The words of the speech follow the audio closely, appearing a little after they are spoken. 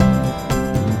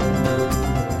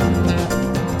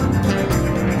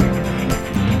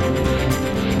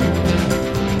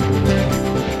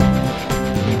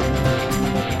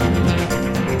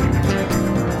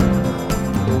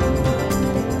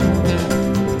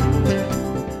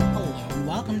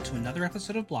another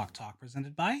episode of Block Talk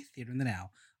presented by Theater in the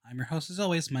Now. I'm your host, as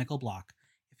always, Michael Block.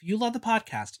 If you love the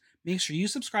podcast, make sure you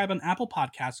subscribe on Apple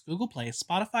Podcasts, Google Play,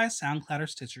 Spotify, SoundCloud, or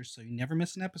Stitcher so you never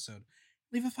miss an episode.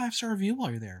 Leave a 5-star review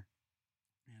while you're there.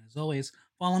 And as always,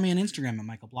 follow me on Instagram at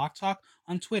Michael Block Talk,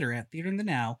 on Twitter at Theater in the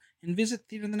Now, and visit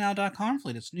theaterinthenow.com for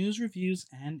latest news, reviews,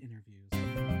 and interviews.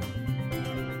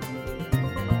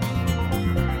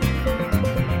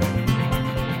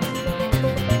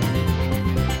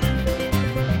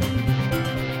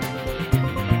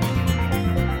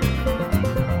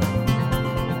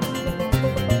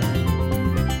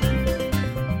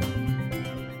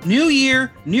 New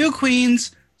year, new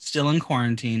queens, still in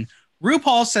quarantine.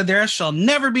 RuPaul said there shall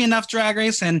never be enough Drag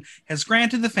Race and has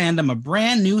granted the fandom a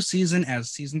brand new season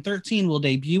as season 13 will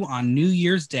debut on New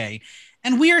Year's Day.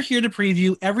 And we are here to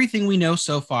preview everything we know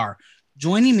so far.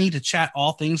 Joining me to chat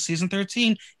all things season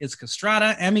 13 is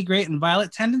Castrata, Emmy Great, and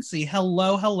Violet Tendency.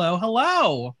 Hello, hello,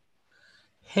 hello.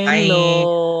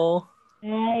 Hello.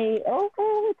 Hey, okay,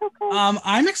 it's okay.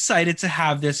 I'm excited to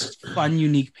have this fun,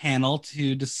 unique panel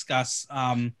to discuss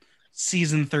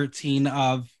season 13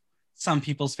 of some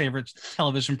people's favorite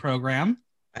television program.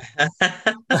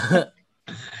 Yeah,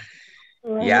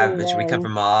 bitch, we come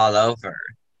from all over.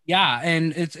 Yeah,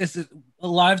 and it's a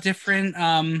lot of different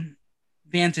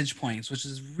vantage points, which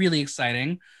is really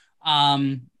exciting.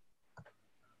 I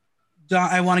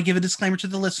want to give a disclaimer to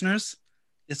the listeners.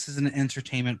 This is an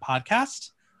entertainment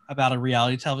podcast about a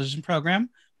reality television program.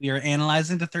 We are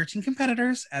analyzing the 13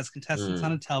 competitors as contestants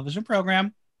on a television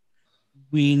program.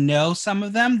 We know some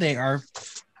of them. They are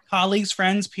colleagues,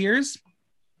 friends, peers.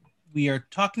 We are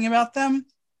talking about them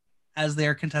as they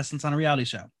are contestants on a reality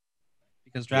show.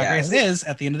 Because Drag Race is,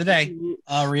 at the end of the day,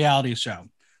 a reality show.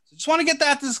 So just want to get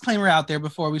that disclaimer out there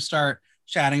before we start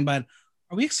chatting. But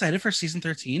are we excited for season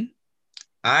 13?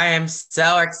 I am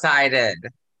so excited.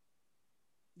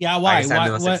 Yeah, why?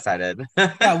 I'm most excited.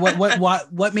 Yeah,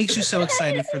 what makes you so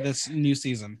excited for this new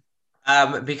season?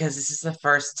 Because this is the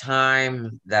first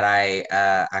time that I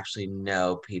actually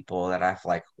know people that I've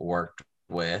like worked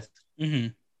with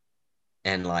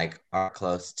and like are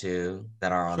close to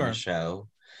that are on the show.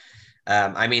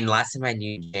 I mean, last time I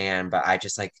knew Jan, but I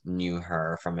just like knew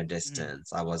her from a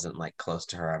distance. I wasn't like close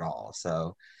to her at all.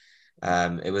 So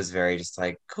it was very just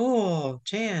like, cool,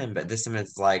 Jan. But this time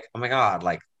it's like, oh my God,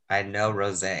 like I know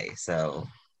Rose. So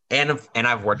and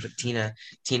I've worked with Tina.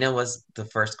 Tina was the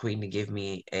first queen to give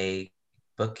me a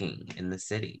booking in the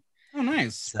city. Oh,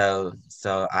 nice.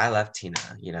 So I love Tina.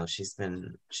 You know, she's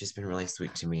been really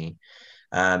sweet to me.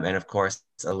 And of course,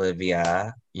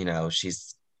 Olivia, you know,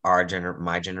 she's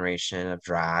my generation of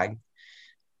drag.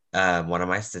 One of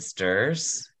my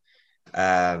sisters.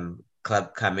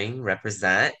 Club Coming,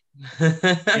 represent.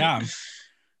 Yeah.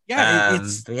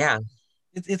 Yeah.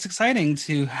 It's exciting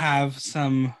to have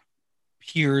some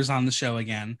peers on the show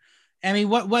again. Emmy,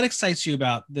 what excites you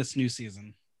about this new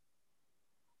season?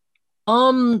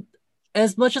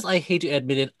 As much as I hate to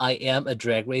admit it, I am a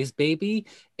Drag Race baby,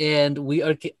 and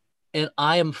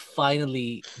I am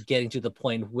finally getting to the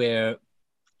point where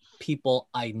people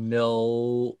I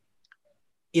know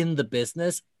in the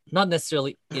business, not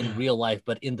necessarily in real life,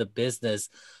 but in the business,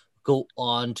 go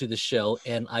on to the show,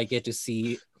 and I get to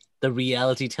see the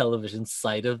reality television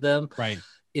side of them. Right.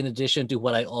 In addition to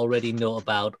what I already know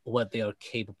about what they are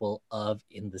capable of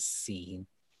in the scene.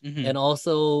 And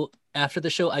also, after the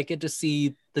show, I get to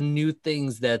see the new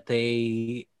things that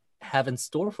they have in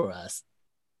store for us.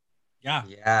 Yeah.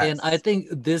 Yes. And I think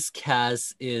this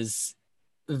cast is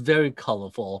very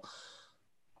colorful.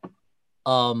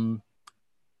 Although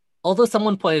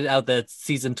someone pointed out that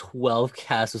season 12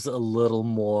 cast was a little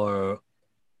more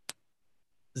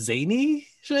zany,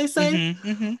 should I say?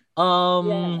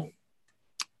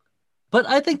 But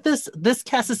I think this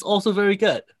cast is also very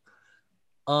good.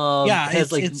 It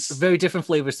has it's very different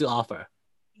flavors to offer.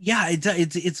 Yeah,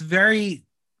 it's very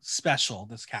special,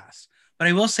 this cast. But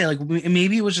I will say, like,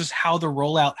 maybe it was just how the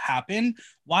rollout happened.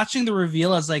 Watching the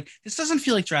reveal, I was like, this doesn't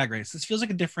feel like Drag Race. This feels like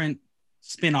a different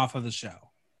spin-off of the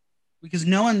show. Because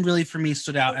no one really, for me,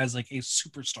 stood out as, like, a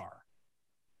superstar.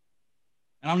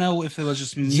 I don't know if it was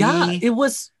just me. Yeah, it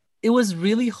was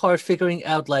really hard figuring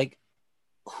out, like,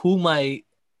 who my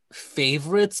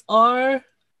favorites are.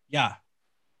 Yeah.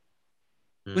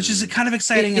 Which is kind of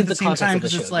exciting at the same time,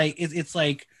 because it's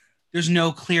like there's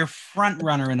no clear front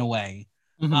runner in a way.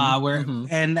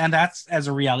 And that's, as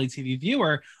a reality TV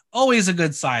viewer, always a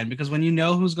good sign, because when you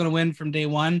know who's going to win from day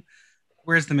one,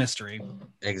 where's the mystery?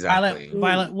 Exactly.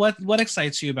 Violet, what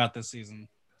excites you about this season?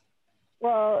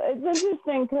 Well, it's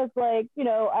interesting because, like, you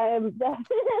know, I'm a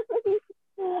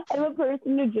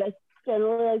person who just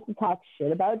generally like to talk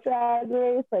shit about Drag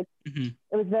Race. Like, it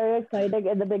was very exciting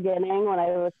in the beginning when I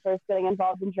was first getting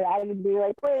involved in drag and be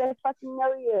like, wait, I fucking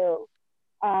know you.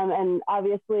 And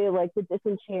obviously, like, the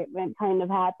disenchantment kind of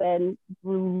happened,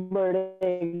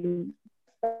 learning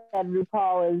that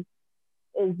RuPaul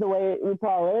is the way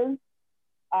RuPaul is.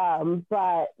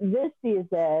 But this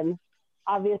season,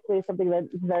 obviously, something that's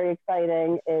very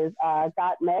exciting is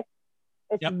Got Mixed.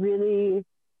 It's really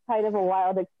kind of a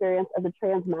wild experience as a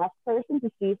trans masked person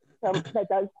to see some that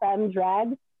does femme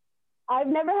drag. I've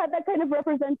never had that kind of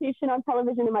representation on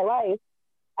television in my life,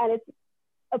 and it's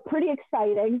a pretty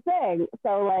exciting thing.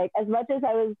 So, like, as much as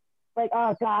I was like,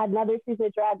 oh God, another season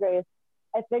of Drag Race,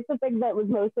 I think the thing that was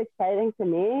most exciting to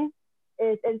me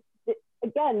is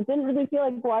again, didn't really feel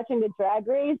like watching a Drag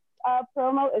Race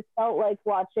promo. It felt like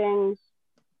watching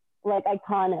like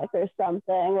Iconic or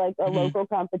something, like a local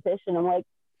competition. I'm like,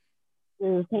 this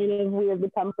is kind of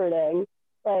weirdly comforting.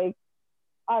 Like,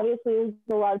 obviously, there's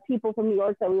a lot of people from New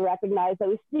York that we recognize, that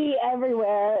we see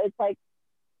everywhere. It's like,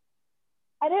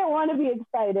 I didn't want to be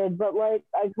excited, but like,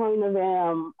 I kind of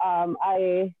am.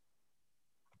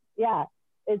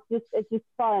 It's just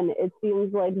fun. It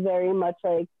seems like very much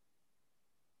like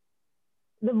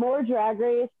the more Drag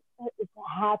Race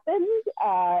happens,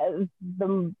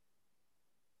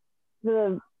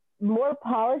 the more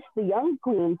polished the young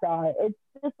queens are. It's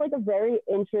just like a very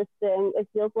interesting, it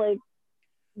feels like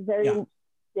very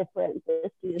different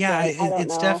this season. Yeah,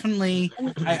 it's definitely,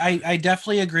 I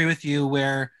definitely agree with you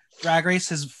where Drag Race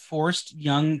has forced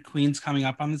young queens coming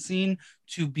up on the scene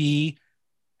to be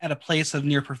at a place of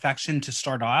near perfection to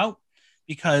start out,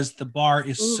 because the bar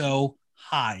is so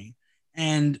high.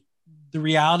 And the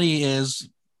reality is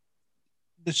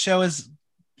the show is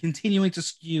continuing to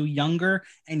skew younger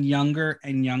and younger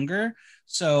and younger.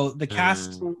 So the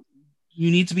cast, you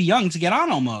need to be young to get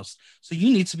on almost. So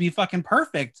you need to be fucking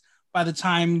perfect by the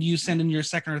time you send in your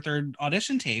second or third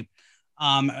audition tape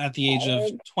at the age of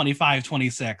 25,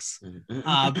 26.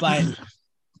 But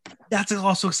that's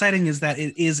also exciting, is that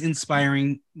it is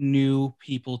inspiring new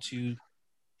people to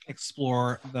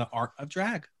explore the art of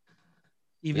drag,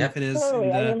 even if it is in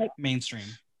the mainstream.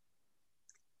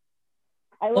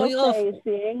 I will say,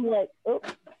 seeing like,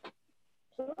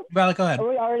 Violet, go ahead. Are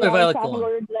we already on topic,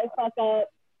 or did I fuck up?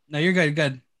 No, you're good.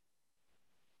 Good.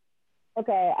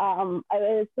 Okay. I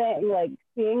was saying, like,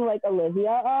 seeing like Olivia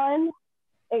on,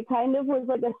 it kind of was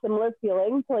like a similar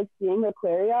feeling to like seeing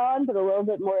Aquaria on, but a little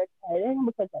bit more exciting,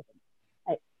 because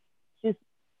like she's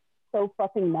so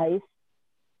fucking nice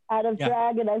out of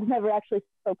drag, and I've never actually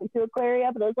spoken to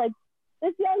Aquaria, but I was like,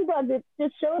 this young bug that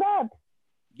just showed up.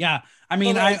 Yeah, I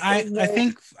mean, I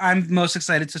think I'm most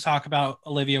excited to talk about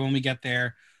Olivia when we get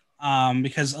there,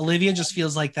 because Olivia just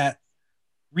feels like that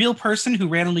real person who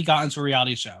randomly got into a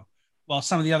reality show, while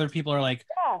some of the other people are like,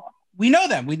 we know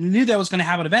them, we knew that was going to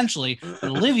happen eventually, but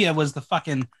Olivia was the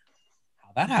fucking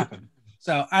how that happened.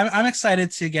 So I'm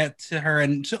excited to get to her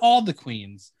and to all the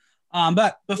queens.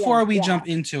 But before we jump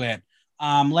into it,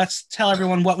 let's tell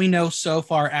everyone what we know so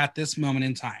far at this moment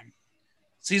in time.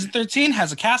 Season 13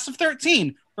 has a cast of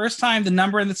 13. First time the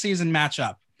number in the season match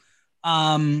up.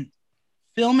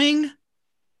 Filming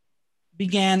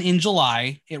began in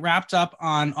July. It wrapped up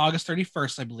on August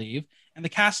 31st, I believe. And the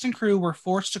cast and crew were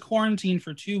forced to quarantine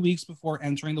for 2 weeks before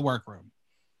entering the workroom,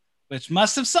 which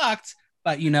must have sucked.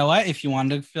 But you know what? If you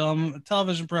wanted to film a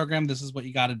television program, this is what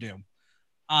you got to do.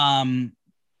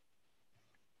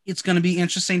 It's going to be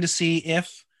interesting to see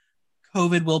if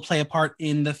COVID will play a part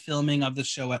in the filming of the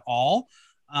show at all.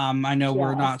 I know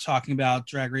we're not talking about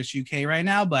Drag Race UK right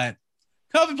now, but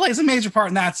COVID plays a major part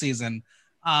in that season.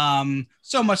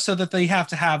 So much so that they have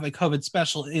to have a COVID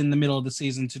special in the middle of the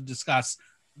season to discuss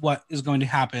what is going to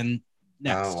happen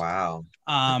next. Oh,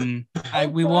 wow.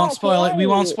 We won't spoil it. We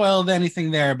won't spoil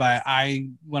anything there, but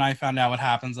when I found out what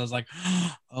happens, I was like,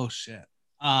 oh shit.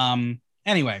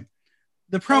 Anyway,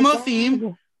 the promo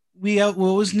theme, we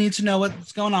always need to know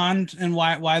what's going on and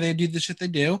why they do the shit they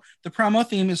do. The promo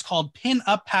theme is called Pin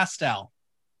Up Pastel.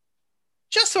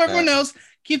 Just so everyone knows,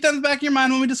 keep that in the back of your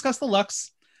mind when we discuss the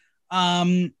looks.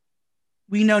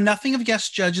 We know nothing of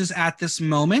guest judges at this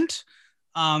moment.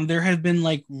 There have been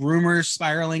like rumors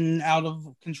spiraling out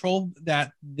of control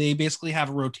that they basically have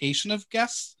a rotation of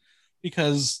guests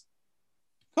because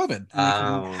COVID.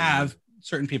 And they can have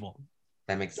certain people.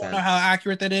 That makes sense. I don't know how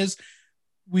accurate that is.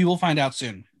 We will find out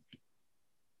soon.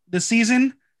 The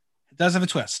season does have a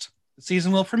twist. The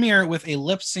season will premiere with a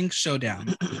lip sync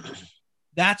showdown.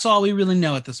 That's all we really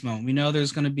know at this moment. We know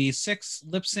there's going to be 6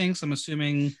 lip syncs. I'm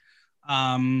assuming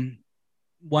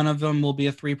one of them will be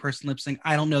a 3-person lip sync.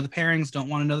 I don't know the pairings. Don't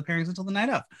want to know the pairings until the night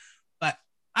of. But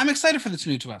I'm excited for this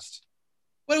new twist.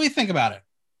 What do we think about it?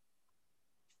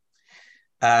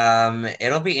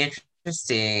 It'll be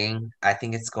interesting. I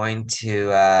think it's going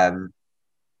to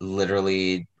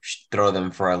literally throw them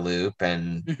for a loop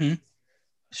and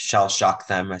shell shock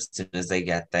them as soon as they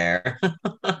get there.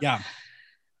 Yeah.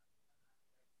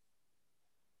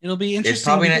 It'll be interesting. It's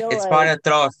probably gonna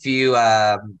throw a few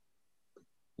they're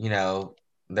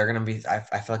gonna be I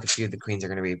feel like a few of the queens are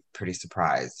gonna be pretty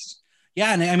surprised.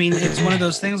 Yeah, and I mean it's one of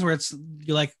those things where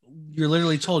you're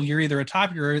literally told you're either a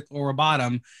top or a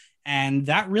bottom, and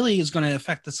that really is going to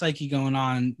affect the psyche going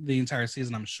on the entire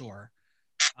season, I'm sure.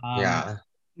 Yeah.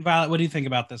 Violet, what do you think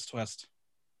about this twist?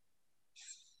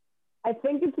 I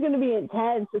think it's going to be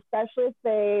intense, especially if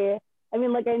I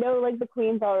know the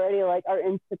queens already are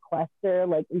in sequester,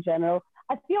 in general.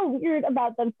 I feel weird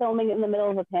about them filming in the middle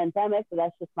of a pandemic, but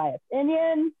that's just my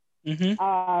opinion.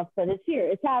 But it's here,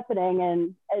 it's happening,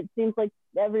 and it seems like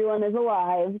everyone is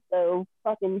alive, so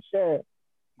fucking sure.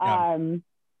 Yeah.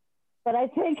 But I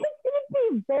think it's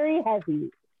going to be very heavy.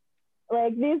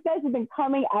 These guys have been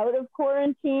coming out of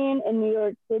quarantine in New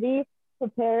York City,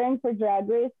 preparing for Drag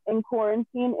Race in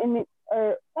quarantine,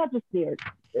 or not just New York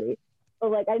City,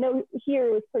 but I know here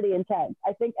it was pretty intense.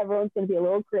 I think everyone's going to be a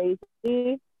little crazy,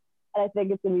 and I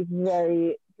think it's going to be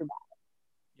very dramatic.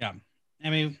 Yeah.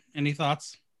 Emmy, any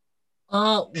thoughts?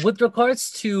 With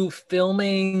regards to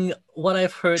filming, what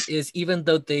I've heard is even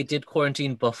though they did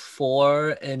quarantine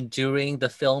before and during the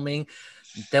filming,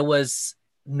 there was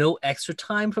no extra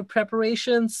time for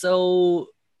preparation. So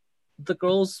the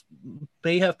girls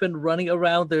may have been running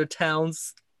around their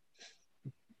towns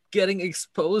getting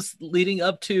exposed leading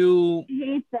up to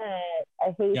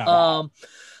I hate that.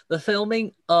 The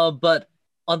filming. But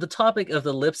on the topic of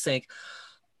the lip sync,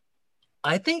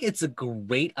 I think it's a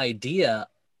great idea.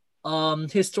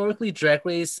 Historically, Drag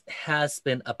Race has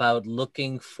been about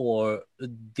looking for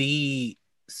the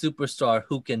superstar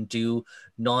who can do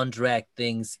non-drag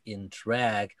things in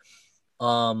drag,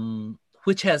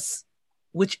 which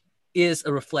is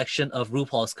a reflection of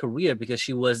RuPaul's career because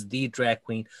she was the drag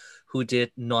queen who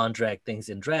did non-drag things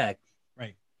in drag.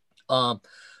 Right.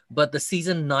 But the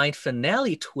season 9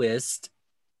 finale twist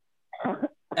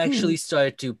actually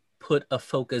started to put a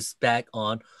focus back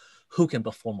on who can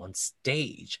perform on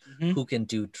stage, who can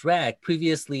do drag.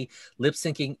 Previously, lip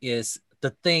syncing is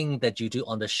the thing that you do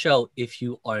on the show if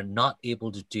you are not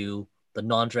able to do the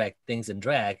non-drag things in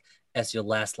drag as your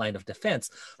last line of defense.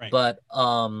 Right. But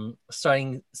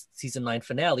starting season 9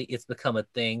 finale, it's become a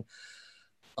thing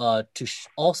to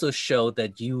also show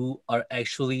that you are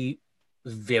actually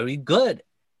very good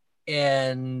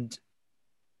and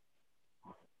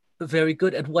very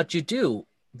good at what you do.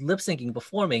 Lip syncing,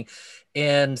 performing.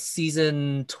 And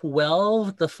season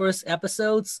 12, the first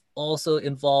episodes also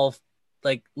involve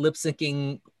lip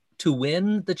syncing to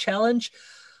win the challenge.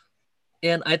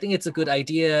 And I think it's a good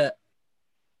idea.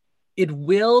 It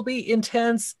will be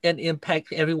intense and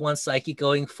impact everyone's psyche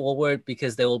going forward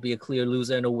because there will be a clear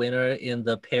loser and a winner in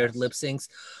the paired lip syncs.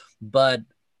 But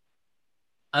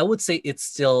I would say it's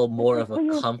still more of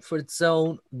a comfort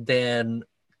zone than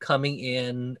coming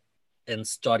in and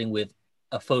starting with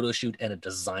a photo shoot and a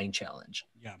design challenge.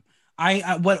 Yeah.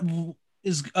 I what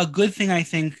is a good thing, I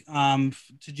think,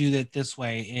 to do that this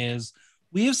way is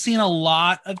we have seen a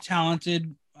lot of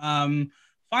talented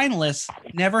finalists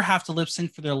never have to lip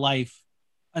sync for their life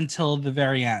until the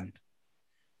very end.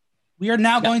 We are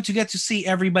now going to get to see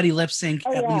everybody lip sync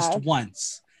at least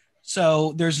once.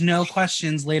 So there's no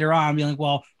questions later on being like,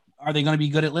 well, are they going to be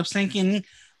good at lip syncing?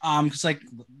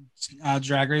 Because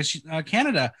Drag Race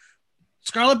Canada,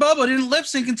 Scarlett Bobo didn't lip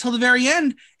sync until the very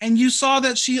end, and you saw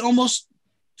that she almost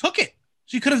took it.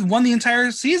 She could have won the entire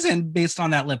season based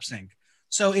on that lip sync.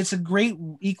 So it's a great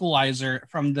equalizer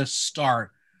from the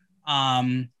start.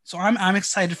 So I'm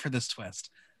excited for this twist.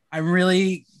 I'm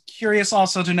really curious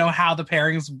also to know how the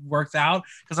pairings worked out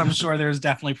because I'm sure there's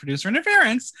definitely producer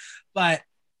interference, but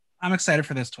I'm excited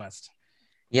for this twist.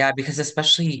 Yeah, because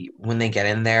especially when they get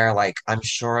in there, I'm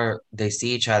sure they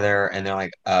see each other and they're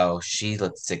like, oh, she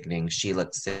looks sickening. She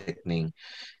looks sickening.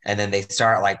 And then they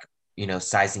start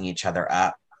sizing each other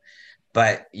up.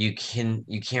 But you can't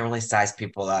really size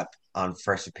people up on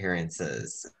first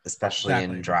appearances, especially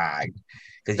in drag.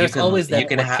 Because there's always that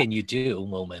what can you do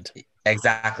moment.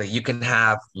 Exactly. You can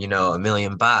have, $1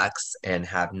 million and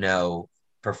have no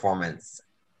performance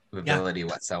ability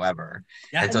whatsoever.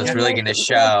 Yeah. And so it's really going to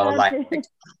show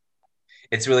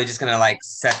it's really just going to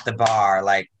set the bar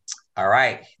all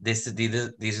right, these are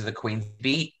the queens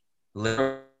beat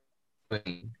literally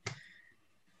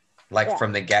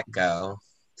from the get-go.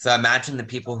 So imagine the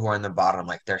people who are in the bottom,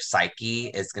 like their psyche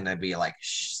is gonna be like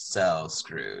so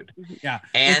screwed. Yeah.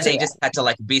 And they just had to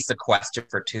like be sequestered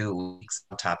for 2 weeks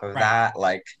on top of Right. that.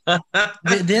 Like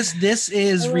this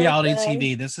is reality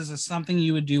TV. This is something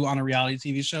you would do on a reality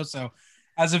TV show. So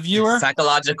as a viewer,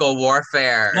 psychological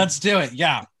warfare. Let's do it.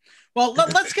 Yeah. Well,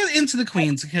 let's get into the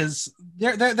queens because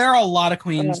there are a lot of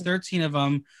queens, 13 of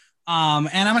them.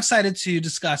 And I'm excited to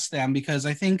discuss them because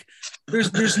I think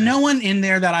there's no one in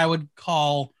there that I would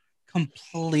call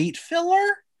complete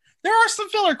filler. There are some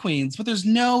filler queens, but there's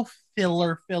no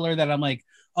filler that I'm like,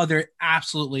 oh, they're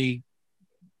absolutely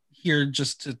here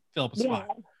just to fill up a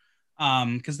spot.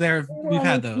 Because we've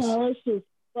had those.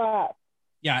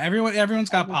 Yeah, everyone's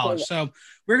got polish. So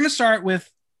we're gonna start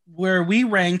with where we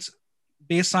ranked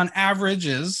based on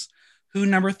averages who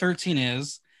number 13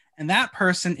 is. And that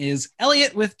person is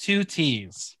Elliot with 2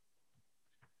 T's.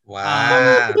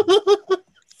 Wow.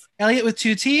 Elliot with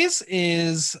 2 T's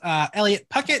is Elliot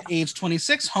Puckett, age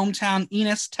 26, hometown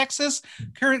Enos, Texas,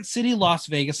 current city Las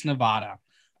Vegas, Nevada.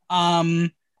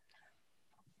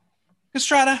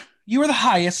 Estrada, you were the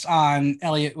highest on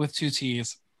Elliot with 2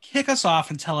 T's. Kick us off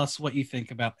and tell us what you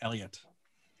think about Elliot.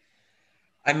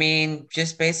 I mean,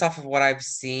 just based off of what I've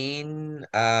seen,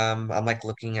 I'm like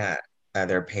looking at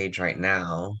their page right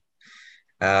now.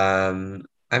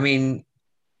 I mean,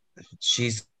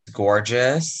 she's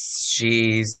gorgeous.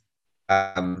 She's,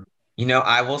 I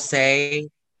will say,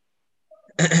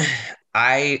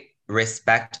 I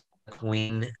respect a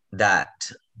queen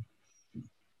that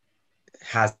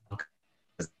has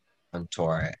on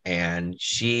tour, and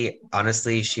she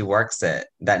works it.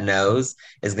 That nose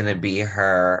is gonna be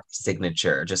her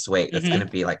signature. Just wait, it's gonna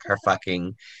be like her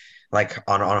fucking, like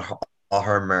on all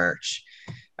her merch.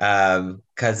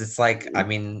 Because it's like, I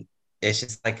mean, it's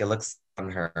just like it looks on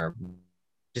her.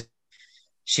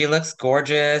 She looks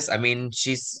gorgeous. I mean,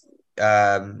 she's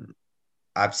I've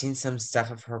seen some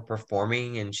stuff of her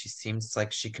performing, and she seems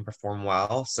like she can perform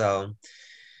well. So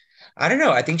I don't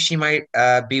know. I think she might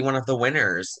be one of the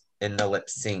winners in the lip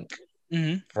sync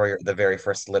for the very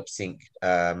first lip sync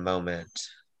moment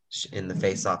in the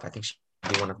face off. I think she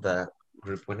might be one of the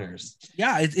group winners.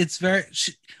 Yeah, it's very.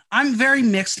 I'm very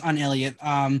mixed on Elliot.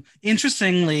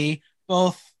 Interestingly,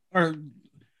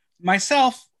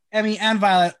 myself, Emmy, and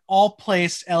Violet all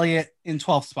placed Elliot in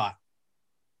 12th spot.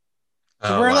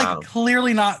 So we're like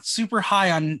clearly not super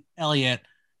high on Elliot,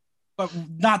 but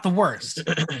not the worst.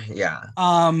 Yeah.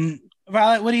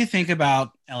 Violet, what do you think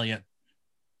about Elliot?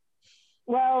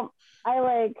 Well,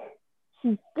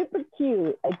 she's super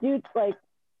cute. I think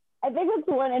that's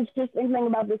the one interesting thing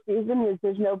about this season is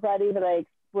there's nobody that I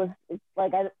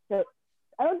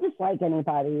don't dislike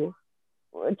anybody,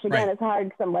 which again is hard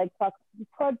because I'm like, fuck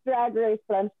Drag Race,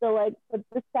 but I'm still like, but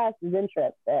this cast is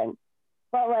interesting.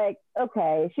 But like,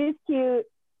 okay, she's cute.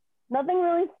 Nothing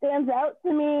really stands out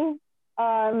to me.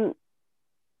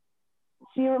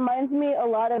 She reminds me a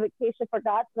lot of Acacia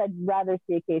Forgot, but I'd rather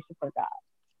see Acacia Forgot.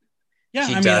 Yeah,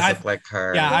 she does look like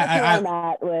her. Yeah, I'm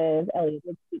at with Elliot.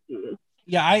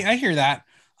 Yeah, I hear that.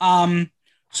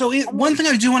 So one thing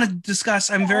I do want to discuss,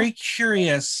 I'm very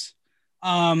curious.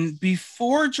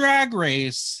 Before Drag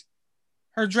Race,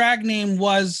 her drag name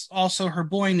was also her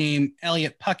boy name,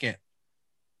 Elliot Puckett.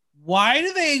 Why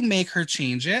do they make her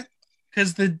change it?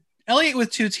 Because the Elliot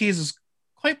with 2 T's is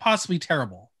quite possibly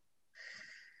terrible.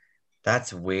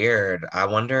 That's weird. I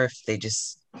wonder if they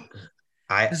just...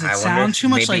 Does it sound too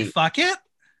much like fuck it?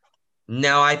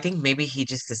 No, I think maybe he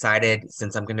just decided,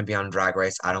 since I'm going to be on Drag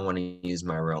Race, I don't want to use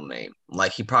my real name.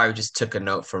 Like, he probably just took a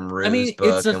note from Rue's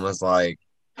book and was like...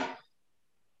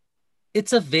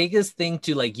 It's a Vegas thing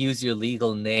to, like, use your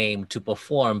legal name to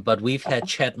perform, but we've had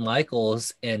Chet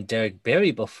Michaels and Derek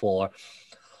Barry before.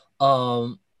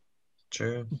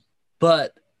 True.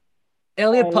 But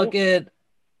Elliot Puckett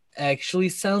actually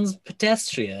sounds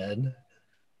pedestrian.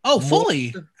 Oh,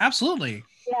 fully. Absolutely.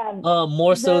 Yeah.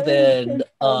 More so than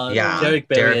Derek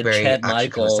Barry and Chad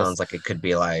Michaels. Sounds like it could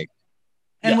be like.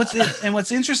 And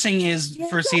what's interesting is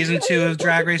for season 2 of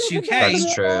Drag Race UK.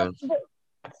 That's true.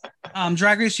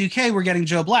 Drag Race UK, we're getting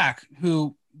Joe Black,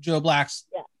 who Joe Black's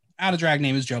out of drag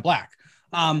name is Joe Black.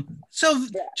 So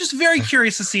just very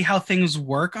curious to see how things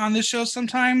work on this show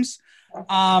sometimes.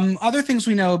 Other things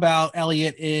we know about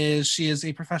Elliot is she is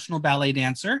a professional ballet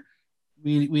dancer.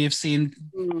 We have seen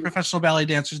professional ballet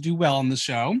dancers do well on the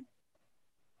show.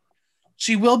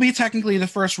 She will be technically the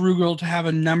first Ru Girl to have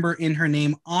a number in her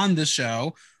name on the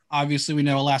show. Obviously, we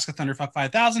know Alaska Thunderfuck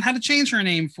 5000 had to change her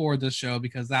name for this show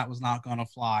because that was not going to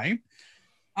fly.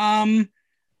 I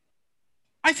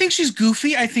think she's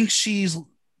goofy. I think she's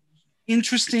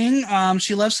interesting.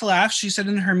 She loves to laugh. She said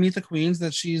in her Meet the Queens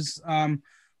that she's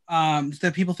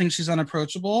that people think she's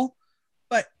unapproachable,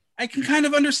 but I can kind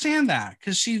of understand that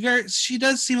because she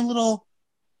does seem a little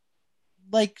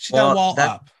like she got a wall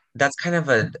up. That's kind of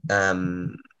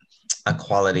a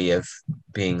quality of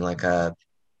being like a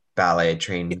ballet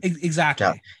trained.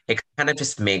 Exactly. It kind of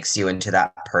just makes you into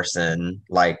that person,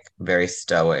 like very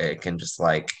stoic and just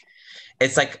like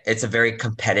it's a very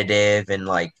competitive and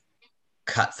like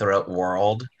cutthroat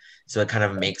world. So it kind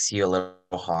of makes you a little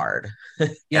hard.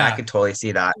 Yeah. And I can totally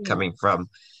see that coming from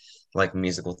like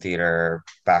musical theater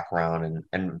background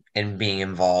and being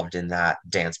involved in that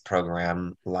dance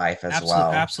program life as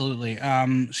well. Absolutely.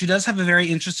 She does have a very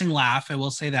interesting laugh. I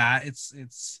will say that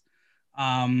it's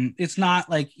not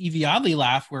like Evie Oddly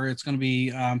laugh where it's going to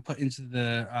be put into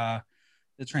the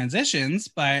transitions,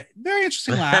 but very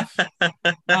interesting laugh. But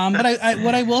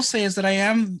what I will say is that I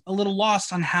am a little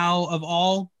lost on how, of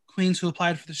all queens who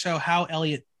applied for the show, how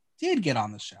Elliott did get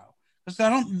on the show. Because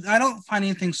I don't find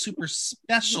anything super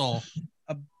special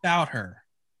about her.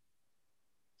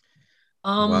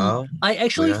 Well, I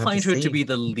actually find her to be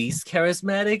the least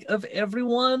charismatic of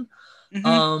everyone.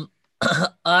 Mm-hmm.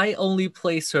 I only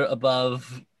place her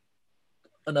above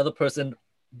another person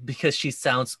because she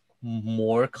sounds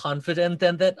more confident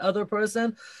than that other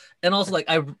person. And also, like,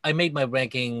 I made my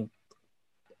ranking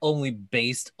only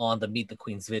based on the Meet the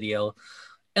Queens video,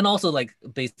 and also like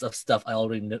based off stuff I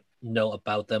already know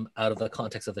about them out of the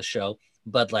context of the show,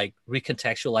 but like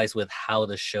recontextualized with how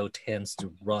the show tends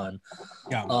to run.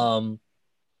 Yeah.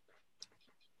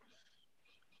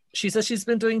 She says she's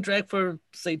been doing drag for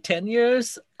say 10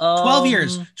 years. 12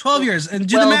 years. 12 years. And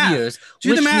do the math. Years,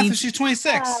 do the math if she's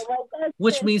 26.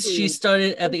 Which means she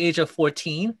started at the age of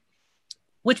 14.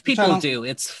 Which people do.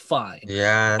 It's fine.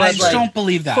 Yeah. I just don't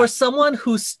believe that. For someone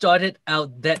who started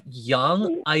out that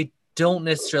young, I don't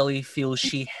necessarily feel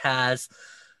she has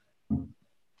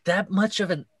that much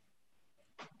of an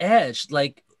edge.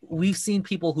 Like, we've seen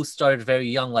people who started very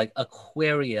young, like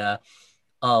Aquaria,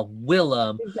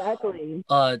 Willem. Exactly.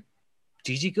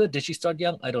 Gigi Good, did she start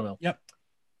young? I don't know. Yep.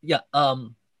 Yeah.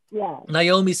 Yeah.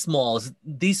 Naomi Smalls.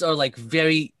 These are like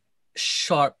very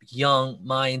sharp young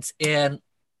minds, and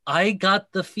I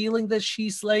got the feeling that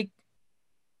she's like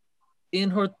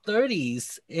in her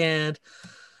 30s, and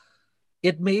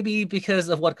it may be because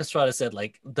of what Castrata said,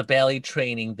 like the ballet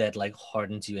training that like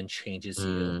hardens you and changes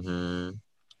you.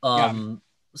 Mm-hmm.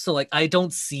 So like I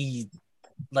don't see,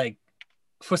 like,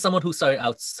 for someone who started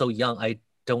out so young, I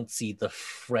don't see the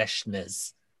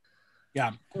freshness.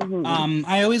 Yeah. Mm-hmm.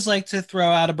 I always like to throw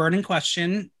out a burning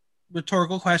question,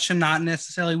 rhetorical question, not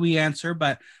necessarily we answer,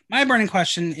 but my burning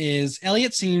question is,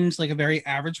 Elliott seems like a very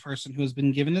average person who has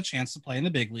been given the chance to play in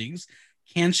the big leagues.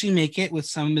 Can she make it with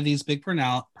some of these big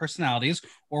personalities,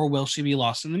 or will she be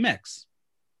lost in the mix?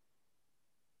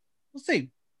 We'll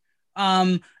see.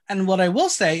 And what I will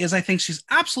say is I think she's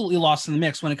absolutely lost in the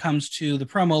mix when it comes to the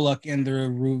promo look and the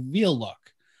reveal look.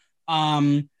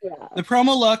 The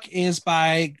promo look is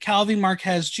by Calvi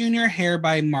Marquez Jr., hair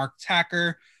by Mark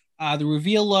Tacker. The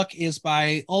reveal look is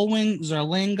by Olwyn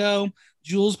Zarlango,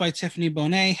 jewels by Tiffany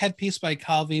Bonet, headpiece by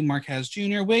Calvi Marquez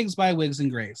Jr., wigs by Wigs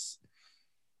and Grace.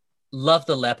 Love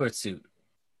the leopard suit.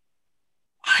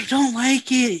 I don't like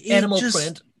it. Animal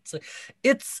print.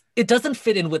 It doesn't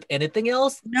fit in with anything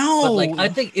else. No, but like I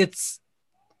think it's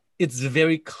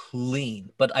very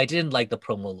clean, but I didn't like the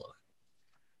promo look.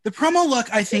 The promo look,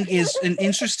 I think, is an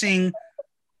interesting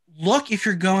look if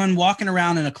you're walking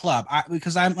around in a club,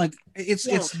 because I'm like,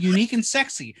 it's unique and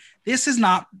sexy. This is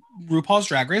not RuPaul's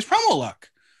Drag Race promo look,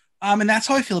 and that's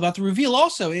how I feel about the reveal.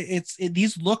 Also,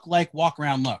 these look like walk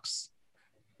around looks.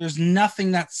 There's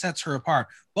nothing that sets her apart.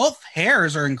 Both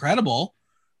hairs are incredible,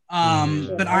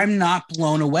 but I'm not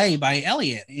blown away by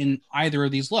Elliott in either of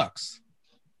these looks.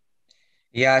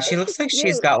 Yeah, she looks like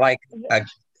she's got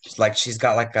she's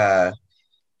got a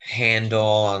handle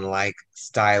on like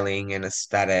styling and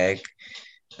aesthetic.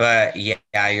 But yeah,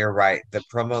 you're right. The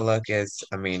promo look is,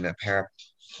 I mean, a pair of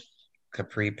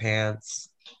capri pants.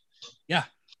 Yeah.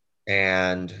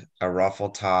 And a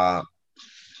ruffle top.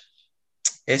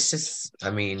 It's just, I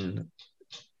mean,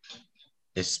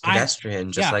 it's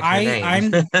pedestrian, like her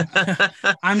name.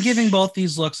 I'm giving both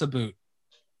these looks a boot.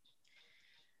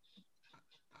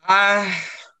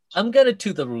 I'm gonna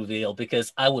do the reveal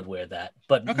because I would wear that,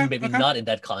 but maybe not in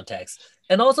that context.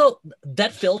 And also,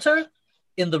 that filter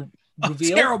in the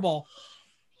reveal, terrible.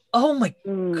 Oh my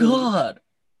god,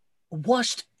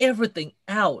 washed everything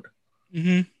out.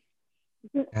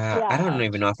 Mm-hmm. I don't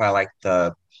even know if I like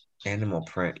the animal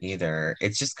print either.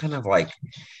 It's just kind of like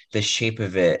the shape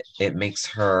of it. It makes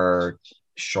her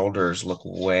shoulders look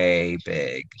way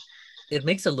big. it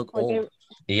makes her look old.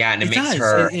 Yeah, and it makes does.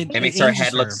 her It makes her ages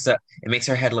head look her. so it makes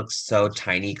her head look so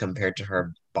tiny compared to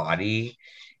her body.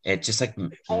 It's just like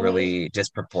really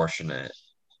disproportionate.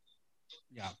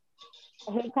 Yeah.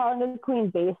 I hate calling the queen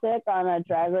basic on a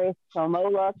Drag Race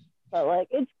promo look, but like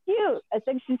it's cute. I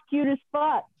think she's cute as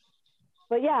fuck.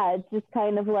 But yeah, it's just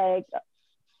kind of like,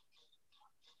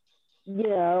 you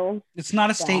know, it's not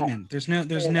a statement. There's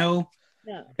no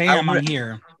bam on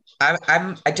here. I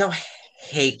don't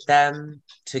hate them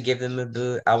to give them a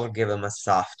boot. I would give them a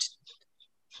soft,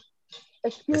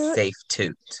 a safe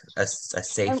toot, a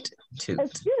safe toot.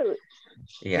 It's cute.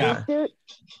 Yeah.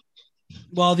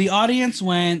 Well, the audience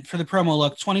went for the promo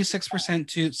look 26%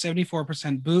 toot,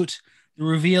 74% boot. The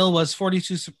reveal was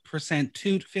 42%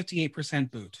 toot,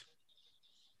 58% boot.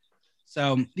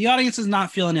 So the audience is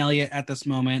not feeling Elliott at this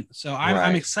moment. So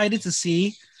I'm excited to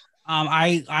see.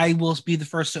 I will be the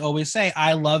first to always say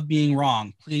I love being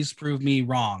wrong. Please prove me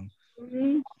wrong.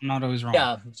 Mm-hmm. I'm not always wrong.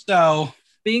 Yeah. So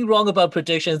being wrong about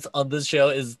predictions on this show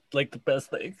is like the best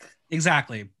thing.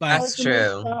 Exactly. But that's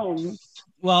true.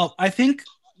 Well, I think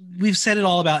we've said it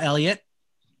all about Elliott.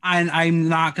 I'm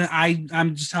not gonna.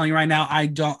 I'm just telling you right now.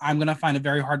 I'm gonna find it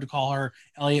very hard to call her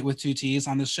Elliott with 2 T's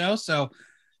on this show. So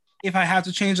if I have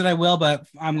to change it, I will. But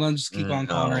I'm going to just keep on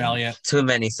calling her Elliott. Too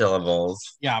many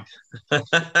syllables. Yeah.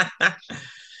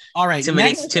 All right. Too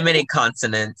many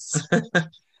consonants.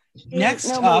 Next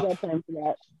up,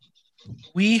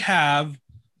 we have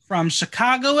from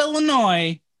Chicago,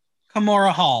 Illinois,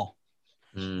 Kimora Hall.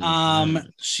 Mm-hmm.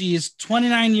 She's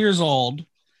 29 years old.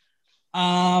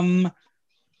 Violet,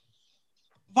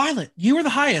 you were the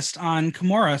highest on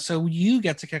Kimora, so you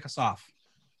get to kick us off.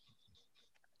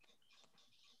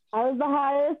 I was the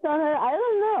highest on her. I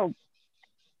don't know.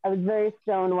 I was very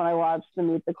stoned when I watched the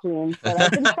Meet the Queens, but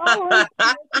I've been following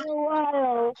her for a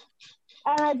while.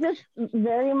 And I just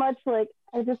very much like,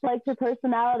 I just liked her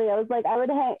personality. I was like, I don't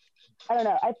know.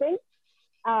 I think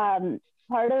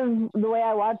part of the way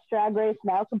I watch Drag Race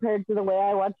now compared to the way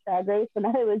I watched Drag Race when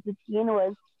I was a teen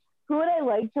was, who would I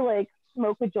like to like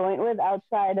smoke a joint with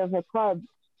outside of a club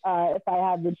if I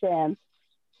had the chance?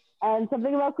 And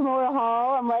something about Kimora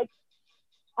Hall, I'm like,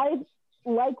 I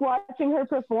like watching her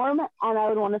perform, and I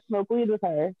would want to smoke weed with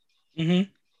her.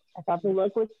 Mm-hmm. I thought the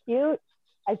look was cute.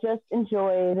 I just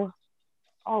enjoyed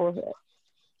all of it.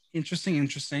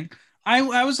 Interesting.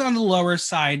 I was on the lower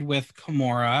side with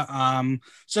Kimora.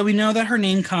 So we know that her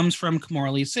name comes from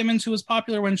Kimora Lee Simmons, who was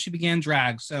popular when she began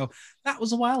drag. So that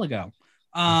was a while ago.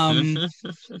 And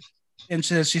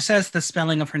she says the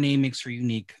spelling of her name makes her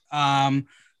unique. Fun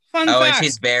fact. And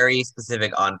she's very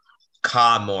specific on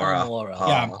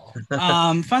Kimora.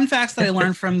 Yeah. Fun facts that I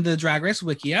learned from the Drag Race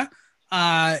Wikia.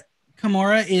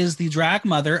 Kimora is the drag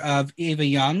mother of Ava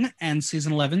Young and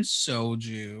season 11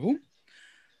 Soju.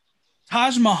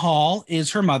 Taj Mahal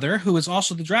is her mother, who is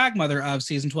also the drag mother of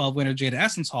season 12 winner Jada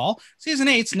Essence Hall, season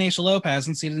 8's Naysha Lopez,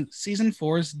 and season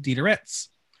 4's Dita Ritz.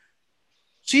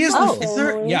 She is the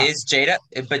third. Yeah. Is Jada,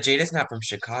 but Jada's not from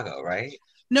Chicago, right?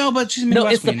 No, but she's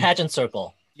Midwest it's queen. The pageant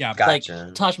circle. Yeah, gotcha.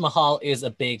 Like Taj Mahal is a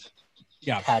big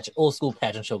old school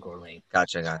pageant showgirl name.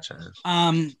 Gotcha.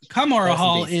 Kimora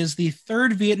Hall is the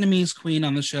third Vietnamese queen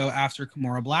on the show after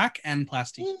Kimora Black and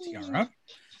Plastique Tiara.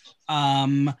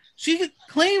 She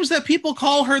claims that people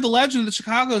call her the legend of the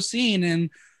Chicago scene, and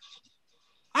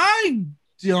I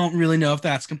don't really know if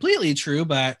that's completely true,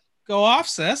 but go off,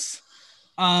 sis.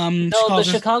 The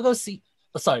Chicago scene.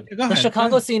 Sorry, the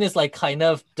Chicago scene is like kind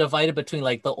of divided between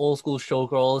like the old school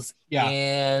showgirls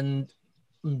and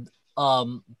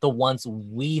the ones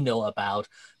we know about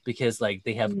because like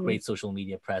they have great social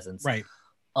media presence. Right.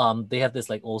 They have this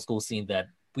like old school scene that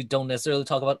we don't necessarily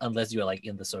talk about unless you're like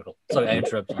in the circle. Sorry, I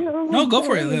interrupted you. No, go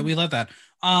for it. We love that.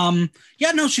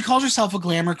 She calls herself a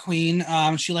glamour queen.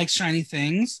 She likes shiny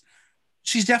things.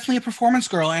 She's definitely a performance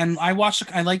girl, and I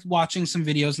like watching some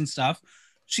videos and stuff.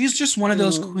 She's just one of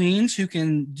those queens who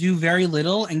can do very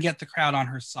little and get the crowd on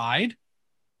her side.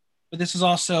 But this is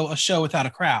also a show without a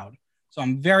crowd. So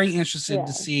I'm very interested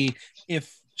to see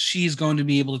if she's going to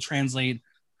be able to translate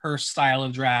her style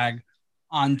of drag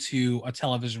onto a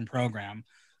television program.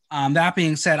 That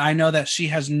being said, I know that she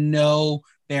has no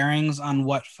bearings on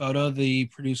what photo the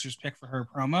producers pick for her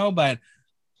promo, but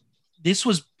this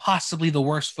was possibly the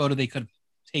worst photo they could have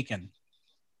taken.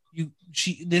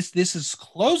 This is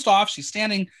closed off. She's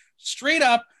standing straight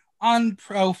up on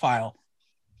profile.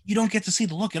 You don't get to see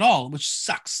the look at all, which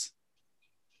sucks.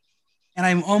 And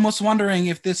I'm almost wondering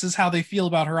if this is how they feel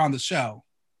about her on the show.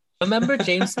 Remember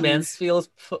James Mansfield's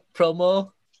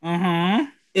promo? Uh-huh.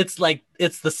 It's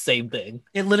the same thing.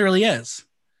 It literally is.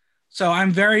 So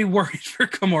I'm very worried for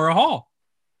Kimora Hall.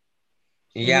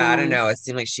 Yeah, I don't know. It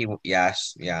seemed like yeah.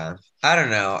 I don't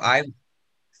know.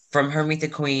 From her Meet the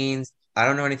Queens, I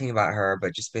don't know anything about her,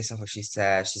 but just based on what she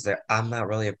said, she's like, I'm not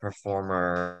really a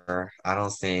performer. I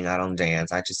don't sing, I don't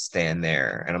dance, I just stand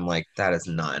there. And I'm like, that is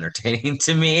not entertaining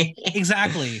to me.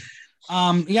 Exactly.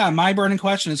 Yeah, my burning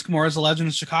question is Kimura's a legend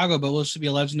of Chicago, but will she be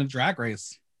a legend of Drag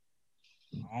Race?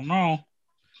 I don't know.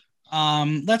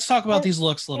 Let's talk about these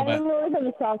looks a little bit. I really have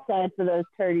a soft side for those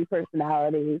turdy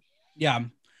personalities. Yeah.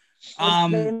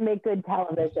 They make good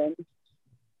television.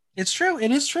 It's true.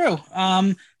 It is true.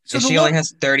 So she only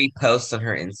has 30 posts on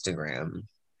her Instagram.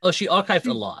 Oh, she archived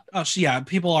a lot. Oh,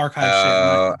 people archive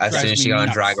shit. As soon as she got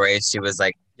on Drag Race, she was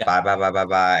like, bye, bye, bye, bye,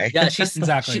 bye. Yeah,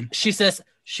 exactly. She says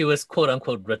she was quote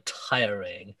unquote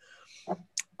retiring.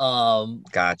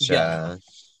 Gotcha. Yeah.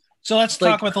 So let's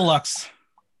talk about the looks.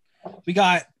 We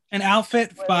got an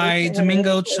outfit by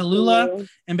Domingo Cholula,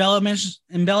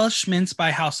 embellishments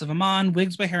by House of Amon,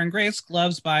 wigs by Heron Grace,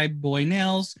 gloves by Boy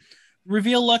Nails.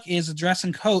 Reveal look is a dress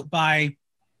and coat by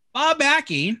Bob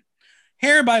Mackie,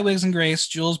 hair by Wigs and Grace,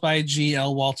 jewels by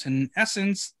G.L. Walton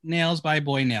Essence, nails by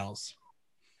Boy Nails.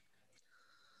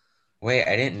 Wait,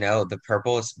 I didn't know the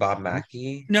purple is Bob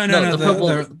Mackie. No.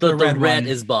 The red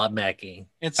is Bob Mackie.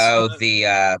 It's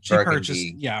the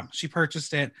burgundy. She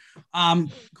purchased it.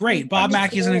 Great. Bob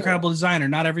Mackie is an incredible designer.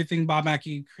 Not everything Bob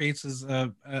Mackie creates is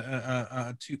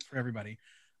a toot for everybody.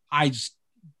 I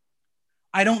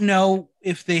don't know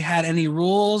if they had any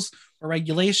rules or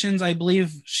regulations. I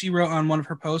believe she wrote on one of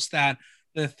her posts that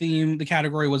the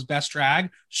category was best drag.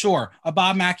 Sure, a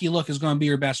Bob Mackie look is going to be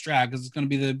your best drag because it's going to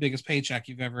be the biggest paycheck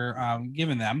you've ever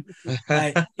given them.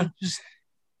 I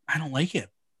don't like it.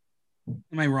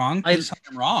 Am I wrong?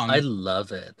 I'm wrong. I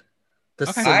love it.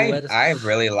 I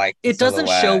really like it. Doesn't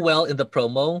show well in the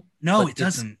promo. No, it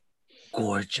doesn't.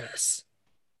 Gorgeous.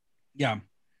 Yeah.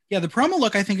 The promo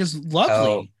look I think is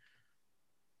lovely.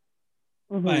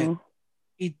 But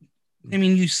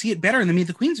you see it better in the Meet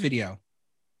the Queens video.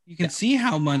 You can see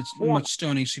how much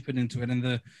stoning she put into it and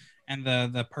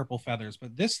the purple feathers.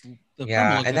 But the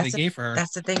promo look that they gave her.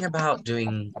 That's the thing about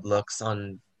doing looks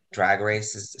on Drag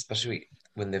Races, especially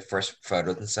when the first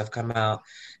photos and stuff come out.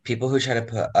 People who try to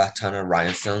put a ton of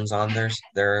rhinestones on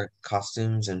their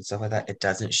costumes and stuff like that, it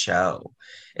doesn't show.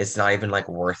 It's not even like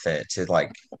worth it to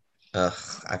like. I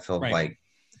feel like.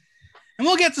 And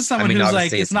we'll get to someone who's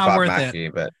like, it's not Bob worth Mackie,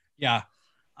 it. But yeah.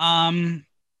 I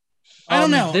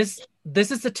don't know.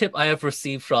 This is the tip I have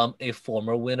received from a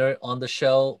former winner on the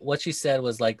show. What she said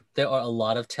was like, there are a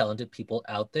lot of talented people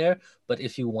out there, but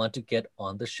if you want to get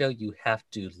on the show, you have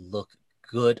to look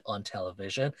good on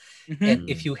television. Mm-hmm. And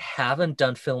if you haven't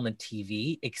done film and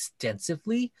TV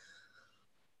extensively,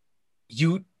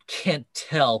 you can't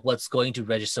tell what's going to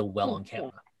register well on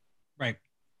camera. Right.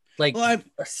 Like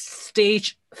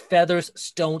stage, feathers,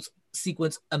 stones,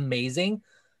 sequence, amazing.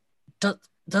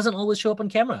 Doesn't always show up on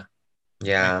camera.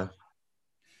 Yeah.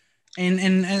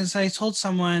 And as I told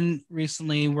someone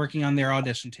recently working on their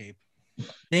audition tape,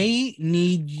 they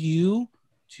need you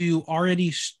to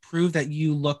already prove that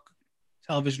you look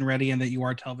television ready and that you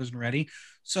are television ready.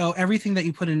 So everything that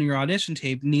you put in your audition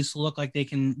tape needs to look like they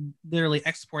can literally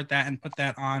export that and put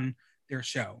that on their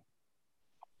show.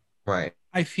 Right.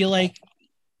 I feel like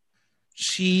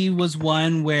she was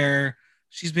one where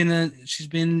she's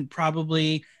been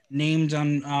probably named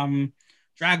on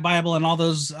Drag Bible and all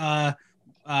those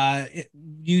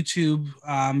YouTube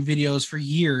videos for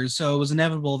years. So it was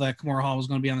inevitable that Kimura Hall was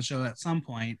going to be on the show at some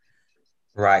point.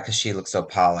 Right, because she looks so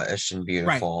polished and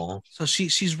beautiful. Right. So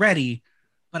she's ready,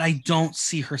 but I don't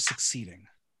see her succeeding.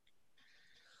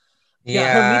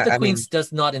 Yeah, her Meet the Queens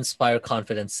does not inspire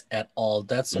confidence at all.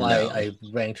 That's why I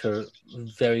ranked her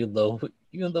very low,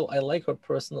 even though I like her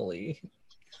personally.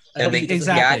 And the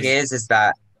gag is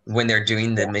that when they're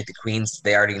doing the Meet the Queens,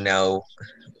 they already know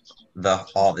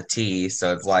all the tea.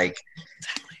 So it's like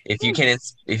if you can't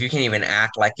even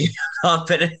act like you have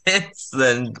confidence,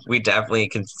 then we definitely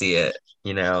can see it.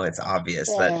 It's obvious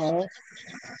that.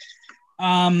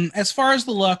 As far as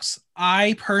the looks,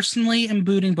 I personally am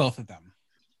booting both of them.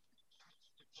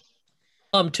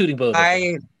 I'm tooting both.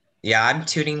 I'm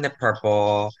tooting the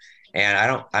purple, and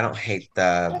I don't hate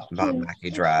the Bob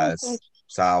Mackie dress,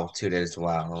 so I'll toot it as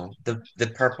well. The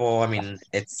purple,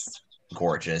 it's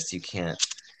gorgeous. You can't.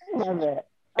 Love it.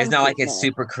 It's not like it's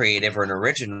super creative or an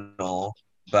original,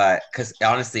 but because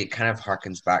honestly, it kind of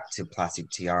harkens back to Plastic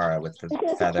Tiara with the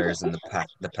feathers and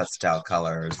the pastel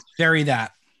colors. Very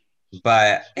that.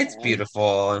 But it's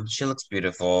beautiful, and she looks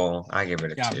beautiful. I give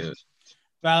it a toot.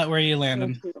 Violet, where are you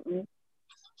landing?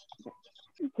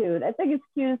 Dude, I think it's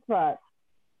cute as fuck.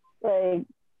 Like,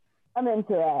 I'm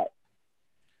into it.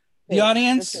 The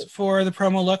audience for the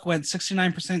promo look went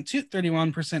 69% toot,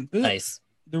 31% boot. Nice.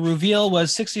 The reveal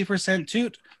was 60%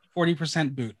 toot,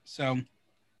 40% boot. So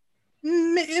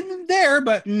there,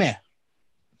 but meh.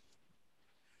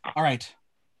 All right.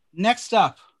 Next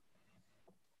up,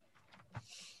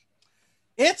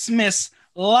 it's Miss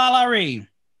LaLaRi.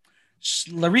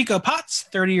 Larrico Potts,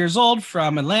 30 years old,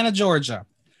 from Atlanta, Georgia.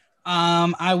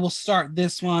 I will start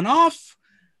this one off.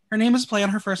 Her name is play on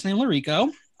her first name,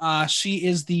 Larrico. She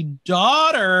is the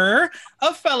daughter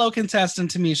of fellow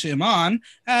contestant Tamisha Iman,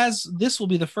 as this will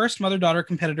be the first mother-daughter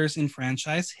competitors in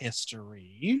franchise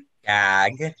history.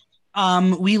 Gag.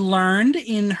 We learned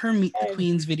in her Meet the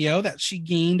Queens video that she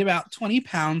gained about 20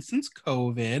 pounds since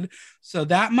COVID, so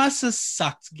that must have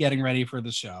sucked getting ready for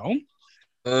the show.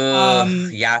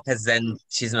 Yeah, because then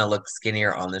she's gonna look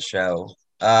skinnier on the show.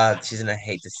 She's gonna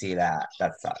hate to see that.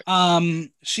 That sucks.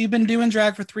 She's been doing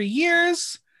drag for 3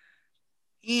 years.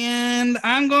 And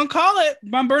I'm going to call it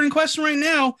my burning question right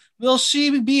now. Will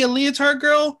she be a leotard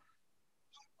girl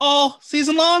all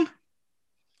season long?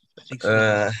 You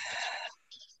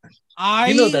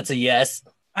know that's a yes.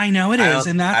 I know it is.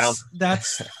 And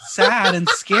that's sad and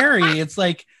scary. It's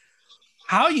like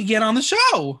how you get on the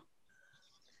show.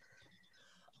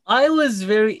 I was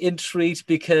very intrigued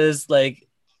because like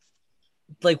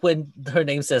when her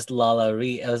name says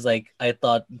LaLaRi, I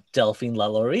thought Delphine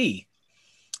LaLaRi.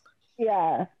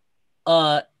 Yeah.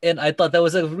 And I thought that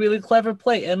was a really clever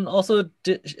play. And also,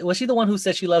 was she the one who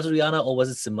said she loves Rihanna, or was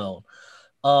it Simone?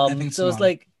 So it's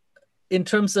like, in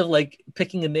terms of like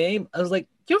picking a name, I was like,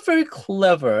 you're very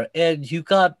clever, and you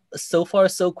got so far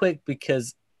so quick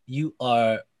because you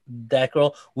are that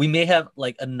girl. We may have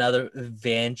like another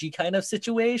Vanjie kind of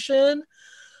situation,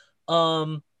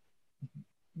 but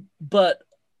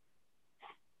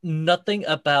nothing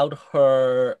about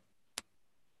her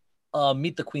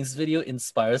Meet the Queens video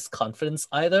inspires confidence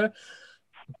either.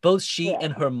 Both she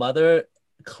and her mother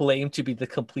claim to be the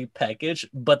complete package,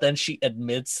 but then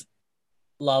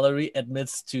LaLaRi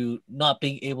admits to not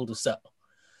being able to sew.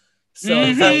 So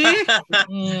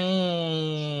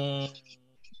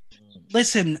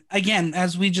Listen, again,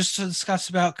 as we just discussed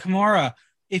about Kimora,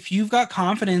 if you've got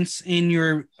confidence in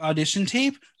your audition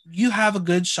tape, you have a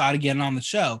good shot of getting on the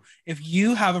show. If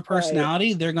you have a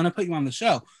personality, they're going to put you on the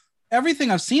show.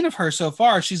 Everything I've seen of her so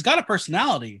far, she's got a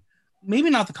personality. Maybe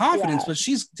not the confidence, but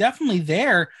she's definitely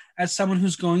there as someone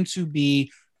who's going to be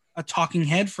a talking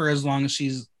head for as long as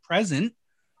she's present.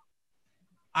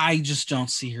 I just don't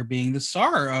see her being the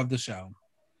star of the show.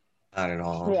 Not at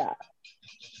all. Yeah.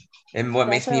 And what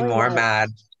makes me more mad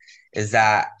is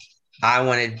that I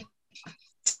wanted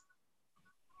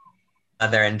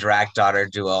mother and drag daughter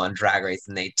duo on Drag Race,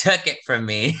 and they took it from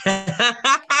me.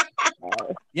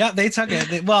 Yeah, they took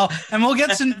it. And we'll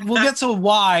get to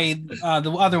why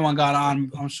the other one got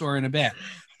on, I'm sure, in a bit.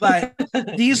 But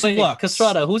these looks.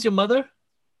 Castrata, who's your mother?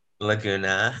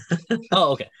 Laguna.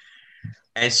 Oh, okay.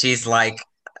 And she's like,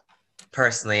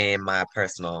 personally, in my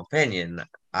personal opinion,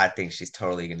 I think she's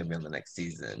totally going to be on the next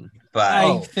season. But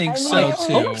I think so too.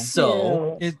 I hope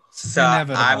so. It's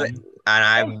inevitable.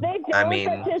 I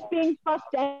mean, just being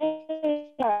fucked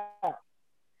up.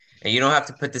 And you don't have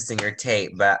to put this in your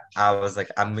tape, but I was like,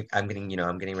 I'm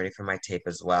getting ready for my tape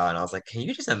as well. And I was like, can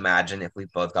you just imagine if we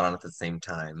both got on at the same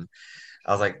time?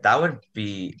 I was like, that would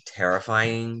be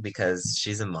terrifying because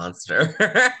she's a monster.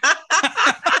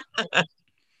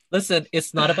 Listen,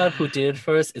 it's not about who did it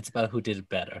first, it's about who did it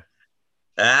better.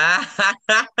 Yeah,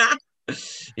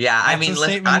 I mean,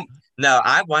 listen,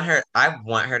 I want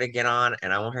her to get on,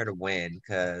 and I want her to win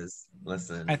because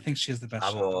listen, I think she's the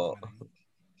best.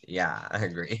 Yeah, I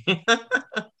agree.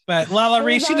 But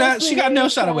LaLaRi, she got no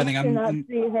shot of winning. I not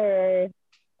see her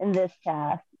in this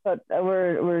cast, but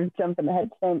we're jumping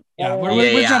ahead. So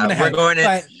we're jumping ahead.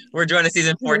 We're doing a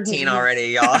season 14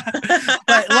 already, y'all.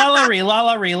 But LaLaRi,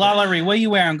 what are you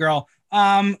wearing, girl?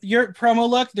 Your promo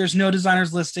look, there's no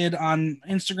designers listed on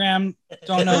Instagram.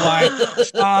 Don't know why.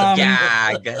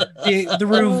 Gag. The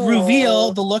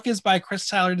reveal, the look is by Chris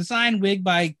Tyler Design, wig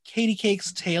by Katie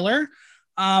Cakes Taylor.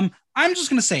 I'm just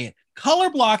gonna say it.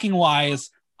 Color blocking wise,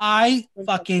 I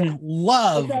fucking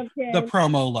love the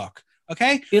promo look.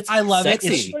 Okay, I love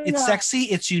sexy. It's sexy.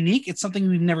 It's unique. It's something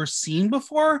we've never seen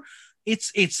before.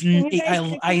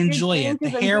 I enjoy it. The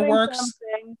hair works.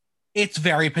 It's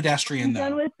very pedestrian, though.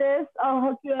 Done with this, I'll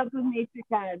hook you up with Nature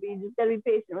Academy. You just gotta be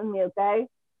patient with me, okay?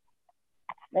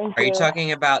 Thank you. Are you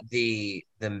talking about the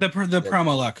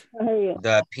promo look?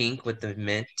 The pink with the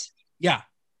mint? Yeah.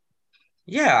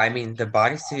 Yeah, I mean the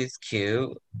bodysuit's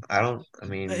cute. It's a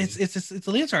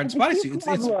leotard. It's a bodysuit. It's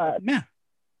yeah.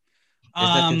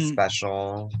 There's nothing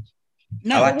special.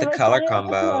 No, I like the color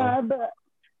combo.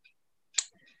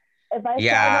 if I saw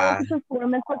that as a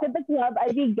performance look at the club,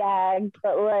 I'd be gagged.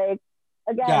 But like,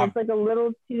 again, it's like a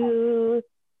little too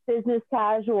business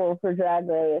casual for Drag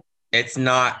Race. It's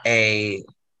not a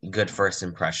good first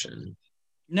impression.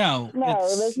 No,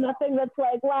 there's nothing that's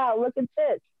like, wow, look at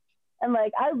this. And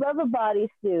like, I love a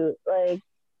bodysuit. Like,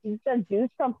 you just gotta do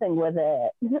something with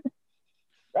it.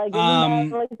 Like, isn't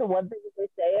that like the one thing that they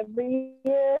say every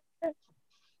year?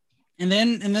 And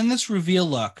then this reveal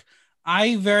look.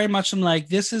 I very much am like,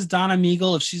 this is Donna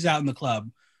Meagle if she's out in the club.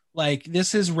 Like,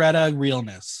 this is Retta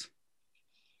realness.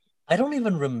 I don't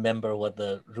even remember what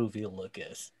the reveal look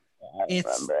is. I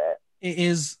remember it. It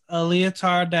is a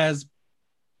leotard that's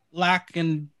black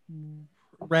and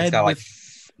red. It's got like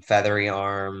feathery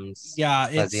arms,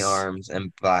 fuzzy arms,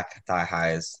 and black thigh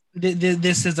highs.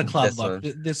 This is a club look.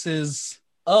 This is.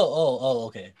 Oh,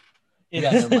 okay.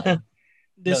 Yeah, never mind.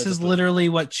 This is literally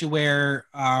what you wear.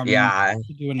 To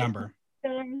do a number.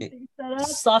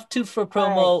 Soft tooth for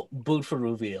promo, boot for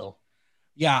reveal.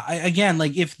 Yeah, again,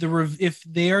 like if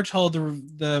they are told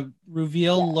the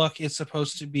reveal look is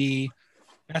supposed to be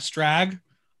best drag,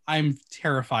 I'm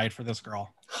terrified for this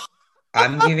girl.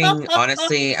 I'm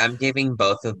giving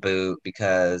both a boot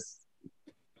because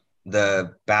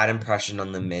the bad impression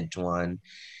on the mid one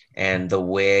and the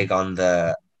wig on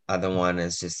the other one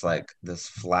is just like this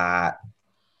flat,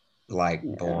 like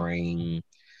boring,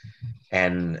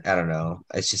 and I don't know.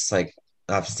 It's just like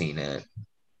I've seen it.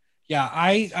 Yeah,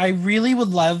 I really would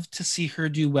love to see her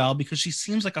do well because she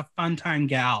seems like a fun time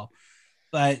gal,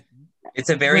 but it's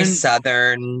a very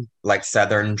southern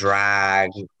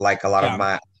drag. Like a lot of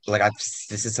my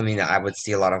this is something that I would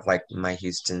see a lot of like my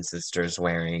Houston sisters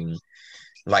wearing.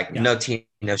 Like no tea,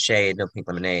 no shade, no pink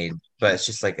lemonade, but it's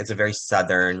just like it's a very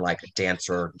southern like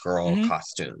dancer girl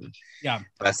costume. Yeah,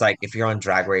 but it's like if you're on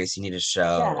Drag Race, you need to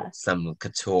show some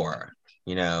couture,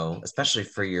 especially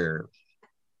for your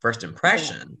first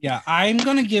impression. Yeah, I'm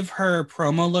gonna give her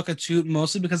promo look a toot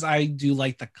mostly because I do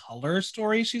like the color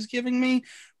story she's giving me,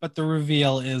 but the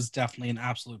reveal is definitely an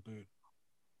absolute boot.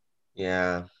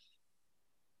 Yeah.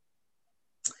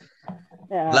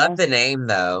 Love the name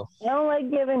though. I don't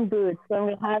like giving boots, so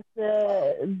I'm gonna have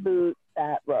to boot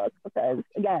that look because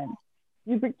again,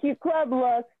 super cute club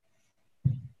look.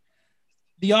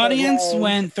 The audience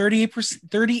went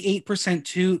 38%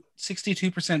 to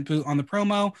 62% boot on the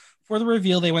promo. For the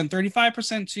reveal, they went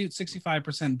 35% to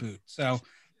 65% boot. So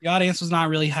the audience was not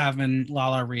really having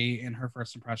Lala Ree in her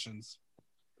first impressions.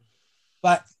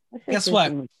 But guess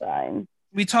what?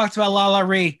 We talked about Lala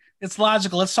Ree. It's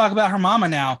logical. Let's talk about her mama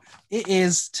now. It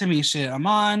is Tamisha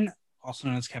Iman, also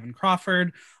known as Kevin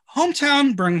Crawford.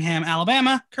 Hometown, Birmingham,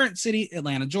 Alabama. Current city,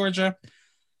 Atlanta, Georgia.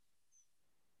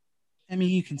 Emmy,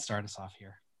 you can start us off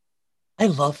here. I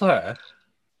love her.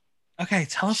 Okay,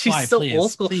 tell us She's why, so please.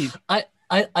 Old school. Please.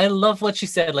 I love what she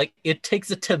said. Like, it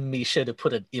takes a Tamisha to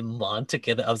put an Iman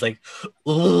together. I was like,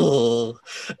 ooh,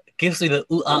 gives me the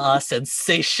ooh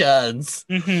sensations.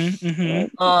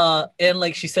 And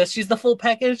like she says, she's the full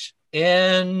package,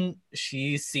 and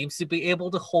she seems to be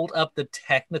able to hold up the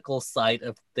technical side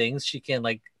of things. She can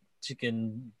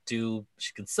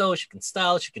sew, she can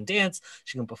style, she can dance,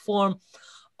 she can perform.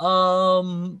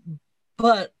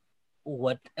 But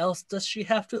what else does she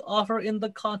have to offer in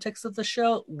the context of the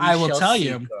show? I will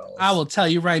tell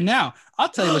you right now. I'll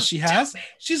tell you what she has.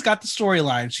 She's got the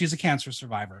storyline. She's a cancer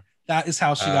survivor. That is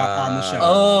how she got on the show.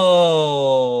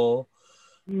 Oh,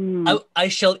 I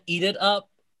shall eat it up.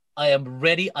 I am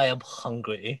ready. I am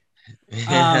hungry.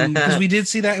 Because we did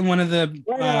see that in one of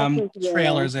the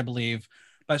trailers, I believe.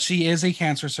 But she is a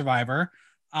cancer survivor.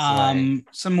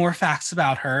 Some more facts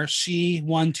about her. She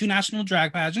won 2 national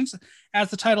drag pageants as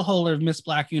the title holder of Miss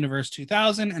Black Universe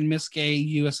 2000 and Miss Gay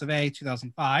US of A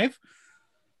 2005.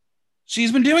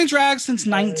 She's been doing drag since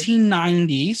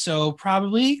 1990, so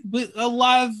probably a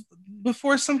lot of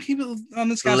before some people on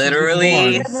this cast.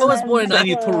 Literally, I was born in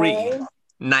 93.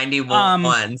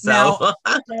 91. So now,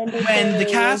 when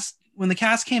the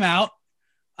cast came out,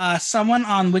 someone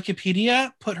on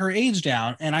Wikipedia put her age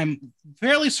down, and I'm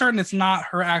fairly certain it's not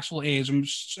her actual age.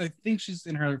 I think she's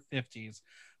in her 50s,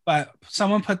 but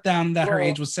someone put down that her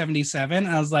age was 77,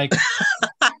 and I was like,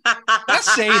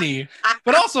 that's shady.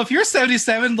 But also, if you're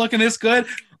 77 looking this good,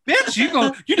 bitch,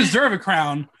 you deserve a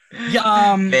crown.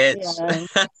 Yeah, bitch.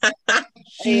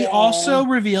 She also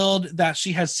revealed that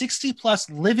she has 60 plus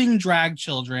living drag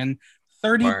children,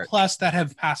 30 plus that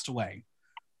have passed away.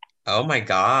 Oh my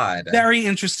God. Very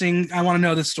interesting. I want to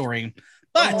know this story.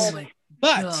 But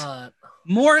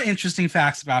More interesting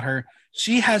facts about her.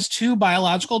 She has 2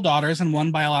 biological daughters and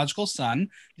 1 biological son.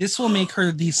 This will make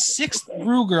her the 6th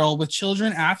Rue girl with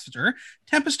children after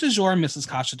Tempest DuJour, Mrs.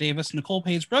 Kasha Davis, Nicole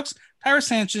Page Brooks, Tyra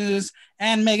Sanchez,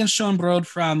 and Megan Schoenbrod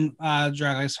from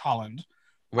Drag Race Holland.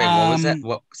 Wait, what was that?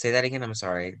 What? Say that again. I'm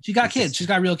sorry. She got kids. She's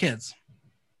got real kids.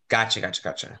 Gotcha.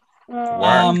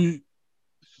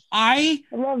 I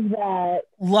love that.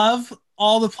 Love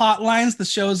all the plot lines the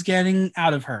show's getting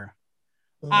out of her.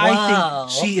 Wow. I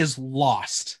think she is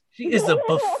lost. She is a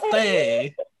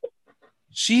buffet.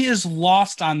 She is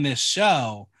lost on this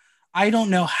show. I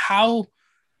don't know how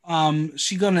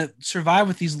she's gonna survive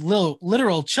with these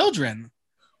literal children.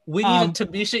 We need a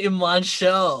Tamisha Iman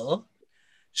show.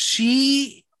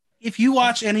 If you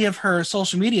watch any of her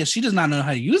social media, she does not know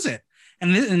how to use it.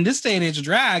 And in this day and age of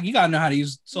drag, you gotta know how to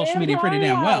use social media pretty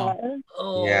damn well.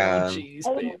 Oh, jeez,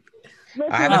 baby.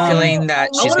 I have a feeling that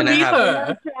she's gonna have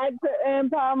her.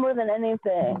 More than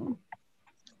anything.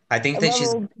 I think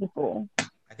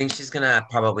she's gonna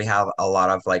probably have a lot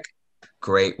of like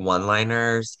great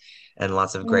one-liners and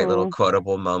lots of great little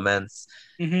quotable moments,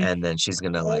 and then she's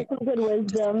gonna like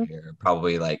disappear,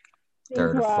 probably like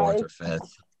 3rd or 4th or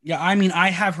 5th. Yeah, I mean, I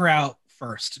have her out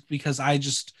first because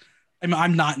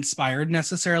I'm not inspired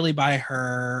necessarily by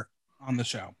her on the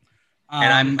show.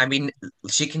 And I mean,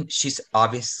 she's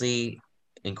obviously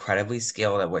incredibly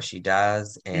skilled at what she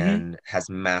does and has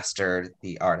mastered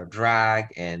the art of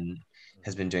drag and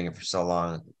has been doing it for so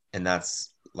long. And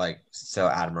that's like so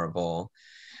admirable.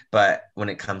 But when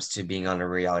it comes to being on a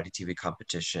reality TV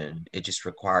competition, it just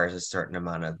requires a certain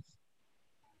amount of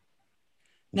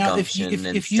gumption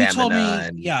and if you told me,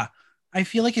 and... I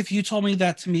feel like if you told me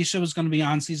that Tamisha was going to be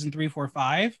on season 3, 4,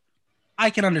 5,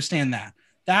 I can understand that.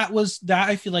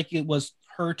 I feel like it was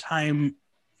her time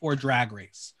for Drag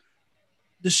Race.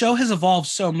 The show has evolved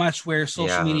so much where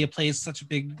social media plays such a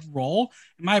big role.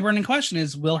 And my burning question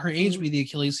is, will her age be the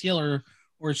Achilles heel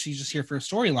or is she just here for a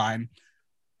storyline?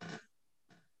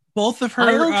 Both of her.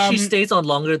 I hope she stays on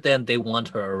longer than they want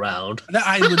her around. But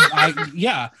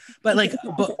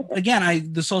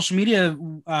again, the social media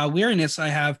weariness I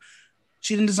have,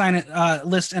 she didn't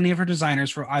list any of her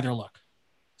designers for either look.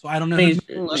 So I don't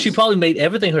know. She probably made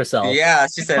everything herself. Yeah,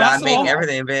 she said, "I'm making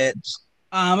everything, bitch."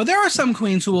 But there are some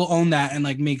queens who will own that and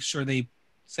like make sure they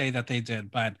say that they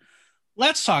did. But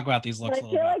let's talk about these looks. I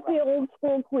feel like the old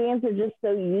school queens are just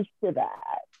so used to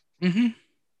that.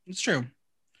 It's true.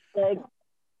 Like,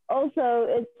 also,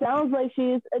 it sounds like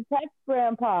she's a tech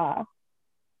grandpa.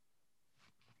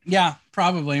 Yeah,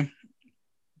 probably.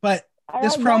 But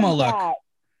this promo look.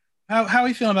 How are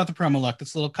you feeling about the promo look?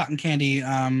 This little cotton candy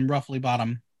ruffly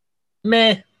bottom.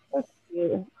 Meh. That's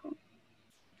cute.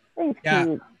 Thanks, yeah.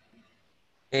 Cute.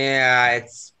 Yeah,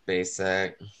 it's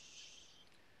basic.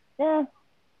 Yeah.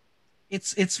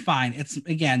 It's fine. It's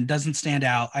again doesn't stand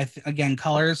out. Again,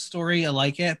 colors story, I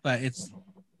like it, but it's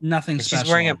nothing and special.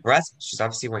 She's wearing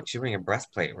she's wearing a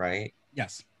breastplate, right?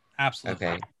 Yes, absolutely.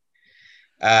 Okay.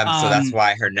 So that's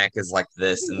why her neck is like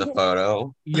this in the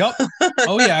photo. Yep.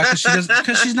 Oh yeah,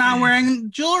 because she's not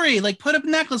wearing jewelry. Like, put a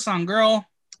necklace on, girl.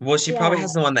 Well, she probably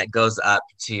has the one that goes up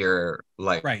to your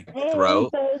like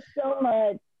throat. So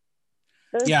much.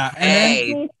 Those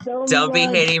Hey, don't be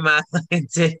hating my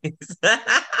titties.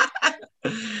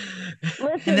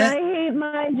 Listen, I hate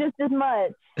mine just as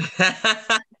much.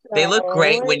 They look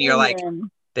great when you're like.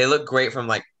 They look great from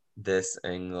like this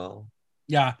angle.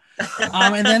 Yeah.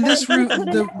 And then this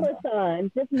the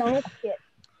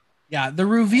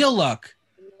reveal look.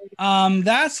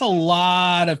 That's a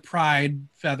lot of pride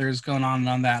feathers going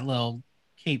on that little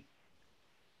cape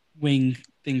wing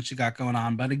thing she got going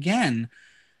on. But again,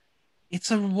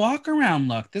 it's a walk around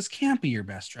look. This can't be your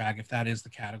best drag if that is the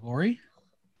category.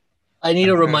 I need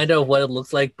a reminder of what it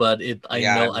looks like, but I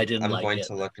know I didn't like it. I'm going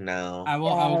to look now. I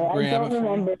will grab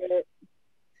it.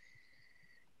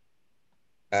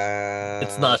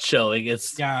 It's not showing.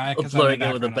 It's blurring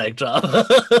it with a backdrop.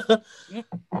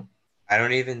 I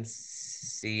don't even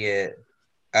see it.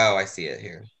 Oh, I see it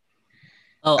here.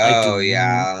 Oh,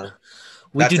 yeah.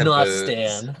 We do not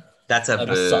stand. That's a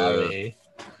boo. Sorry.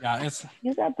 Yeah, it's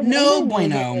no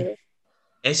bueno.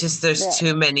 It's just there's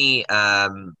too many.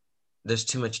 There's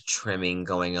too much trimming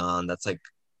going on. That's like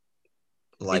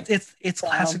it's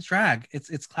classic drag.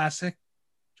 It's classic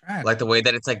drag. Like the way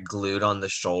that it's like glued on the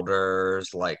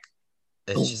shoulders. Like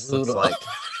it just looks like.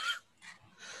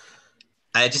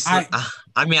 I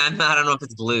mean, I don't know if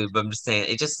it's glued, but I'm just saying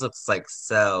it just looks like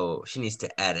so. She needs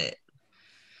to edit.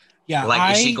 Yeah,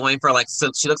 like, is she going for like,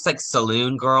 so she looks like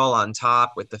Saloon Girl on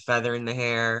top with the feather in the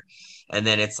hair, and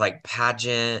then it's like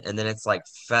pageant, and then it's like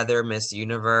Feather Miss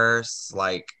Universe.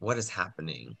 Like, what is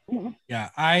happening? Yeah,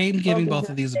 I'm giving both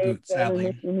of these a boot,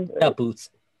 sadly. Yeah, boots.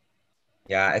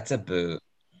 Yeah, it's a boot.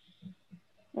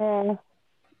 Yeah,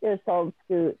 it's all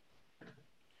scoot.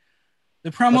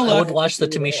 The promo look. I would watch the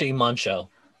Tamisha Iman show.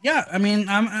 Yeah, I mean,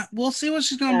 we'll see what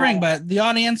she's going to bring, but the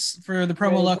audience for the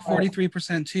promo look,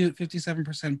 43% toot,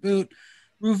 57% boot.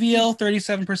 Reveal,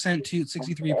 37% toot,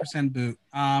 63% boot.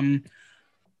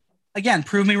 Again,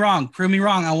 prove me wrong. Prove me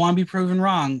wrong. I want to be proven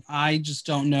wrong. I just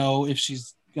don't know if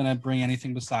she's going to bring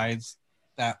anything besides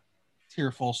that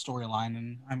tearful storyline,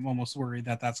 and I'm almost worried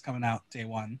that that's coming out day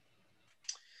one.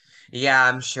 Yeah,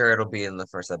 I'm sure it'll be in the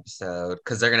first episode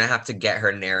because they're gonna have to get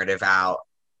her narrative out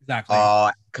Exactly.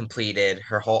 all completed,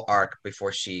 her whole arc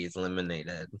before she's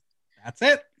eliminated. That's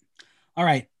it. All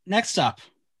right, next up,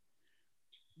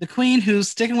 the queen who's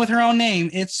sticking with her own name.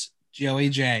 It's Joey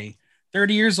J,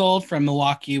 30 years old, from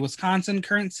Milwaukee, Wisconsin,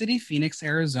 current city, Phoenix,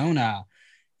 Arizona.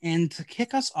 And to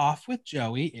kick us off with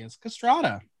Joey is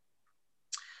Castrata.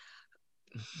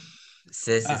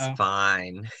 Sis is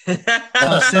fine.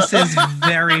 Sis is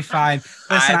very fine.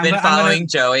 Listen, I've been following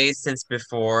Joey since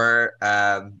before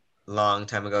long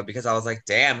time ago because I was like,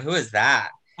 damn, who is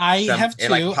that? I have too.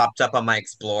 It like popped up on my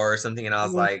Explore or something, and I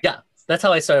was like, yeah, that's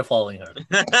how I started following her.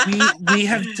 we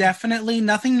have definitely,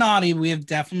 nothing naughty, we have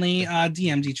definitely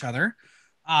DM'd each other.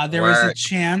 There was a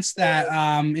chance that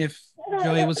if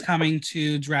Joey was coming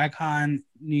to DragCon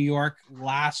New York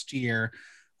last year,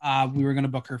 we were going to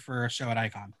book her for a show at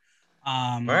Icon.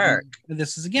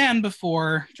 This is again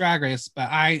before Drag Race, but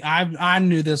I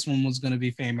knew this one was going to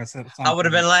be famous. I would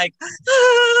have been like,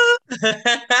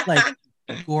 like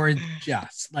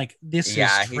gorgeous. Like this is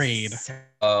trade.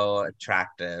 So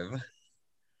attractive.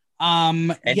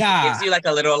 And he gives you like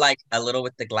a little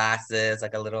with the glasses,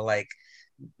 like a little like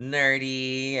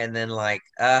nerdy, and then like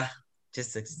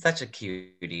just such a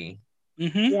cutie.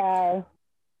 Mm-hmm. Yeah.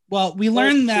 Well, we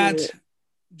learned that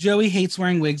Joey hates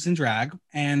wearing wigs in drag,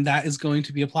 and that is going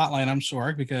to be a plot line, I'm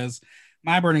sure, because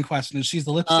my burning question is she's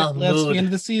the lipstick lesbian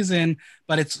of the season,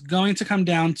 but it's going to come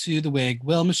down to the wig.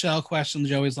 Will Michelle question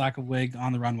Joey's lack of wig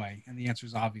on the runway? And the answer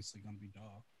is obviously going to be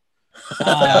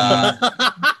fun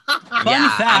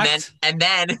fact. And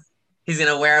then he's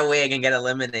going to wear a wig and get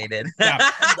eliminated.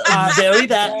 Yeah. Very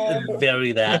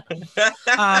that.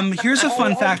 Here's a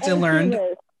fun fact I learned.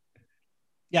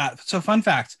 Yeah, so fun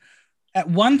fact. At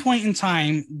one point in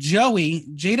time, Joey,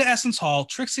 Jada Essence Hall,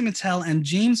 Trixie Mattel, and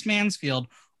James Mansfield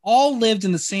all lived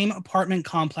in the same apartment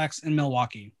complex in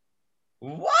Milwaukee.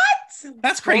 What?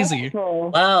 That's crazy.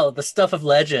 Wow, the stuff of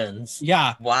legends.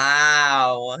 Yeah.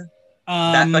 Wow.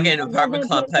 That fucking apartment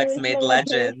complex made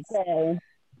legends.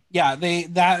 Yeah,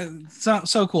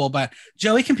 so cool. But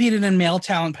Joey competed in male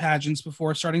talent pageants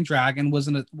before starting drag and was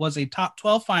a top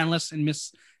 12 finalist in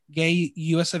Miss Gay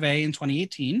US of A in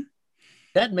 2018.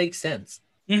 That makes sense.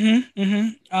 I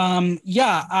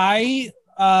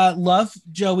love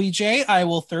Joey J. I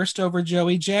will thirst over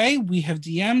Joey J. We have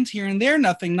DM'd here and there,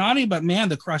 nothing naughty, but man,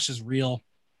 the crush is real.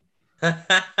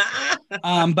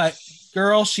 But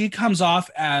girl, she comes off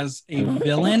as a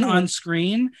villain on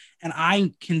screen, and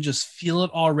I can just feel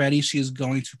it already. She is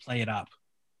going to play it up.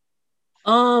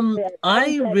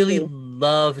 I really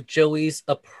love Joey's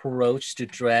approach to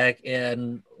drag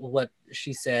and what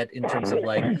she said in terms of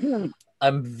like,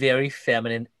 I'm very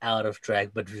feminine out of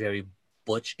drag, but very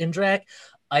butch in drag.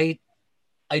 I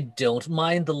don't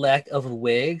mind the lack of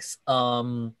wigs. I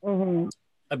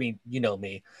mean, you know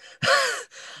me.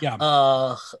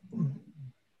 Yeah.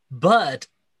 But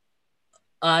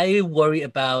I worry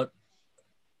about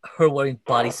her wearing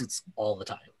bodysuits all the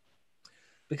time.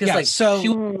 Because she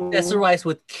would accessorize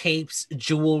with capes,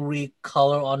 jewelry,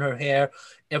 color on her hair.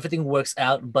 Everything works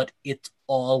out, but it's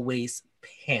always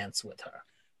pants with her.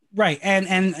 Right,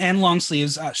 and long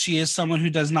sleeves. She is someone who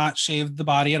does not shave the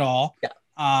body at all. Yeah.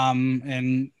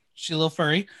 And she's a little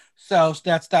furry, so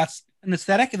that's an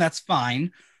aesthetic, and that's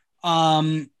fine.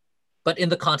 But in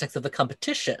the context of the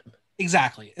competition,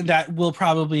 exactly, that will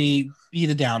probably be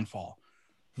the downfall.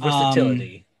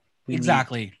 Versatility,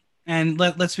 exactly. And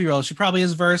let's be real, she probably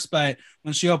is verse, but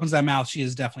when she opens that mouth, she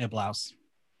is definitely a blouse.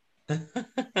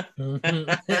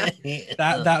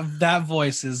 that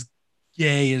voice is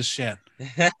gay as shit.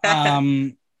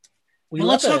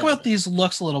 Let's talk about these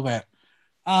looks a little bit.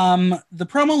 The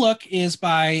promo look is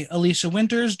by Alicia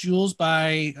Winters, jewels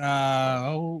by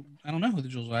I don't know who the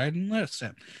jewels are. I didn't list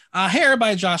it. Hair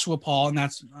by Joshua Paul, and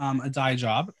that's a dye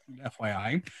job,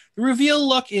 FYI. The reveal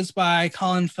look is by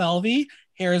Colin Felvey.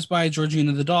 Hair is by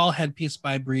Georgina the Doll. Headpiece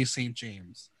by Bree St.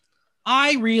 James.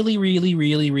 I really, really,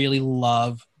 really, really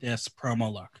love this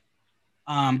promo look.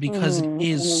 Because it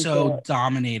is so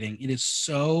dominating. It is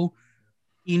so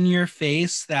in your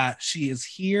face that she is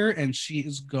here and she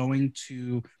is going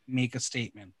to make a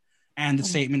statement. And the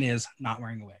statement is not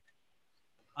wearing a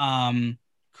wig.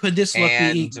 Could this look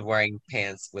and wearing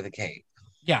pants with a cape?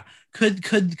 Yeah.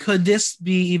 Could this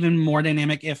be even more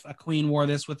dynamic if a queen wore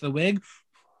this with a wig?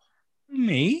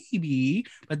 Maybe,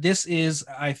 but this is,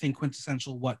 I think,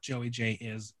 quintessential what Joey Jay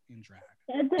is in drag.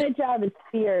 Anti job is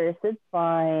fierce. It's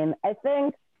fine. I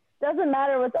think it doesn't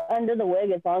matter what's under the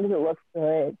wig as long as it looks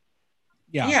good.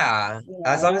 Yeah.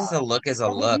 As long as the look is a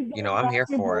look, I'm here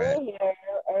for it.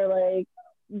 Or like,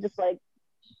 just like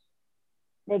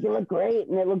make it look great,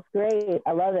 and it looks great.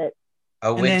 I love it.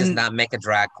 A wig does not make a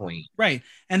drag queen. Right.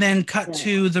 And then cut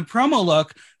to the promo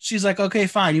look. She's like, okay,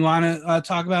 fine. You want to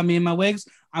talk about me and my wigs?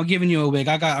 I'm giving you a wig.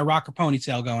 I got a rocker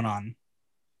ponytail going on.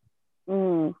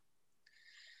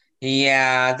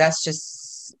 Yeah, that's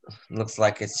just looks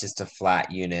like it's just a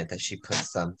flat unit that she put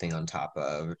something on top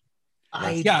of.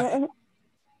 I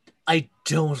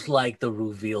don't like the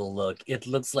reveal look. It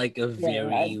looks like a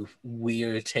very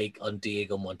weird take on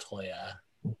Diego Montoya.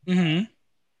 Mm-hmm.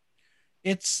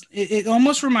 It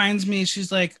almost reminds me,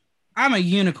 she's like, I'm a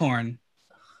unicorn.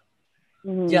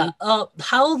 Yeah,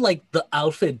 how like the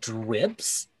outfit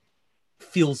drips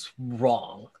feels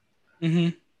wrong.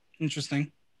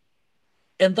 Interesting.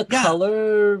 And the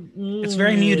color, it's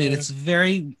very muted. It's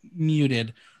very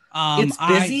muted. It's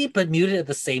busy but muted at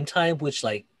the same time, which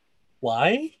like,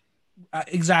 why?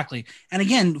 Exactly. And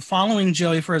again, following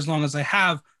Joey for as long as I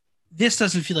have, this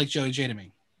doesn't feel like Joey J to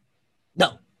me.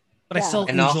 No, but I still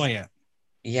enjoy it.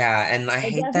 Yeah, and I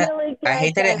hate that. I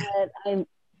hate that. I'm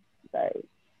sorry.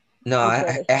 No,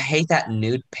 I hate that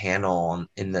nude panel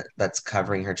that's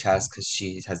covering her chest because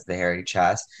she has the hairy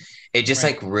chest. It just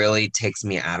like really takes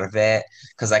me out of it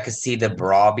because I could see the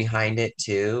bra behind it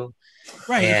too.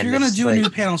 Right. If you're gonna do a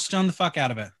nude panel, stone the fuck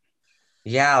out of it.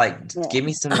 Yeah, like give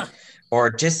me some, or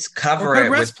just cover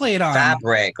it with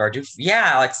fabric, or do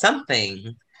like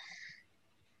something.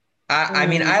 I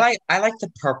mean, I like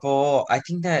the purple. I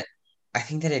think that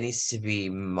it needs to be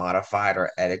modified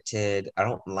or edited. I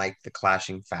don't like the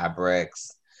clashing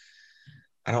fabrics.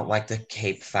 I don't like the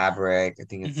cape fabric. I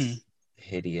think it's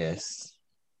hideous.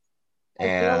 I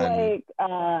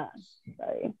feel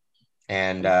like,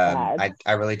 And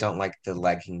I really don't like the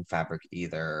legging fabric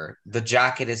either. The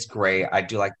jacket is great. I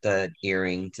do like the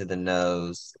earring to the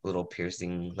nose, little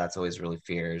piercing. That's always really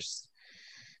fierce.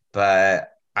 But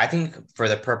I think for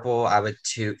the purple, I would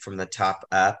toot from the top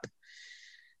up.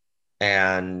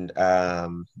 And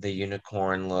the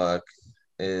unicorn look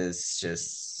is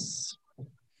just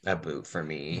a boot for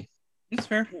me. That's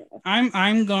fair.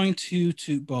 I'm going to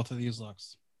toot both of these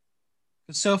looks.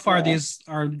 So far, these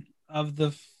are, of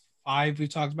the 5 we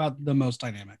talked about, the most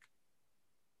dynamic.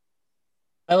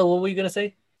 Oh, what were you gonna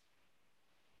say?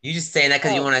 You just saying that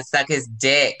because you want to suck his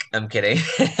dick. I'm kidding.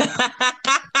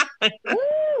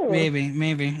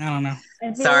 Maybe. I don't know.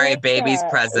 Sorry, baby's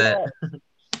present.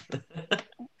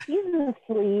 He's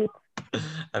asleep.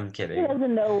 I'm kidding. He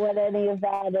doesn't know what any of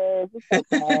that is.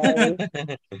 It's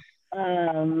okay.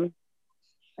 And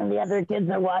the other kids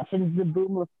are watching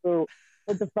Zaboomafoo.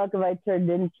 What the fuck have I turned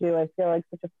into? I feel like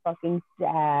such a fucking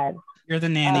dad. You're the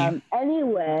nanny.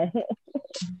 Anyway,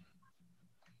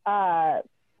 I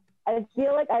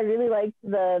feel like I really liked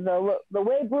the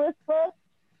way Bliss looked.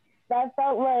 That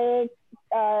felt like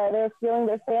they're feeling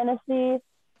their fantasy.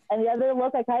 And the other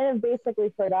look, I kind of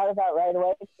basically forgot about right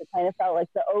away. It kind of felt like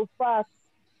oh fuck,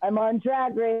 I'm on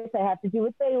Drag Race. I have to do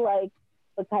what they like,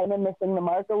 but kind of missing the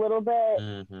mark a little bit.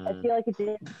 I feel like it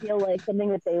didn't feel like something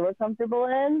that they were comfortable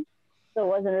in. So it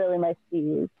wasn't really my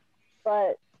speed.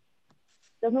 But it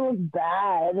doesn't look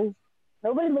bad.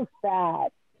 Nobody looks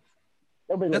bad.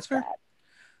 That's fair.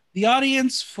 The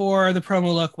audience for the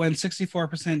promo look went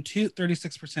 64% toot,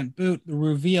 36% boot. The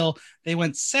reveal, they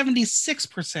went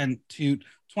 76% toot,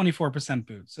 24%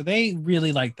 boot. So they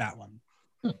really liked that one.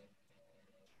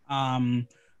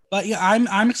 But yeah,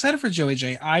 I'm excited for Joey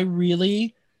J. I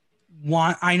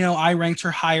know I ranked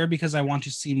her higher because I want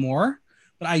to see more,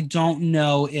 but I don't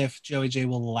know if Joey J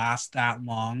will last that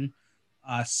long,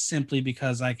 simply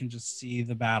because I can just see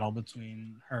the battle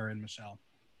between her and Michelle.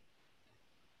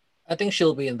 I think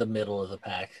she'll be in the middle of the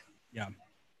pack. Yeah.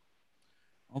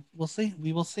 Well, we'll see.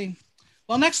 We will see.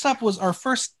 Well, next up was our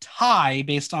first tie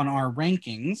based on our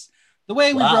rankings. The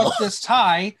way we broke this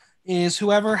tie is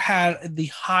whoever had the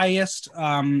highest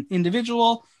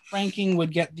individual ranking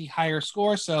would get the higher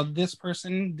score. So this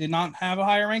person did not have a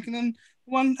higher ranking than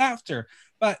the one after.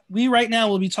 But we right now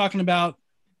will be talking about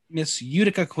Miss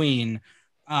Utica Queen.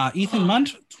 Ethan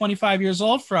Munt, 25 years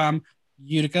old, from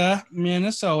Utica,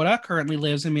 Minnesota, currently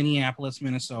lives in Minneapolis,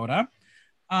 Minnesota.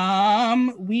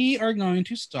 We are going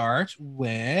to start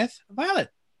with Violet.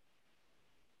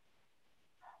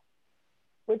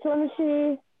 Which one is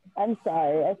she? I'm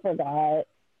sorry, I forgot.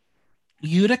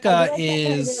 Utica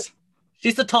is...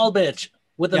 She's the tall bitch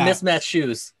with the mismatched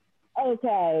shoes.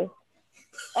 Okay.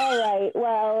 All right.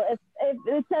 Well, if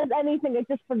it says anything, I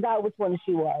just forgot which one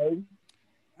she was.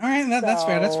 All right, that's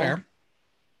fair. That's fair.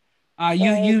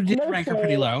 You did rank her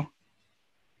pretty low.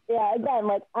 Yeah, again,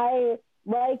 like I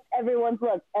liked everyone's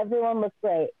look. Everyone looks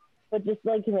great, but just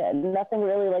like nothing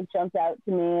really like jumped out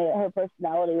to me. Her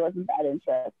personality wasn't that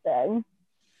interesting.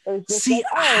 It was just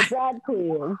drag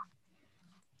queen.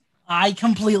 I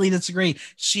completely disagree.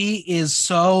 She is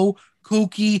so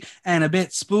kooky and a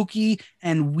bit spooky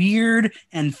and weird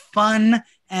and fun,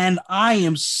 and I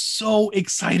am so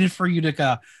excited for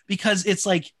Utica because it's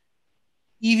like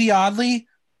Evie Oddly,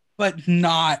 but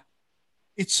not.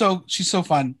 She's so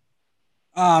fun.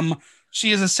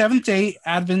 She is a Seventh-day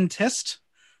Adventist.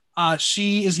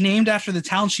 She is named after the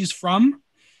town she's from.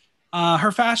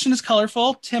 Her fashion is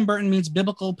colorful. Tim Burton means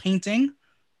biblical painting.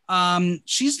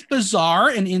 She's bizarre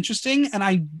and interesting, and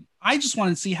I just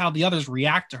want to see how the others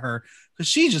react to her because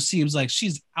she just seems like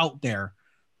she's out there.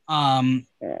 And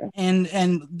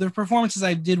the performances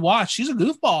I did watch, she's a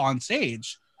goofball on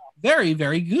stage. Very,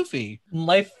 very goofy.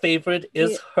 My favorite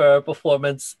is her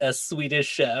performance as Swedish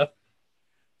Chef.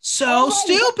 So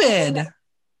stupid.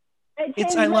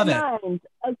 I love it.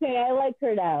 Okay, I like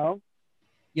her now.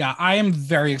 Yeah, I am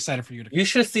very excited for you. You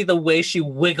should see the way she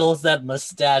wiggles that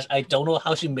mustache. I don't know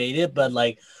how she made it, but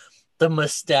like the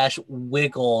mustache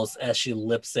wiggles as she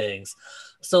lip syncs.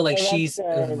 So like she's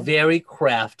very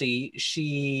crafty.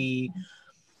 She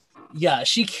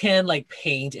can like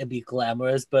paint and be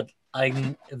glamorous, but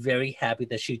I'm very happy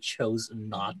that she chose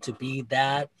not to be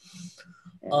that.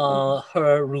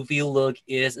 Her reveal look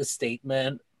is a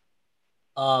statement,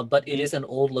 but it is an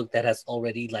old look that has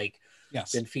already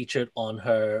been featured on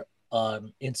her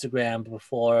Instagram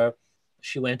before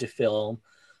she went to film.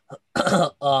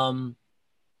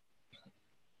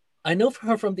 I know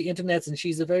her from the internet, and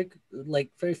she's a very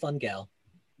fun gal.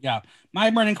 Yeah. My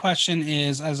burning question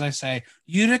is, as I say,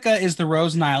 Utica is the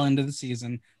Rosen Island of the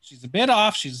season. She's a bit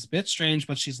off, she's a bit strange,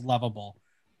 but she's lovable.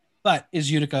 But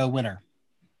is Utica a winner?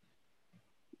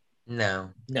 No.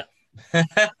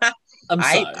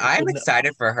 I'm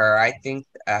excited for her. I think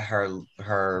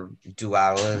her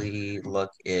duality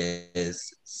look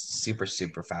is super,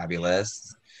 super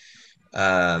fabulous.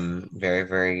 Very,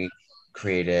 very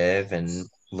creative and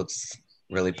looks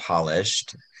really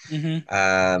polished.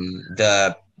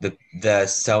 The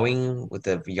sewing with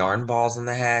the yarn balls in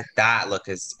the head, that look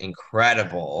is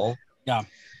incredible. Yeah.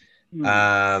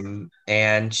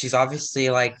 And she's obviously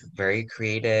very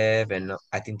creative, and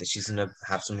I think that she's gonna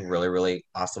have some really, really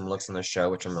awesome looks on the show,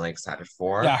 which I'm really excited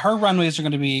for. Yeah, her runways are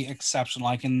going to be exceptional.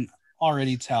 I can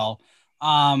already tell.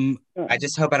 I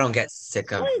just hope I don't get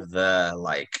sick of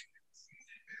the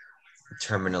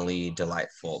terminally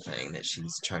delightful thing that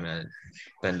she's trying to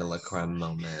bend a la creme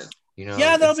moment.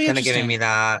 Yeah, that'll be kind of giving me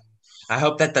that. I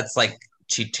hope that's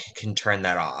she can turn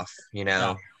that off.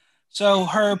 Yeah. So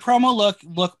her promo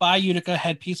look by Utica,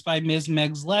 headpiece by Ms.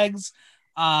 Meg's Legs.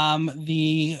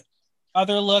 The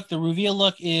other look, the reveal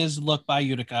look, is look by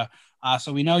Utica.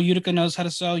 So we know Utica knows how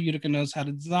to sew, Utica knows how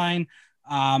to design.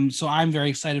 So I'm very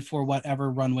excited for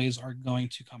whatever runways are going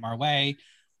to come our way.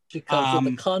 She comes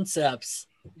with the concepts.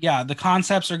 Yeah, the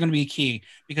concepts are going to be key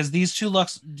because these two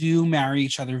looks do marry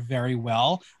each other very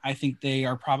well. I think they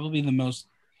are probably the most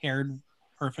paired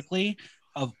perfectly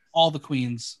of all the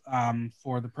queens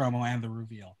for the promo and the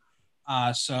reveal.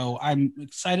 So I'm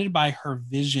excited by her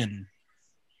vision.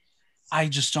 I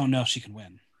just don't know if she can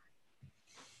win.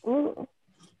 Ooh.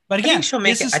 But again,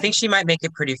 I think she might make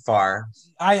it pretty far.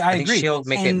 I think agree. She'll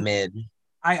make it mid.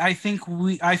 I think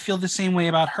I feel the same way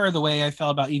about her, the way I felt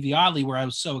about Evie Oddly, where I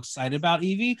was so excited about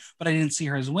Evie, but I didn't see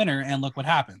her as winner, and look what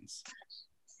happens.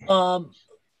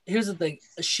 Here's the thing.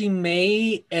 She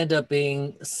may end up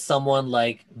being someone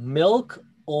like Milk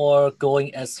or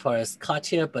going as far as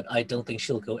Katya, but I don't think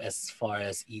she'll go as far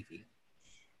as Evie.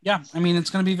 Yeah, I mean,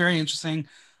 it's going to be very interesting.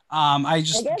 I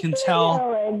can tell.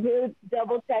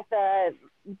 Double check the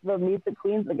Meet the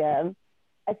Queens again.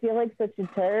 I feel like such a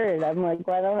turd. I'm like,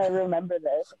 why don't I remember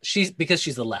this? Because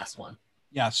she's the last one.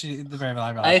 Yeah, she's the very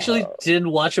last. I actually didn't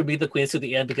watch her Meet the Queens to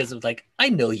the end because it was like, I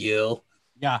know you.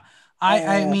 Yeah,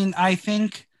 I mean, I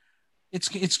think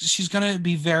she's going to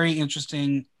be very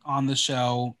interesting on the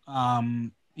show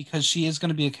because she is going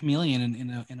to be a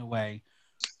chameleon in a way.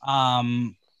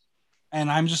 And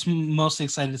I'm just mostly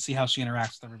excited to see how she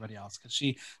interacts with everybody else because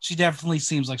she definitely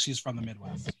seems like she's from the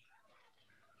Midwest.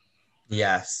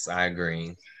 Yes, I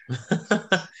agree.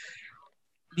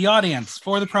 The audience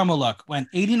for the promo look went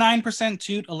 89%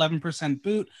 toot, 11%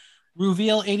 boot.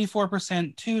 Reveal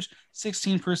 84% toot,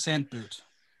 16% boot.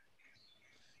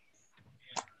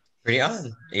 Pretty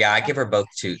on. Yeah, I give her both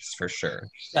toots for sure.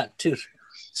 Yeah, toot.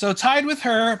 So tied with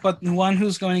her, but the one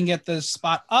who's going to get the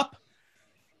spot up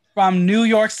from New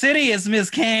York City is Miss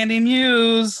Kandy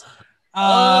Muse.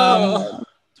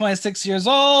 26 years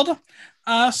old.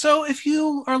 So if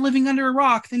you are living under a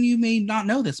rock, then you may not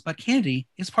know this, but Kandy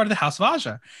is part of the House of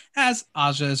Aja, as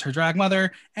Aja is her drag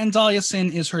mother and Dahlia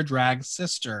Sin is her drag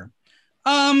sister.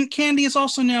 Kandy is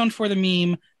also known for the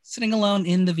meme "Sitting Alone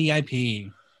in the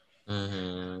VIP."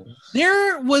 Mm-hmm.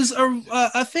 There was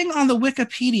a thing on the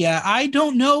Wikipedia. I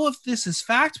don't know if this is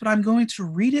fact, but I'm going to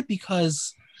read it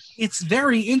because it's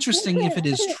very interesting if it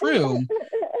is true.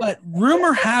 But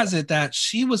rumor has it that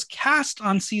she was cast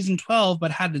on season 12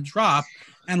 but had to drop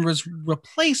and was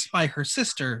replaced by her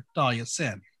sister, Dahlia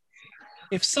Sin.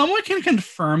 If someone can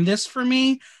confirm this for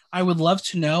me, I would love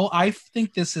to know. I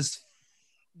think this is...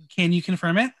 Can you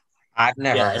confirm it? I've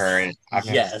never heard.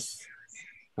 Yes.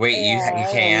 Wait, you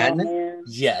can?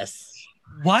 Yes.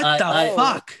 What the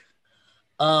fuck?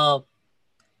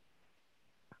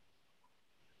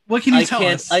 What can you tell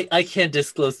us? I can't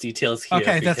disclose details here.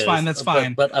 Okay, that's fine. That's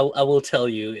fine. But I will tell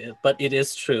you. But it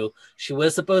is true. She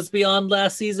was supposed to be on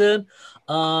last season.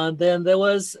 Then there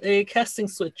was a casting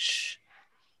switch.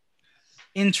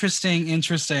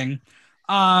 Interesting.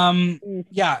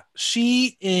 Yeah,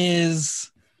 she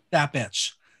is that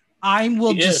bitch. I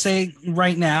will just say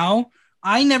right now,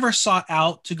 I never sought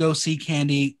out to go see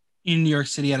Kandy in New York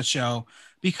City at a show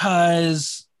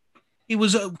because it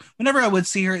was whenever I would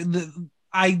see her,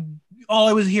 all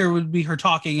I would hear would be her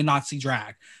talking and not see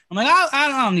drag. I'm like, I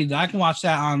don't need that. I can watch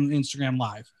that on Instagram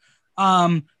Live.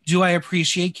 Do I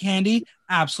appreciate Kandy?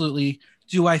 Absolutely.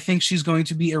 Do I think she's going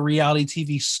to be a reality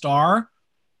TV star?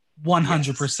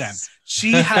 100%. Yes.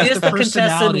 She has the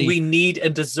personality we need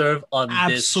and deserve on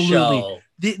this show.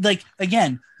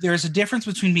 Again, there's a difference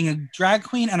between being a drag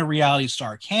queen and a reality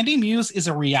star. Kandy Muse is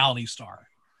a reality star.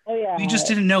 Oh yeah. We just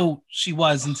didn't know she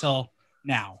was until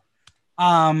now.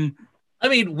 I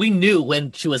mean, we knew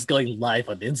when she was going live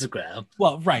on Instagram.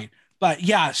 Well, right. But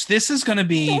yes, this is going to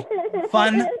be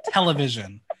fun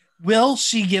television. Will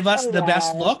she give us the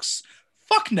best looks?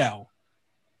 Fuck no.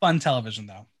 Fun television,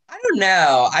 though. I don't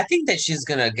know. I think that she's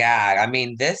going to gag. I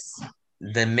mean,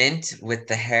 the mint with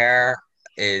the hair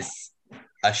is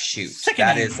a shoot. Sickening.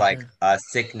 That is like a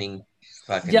sickening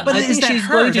fucking... Yeah, but I think she's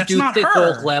going to do thick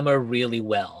girl glamour really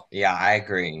well. Yeah, I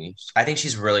agree. I think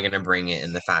she's really going to bring it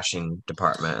in the fashion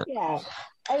department. Yeah.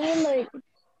 I mean,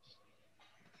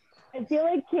 I feel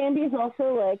like Kandy's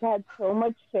also, had so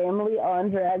much family on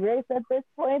Drag Race at this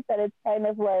point that it's kind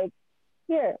of like,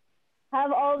 here,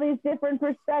 have all these different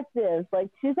perspectives.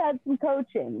 She's had some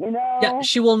coaching, you know? Yeah,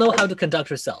 she will know how to conduct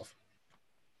herself.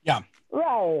 Yeah.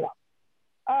 Right.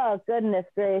 Oh, goodness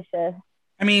gracious.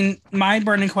 I mean, my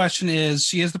burning question is,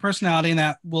 she has the personality and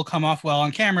that will come off well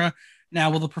on camera. Now,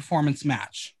 will the performance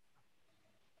match?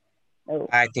 Oh.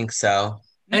 I think so.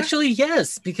 Actually,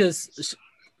 yes, because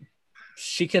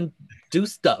she can do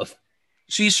stuff.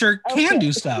 She sure can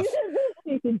do stuff.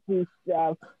 She can do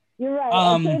stuff. You're right.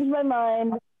 I changed my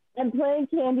mind. I'm playing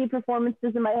Kandy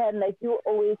performances in my head, and I do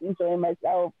always enjoy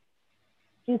myself.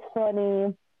 She's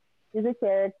funny. She's a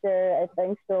character. I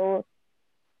think so.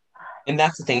 And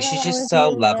that's the thing. She's just so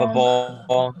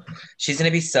lovable. She's going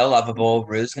to be so lovable.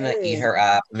 Rue's going to eat her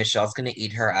up. Michelle's going to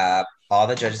eat her up. All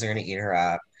the judges are going to eat her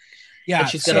up. Yeah, and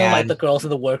she's going to fight the girls in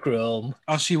the workroom.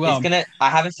 Oh, she will. I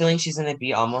have a feeling she's going to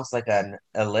be almost like an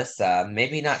Alyssa.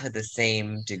 Maybe not to the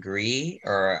same degree,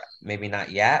 or maybe not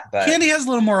yet. But Kandy has a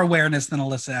little more awareness than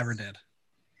Alyssa ever did.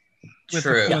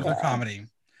 True. With her comedy.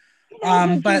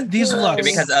 But these looks,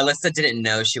 because Alyssa didn't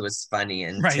know she was funny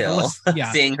until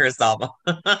seeing herself.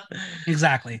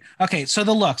 Exactly. Okay, so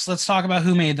the looks. Let's talk about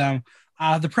who made them.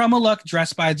 The promo look,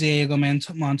 dressed by Diego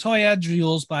Montoya,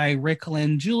 jewels by Rick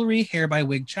Lynn Jewelry, hair by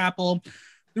Wig Chapel.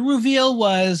 The reveal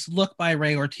was look by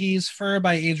Ray Ortiz, fur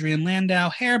by Adrian Landau,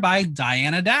 hair by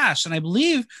Diana Dash, and I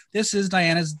believe this is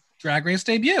Diana's Drag Race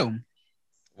debut.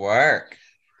 Work.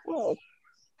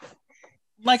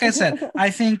 Like I said, I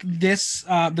think this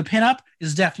the pinup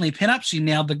is definitely pinup. She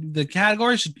nailed the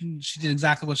category. She did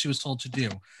exactly what she was told to do.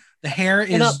 The hair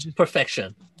is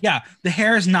perfection. Yeah, the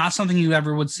hair is not something you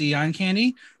ever would see on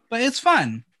Kandy, but it's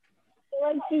fun.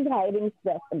 I feel like she's hiding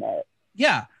stuff in it.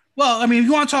 Yeah. Well, I mean, if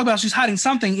you want to talk about she's hiding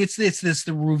something, it's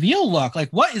the reveal look. Like,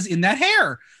 what is in that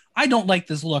hair? I don't like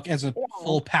this look as a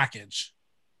full package.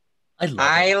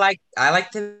 I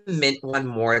like the mint one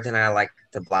more than I like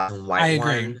the black and white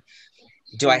one.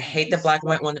 Do I hate the black and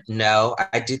white one? No,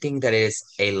 I do think that it is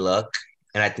a look,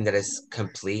 and I think that it's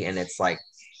complete and it's like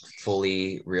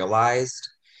fully realized.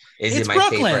 Is it my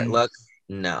favorite look?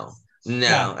 No,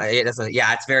 it doesn't.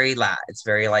 Yeah, it's very It's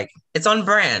very like it's on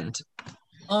brand.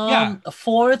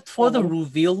 For the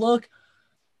reveal look,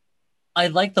 I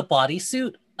like the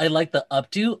bodysuit. I like the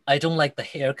updo. I don't like the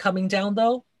hair coming down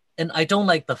though, and I don't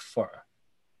like the fur.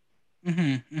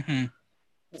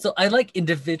 So I like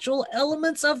individual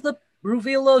elements of the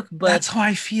reveal look, but that's how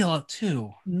I feel it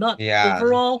too. Not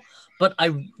overall, but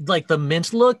I like the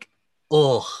mint look.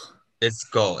 Oh, it's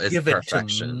gold. It's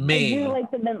perfection. I do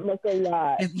like the mint look a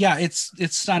lot.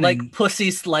 It's stunning. Like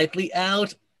pussy slightly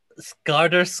out,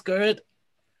 garter skirt.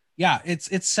 Yeah, it's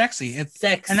sexy. It's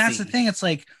sexy, and that's the thing. It's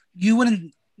like you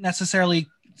wouldn't necessarily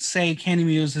say Candy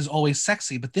Muse is always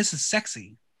sexy, but this is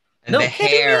sexy. And the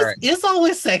hair is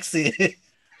always sexy.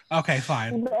 Okay,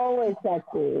 fine. It's always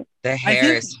sexy. The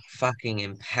hair is fucking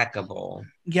impeccable.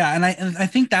 Yeah, and I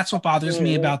think that's what bothers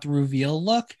me about the reveal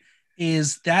look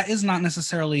is that is not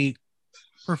necessarily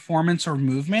performance or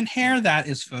movement hair. That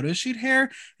is photo shoot hair,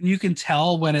 and you can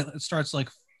tell when it starts to like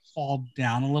fall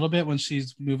down a little bit when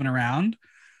she's moving around.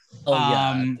 So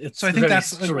I think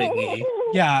that's stringy.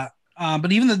 Yeah,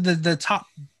 but even the top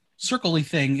circly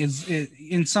thing is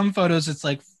in some photos it's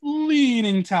like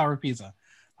fleeting Tower of Pisa.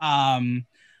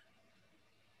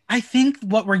 I think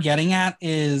what we're getting at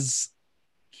is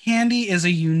Candy is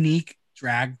a unique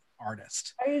drag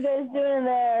artist. How are you guys doing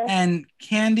there? And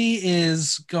Candy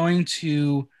is going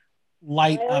to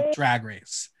light up Drag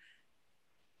Race.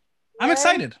 I'm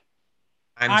excited.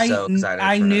 I'm so excited.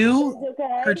 I knew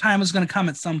her time was going to come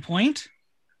at some point.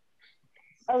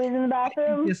 Oh, he's in the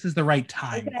bathroom? This is the right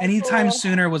time. Anytime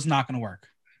sooner was not going to work.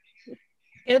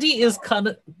 Candy is kind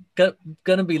of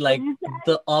gonna be like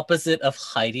the opposite of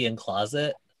Heidi in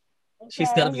Closet. She's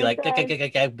gonna be like,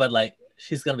 but like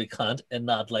she's gonna be cunt and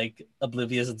not like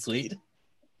oblivious and sweet.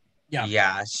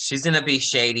 Yeah, she's gonna be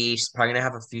shady. She's probably gonna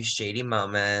have a few shady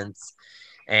moments,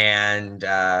 and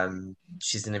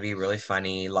she's gonna be really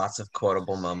funny. Lots of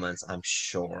quotable moments, I'm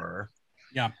sure.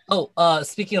 Yeah. Oh,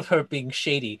 speaking of her being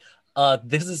shady,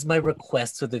 this is my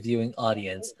request to the viewing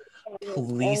audience.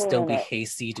 Please don't be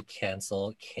hasty to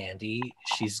cancel Candy.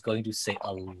 She's going to say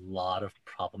a lot of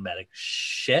problematic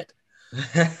shit.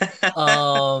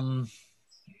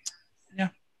 Yeah.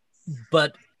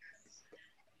 But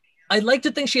I like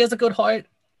to think she has a good heart.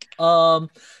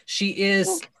 She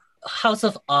is House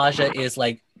of Aja is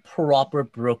like proper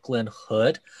Brooklyn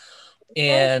hood,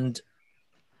 and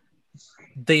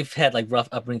they've had like rough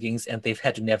upbringings and they've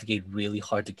had to navigate really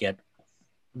hard to get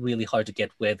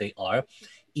where they are.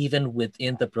 Even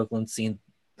within the Brooklyn scene,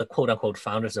 the quote-unquote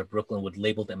founders of Brooklyn would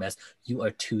label them as, you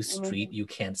are too street, you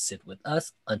can't sit with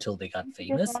us, until they got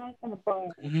famous.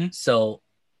 So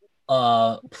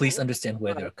please understand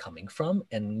where they're coming from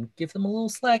and give them a little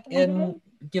slack and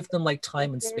give them like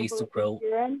time and space to grow.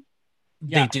 Yeah.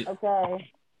 They do.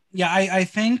 Okay. Yeah, I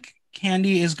think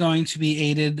Candy is going to be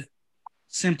aided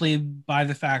simply by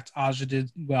the fact Aja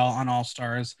did well on All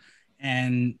Stars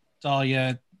and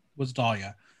Dahlia was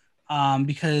Dahlia.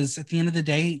 Because at the end of the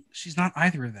day, she's not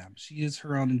either of them. She is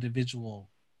her own individual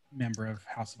member of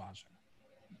House of Aja.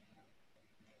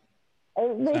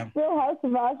 They're still House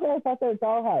of Aja? I thought they're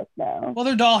Dollhouse now. Well,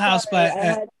 they're Dollhouse,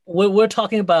 but... We're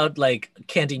talking about like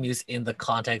Candy Muse in the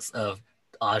context of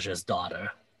Aja's daughter.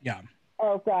 Yeah.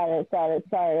 Oh, got it. Sorry,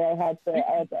 I had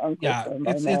to yeah,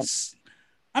 it's...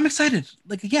 I'm excited.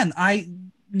 Like, again,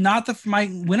 not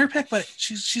my winner pick, but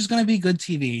she's going to be good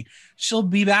TV. She'll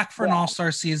be back for an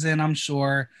All-Star season, I'm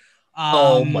sure.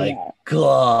 Oh my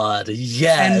God,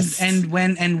 yes. And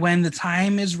when the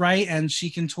time is right and she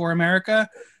can tour America,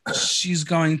 she's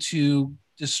going to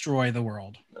destroy the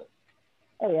world.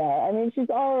 Oh yeah, I mean she's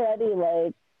already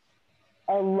like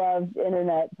a loved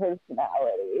internet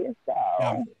personality, so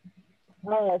yeah.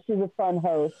 Oh, she's a fun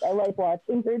host. I like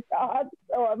watching her talk,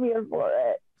 so I'm here for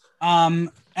it.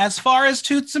 As far as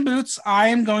toots and boots, I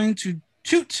am going to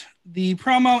toot the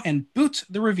promo and boot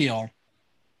the reveal.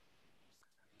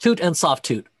 Toot and soft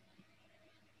toot.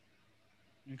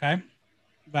 Okay.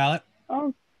 Violet?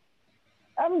 I'm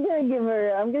gonna give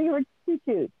her two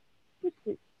toots.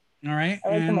 All right.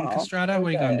 Like and Castrata, what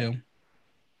are you gonna do?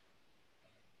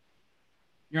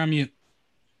 You're on mute.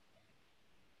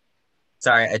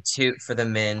 Sorry, a toot for the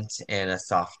mint and a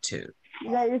soft toot.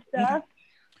 You got your stuff? Okay.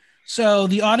 So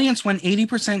the audience went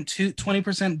 80% toot,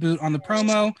 20% boot on the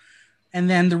promo, and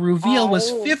then the reveal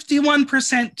was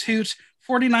 51% toot,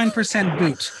 49%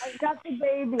 boot. I got the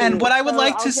baby. And what I would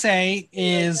like to say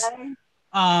is,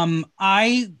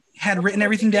 I had written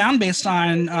everything down based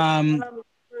on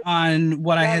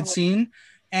what I had seen,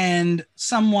 and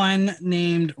someone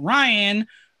named Ryan,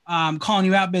 calling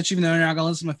you out, bitch, even though you're not gonna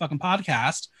listen to my fucking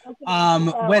podcast,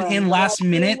 went in last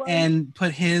minute and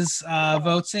put his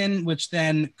votes in, which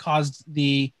then caused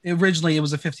originally it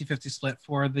was a 50-50 split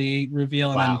for the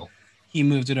reveal, and then he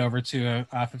moved it over to a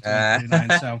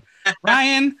 51-49. So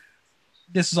Ryan,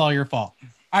 this is all your fault.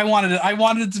 I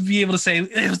wanted to be able to say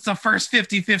it was the first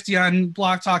 50-50 on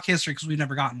Block Talk history because we've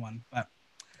never gotten one, but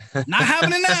not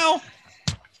happening now.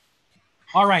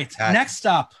 All right, next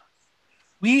up,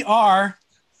 we are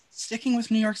sticking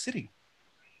with New York City.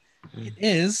 It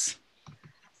is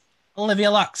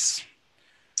Olivia Lux.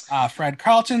 Fred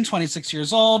Carlton, 26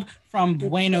 years old, from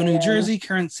Bueno, New Jersey,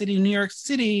 current city, New York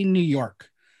City, New York.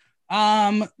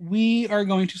 We are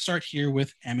going to start here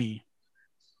with Emmy.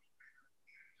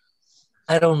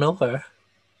 I don't know her.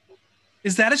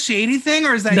 Is that a shady thing,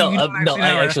 or is that no?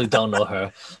 I actually don't know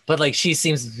her, but like she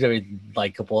seems very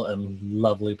likable and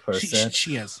lovely person.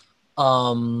 She is.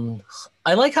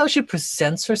 I like how she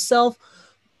presents herself,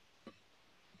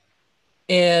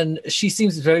 and she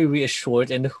seems very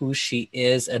reassured in who she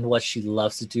is and what she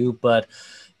loves to do. But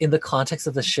in the context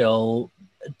of the show,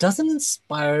 doesn't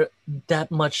inspire that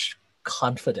much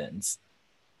confidence.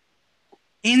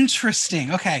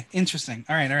 Interesting. Okay, interesting.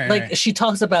 All right. Like, she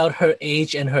talks about her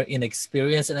age and her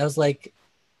inexperience, and I was like,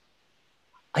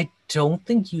 I don't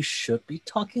think you should be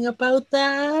talking about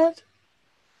that.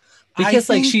 Because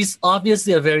like she's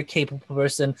obviously a very capable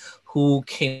person who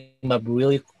came up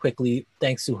really quickly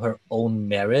thanks to her own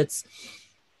merits.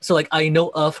 So like I know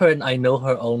of her and I know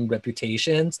her own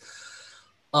reputations.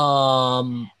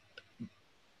 But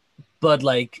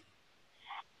like,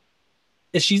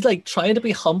 is she like trying to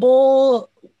be humble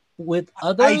with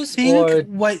others? I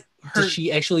think did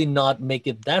she actually not make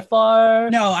it that far?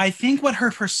 No, I think what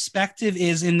her perspective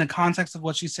is in the context of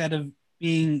what she said of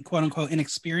being quote unquote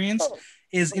inexperienced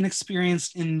is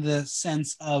inexperienced in the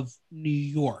sense of New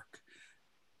York.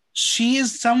 She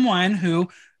is someone who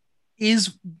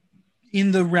is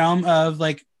in the realm of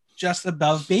like just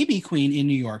above baby queen in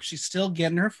New York. She's still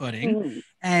getting her footing.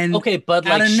 And okay, but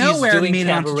like she's nowhere doing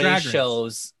cabaret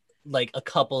shows like a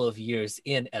couple of years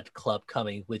in at Club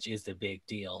Coming, which is the big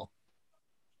deal.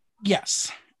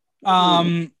 Yes.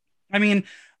 I mean,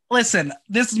 listen,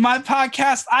 this is my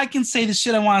podcast. I can say the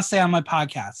shit I want to say on my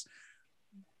podcast.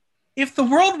 If the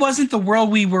world wasn't the world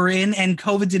we were in and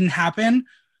COVID didn't happen,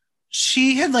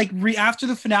 she had like after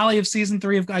the finale of season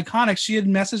 3 of Iconic, she had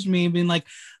messaged me being like,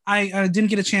 I didn't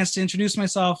get a chance to introduce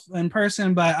myself in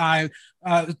person, but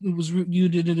you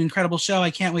did an incredible show.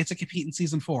 I can't wait to compete in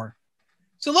season 4.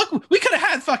 So look, we could have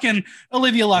had fucking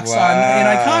Olivia Lux on in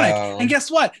Iconic. And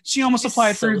guess what? She almost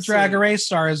applied for Drag Race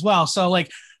Star as well. So like,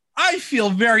 I feel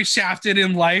very shafted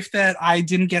in life that I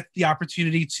didn't get the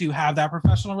opportunity to have that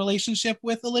professional relationship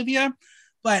with Olivia.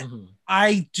 But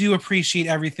I do appreciate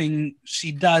everything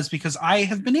she does because I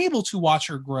have been able to watch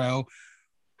her grow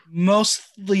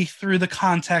mostly through the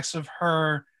context of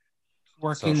her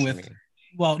working with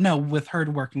her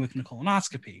working with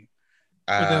Nicolonoscopy.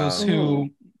 For those who...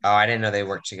 Oh, I didn't know they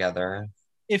worked together.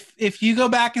 If you go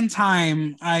back in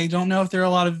time, I don't know if there are a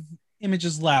lot of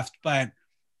images left, but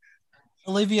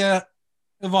Olivia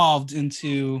evolved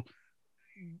into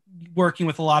working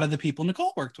with a lot of the people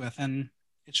Nicole worked with, and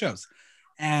it shows.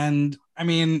 And I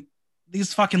mean,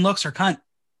 these fucking looks are cunt.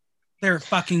 They're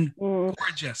fucking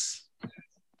gorgeous.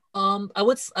 I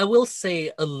will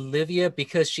say Olivia,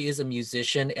 because she is a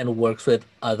musician and works with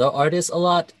other artists a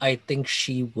lot, I think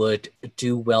she would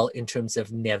do well in terms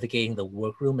of navigating the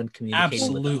workroom and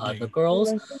communicating with the other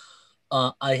girls.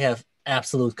 I have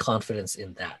absolute confidence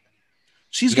in that.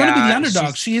 She's going to be the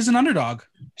underdog. She is an underdog.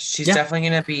 She's definitely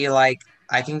going to be like,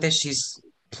 I think that she's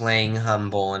playing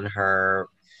humble in her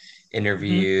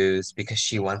interviews because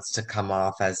she wants to come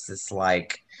off as this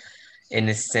like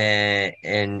innocent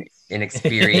and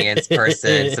inexperienced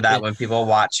person, so that when people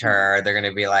watch her, they're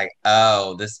gonna be like,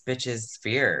 "Oh, this bitch is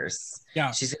fierce."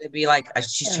 Yeah, she's gonna be like,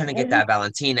 she's trying to get that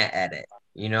Valentina edit.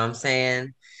 You know what I'm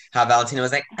saying? How Valentina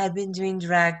was like, "I've been doing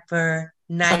drag for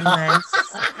 9 months,"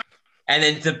 and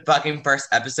then the fucking first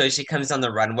episode, she comes on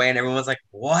the runway, and everyone's like,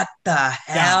 "What the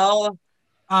hell?"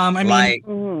 I mean, like,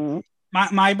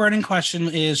 my burning question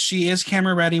is: she is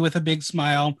camera ready with a big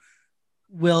smile.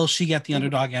 Will she get the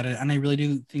underdog edit? And I really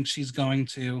do think she's going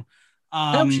to.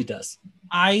 I hope she does.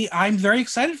 I'm very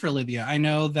excited for Olivia. I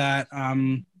know that.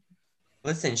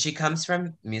 Listen, she comes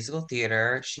from musical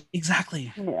theater.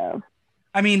 Exactly. Yeah.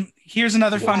 I mean, here's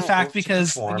another fun fact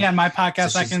because again, my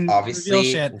podcast, I can obviously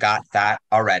reveal shit. Got that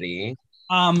already.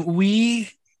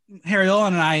 Harry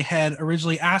Olin and I had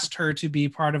originally asked her to be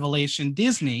part of Elation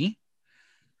Disney,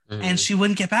 and she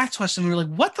wouldn't get back to us, and we were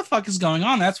like, "What the fuck is going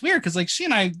on? That's weird." Because like she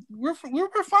and I, we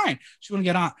were fine. She wouldn't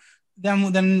get on.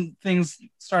 Then things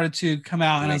started to come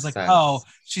out, and I was like, "Oh,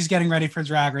 she's getting ready for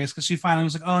Drag Race," because she finally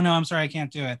was like, "Oh no, I'm sorry, I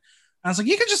can't do it." I was like,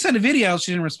 "You could just send a video."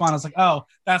 She didn't respond. I was like, "Oh,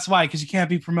 that's why, because you can't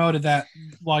be promoted that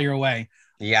while you're away."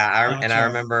 Yeah, I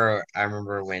remember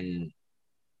when,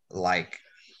 like,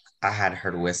 I had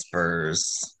heard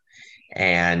whispers,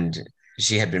 and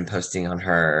she had been posting on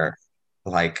her,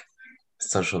 like,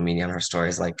 social media, on her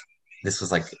stories, like, this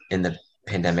was like in the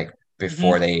pandemic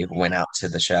before they went out to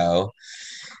the show.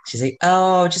 She's like,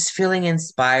 "Oh, just feeling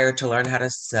inspired to learn how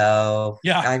to sew."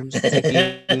 Yeah. I'm just taking...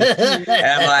 And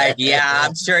I'm like, "Yeah,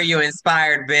 I'm sure you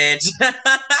inspired, bitch."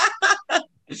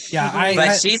 Yeah,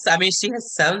 but she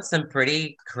has sewn some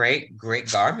pretty great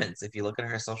garments if you look at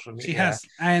her social media. She has,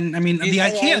 and I mean the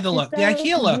IKEA look.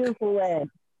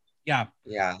 Yeah.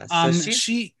 So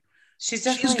she's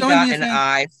definitely got an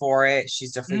eye for it.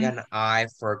 She's definitely got an eye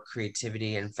for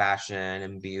creativity and fashion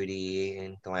and beauty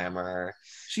and glamour.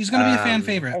 She's gonna be a fan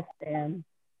favorite.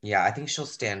 Yeah, I think she'll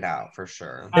stand out for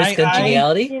sure. Miss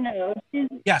Congeniality?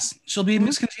 Yes, she'll be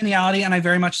Miss Congeniality, and I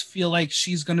very much feel like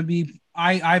she's going to be.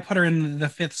 I put her in the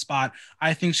 5th spot.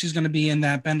 I think she's going to be in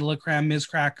that BenDeLaCreme, Ms.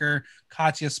 Cracker,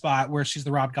 Katya spot where she's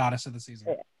the Rob Goddess of the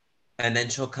season. And then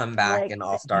she'll come back in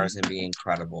All Stars and be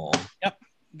incredible. Yep,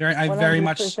 I very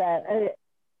much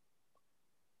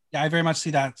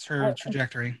see that's her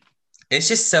trajectory. It's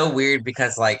just so weird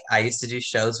because like I used to do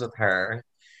shows with her,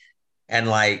 and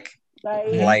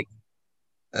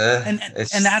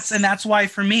and that's why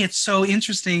for me it's so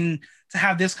interesting to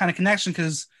have this kind of connection,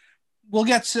 because we'll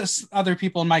get to other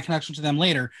people in my connection to them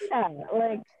later.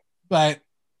 But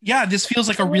yeah, this feels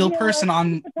like a real person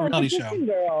on a reality show.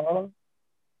 Girl.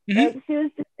 Like, she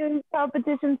was just doing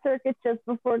competition circuit just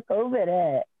before COVID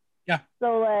hit. Yeah.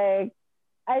 So like,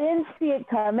 I didn't see it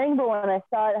coming, but when I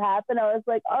saw it happen, I was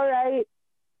like, all right,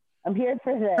 I'm here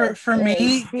for this. For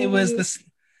me, it was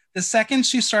the second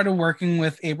she started working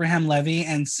with Abraham Levy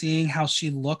and seeing how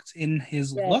she looked in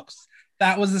his looks,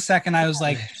 that was the second I was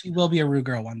like, she will be a Rue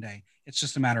girl one day. It's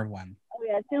just a matter of when. Oh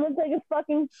yeah, she looks like a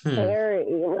fucking fairy.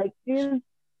 Like she's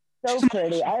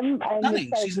pretty. I'm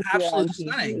stunning. She's absolutely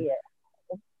stunning.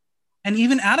 And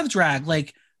even out of drag,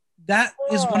 like that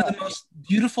is one of the most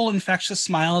beautiful, infectious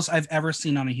smiles I've ever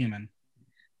seen on a human.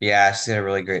 Yeah, she's got a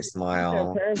really great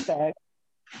smile. Perfect.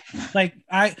 Like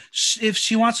if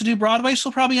she wants to do Broadway,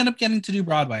 she'll probably end up getting to do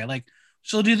Broadway. Like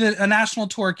she'll do a national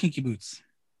tour of Kinky Boots.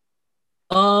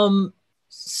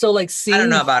 So like seeing I don't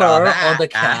know about her all that. on the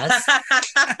cast.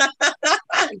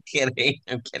 I'm kidding.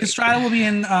 Estrada will be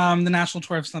in the national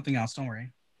tour of something else. Don't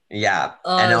worry. Yeah,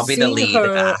 and I'll be the lead.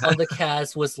 Her on the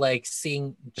cast was like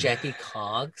seeing Jackie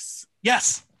Cox.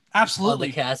 Yes, absolutely.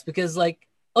 On the cast, because like,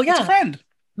 oh yeah, it's a friend.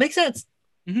 Makes sense.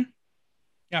 Mm-hmm.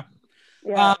 Yeah.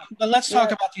 But let's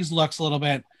talk about these looks a little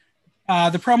bit.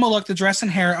 The promo look, the dress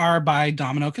and hair are by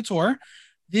Domino Couture.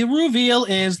 The reveal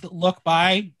is the look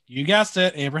by, you guessed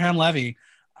it, Abraham Levy.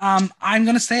 I'm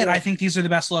gonna say it. I think these are the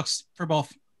best looks for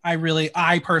both.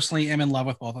 I personally am in love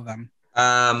with both of them.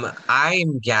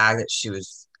 I'm gagged that she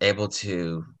was able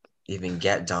to even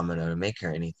get Domino to make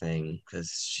her anything because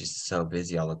she's so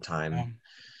busy all the time.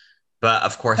 But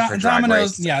of course, for Drag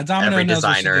Race, Domino every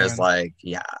designer is like,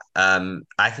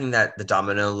 I think that the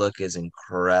Domino look is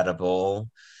incredible.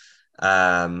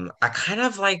 I kind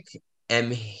of like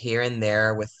am here and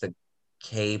there with the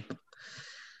cape.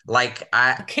 Like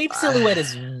the cape silhouette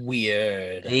is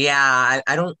weird. Yeah,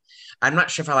 I'm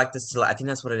not sure if I like this. I think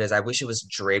that's what it is. I wish it was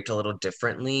draped a little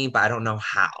differently, but I don't know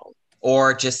how.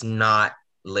 Or just not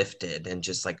lifted and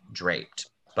just like draped.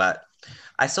 But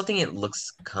I still think it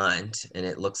looks cunt and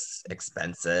it looks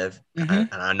expensive. And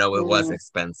I know it was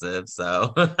expensive,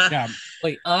 so yeah.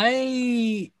 Wait,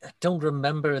 I don't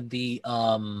remember the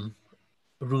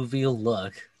reveal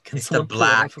look. It's the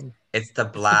black. It's the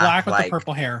black with like, the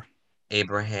purple hair.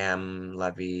 Abraham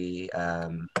Levy.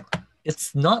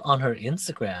 It's not on her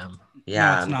Instagram.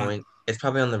 Yeah, no, it's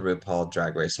probably on the RuPaul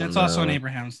Drag Race. It's also on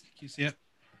Abraham's. Can you see it?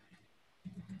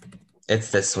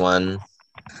 It's this one.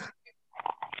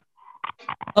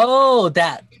 Oh,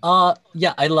 that.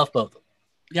 Yeah, I love both.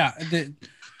 Yeah,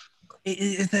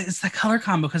 it's that color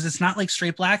combo because it's not like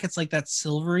straight black. It's like that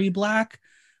silvery black.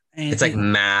 And it's like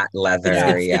matte leather.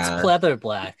 It's pleather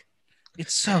black.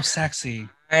 It's so sexy.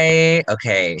 I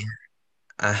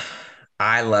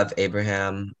love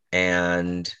Abraham,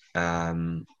 and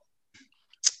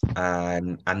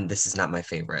this is not my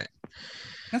favorite.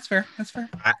 That's fair. That's fair.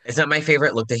 It's not my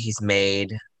favorite look that he's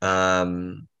made.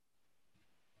 I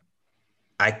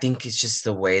think it's just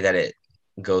the way that it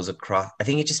goes across. I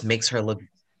think it just makes her look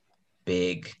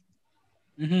big.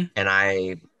 Mm-hmm. And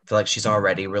I feel like she's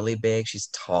already really big. She's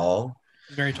tall.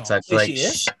 She's very tall. So I feel like she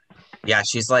is? yeah,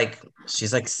 she's like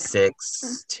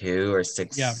 6'2" or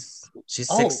 6. Yeah.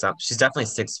 She's 6 something. She's definitely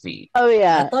 6 feet. Oh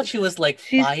yeah. I thought she was like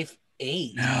 5'8".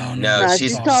 No,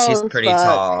 she's pretty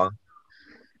tall.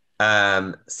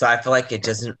 So I feel like it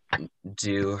doesn't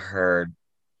do her,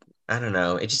 I don't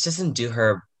know, it just doesn't do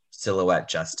her silhouette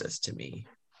justice to me.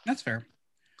 That's fair.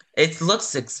 It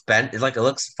looks expensive, like it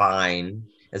looks fine.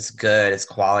 It's good, it's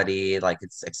quality, like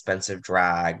it's expensive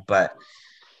drag, but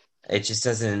it just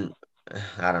doesn't,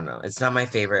 I don't know. It's not my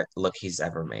favorite look he's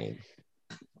ever made.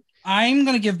 I'm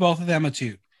gonna give both of them a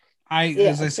 2.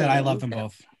 As I said, I love them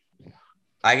both.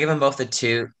 I give them both a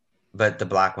 2, but the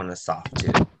black one is soft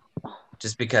too.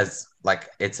 Just because like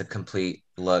it's a complete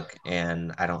look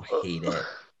and I don't hate it.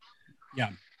 Yeah.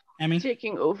 Emmy?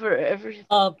 Taking over everything.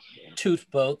 Toot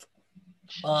both.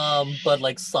 But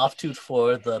like soft toot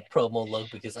for the promo look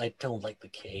because I don't like the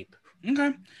cape.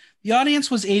 Okay. The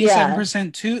audience was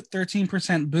 87% toot,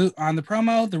 13% boot on the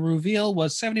promo. The reveal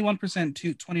was 71%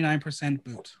 toot, 29%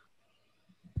 boot.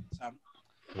 So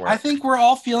I think we're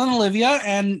all feeling Olivia,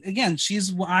 and again,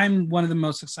 I'm one of the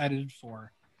most excited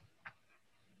for.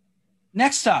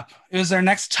 Next up is our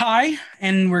next tie,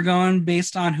 and we're going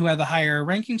based on who had the higher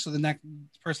ranking. So the next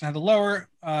person had the lower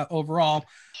overall.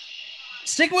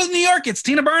 Sticking with New York, it's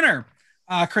Tina Burner.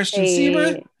 Christian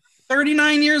Sieber,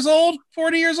 39 years old,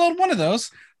 40 years old, one of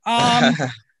those.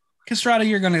 Castrata,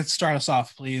 you're going to start us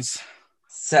off, please.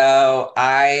 So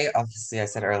I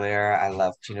said earlier, I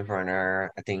love Tina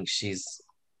Burner. I think she's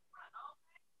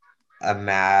a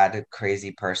mad, crazy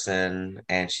person,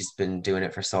 and she's been doing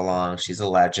it for so long. She's a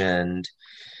legend.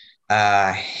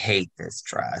 I hate this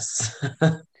dress.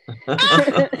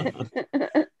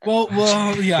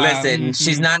 well, yeah. Listen,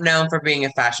 she's not known for being a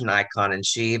fashion icon, and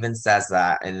she even says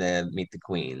that in the Meet the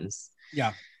Queens.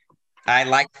 Yeah. I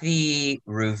like the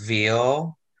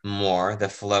reveal more, the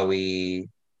flowy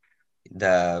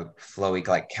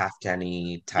like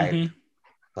kaftani type,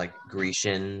 like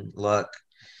Grecian look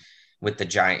with the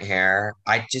giant hair.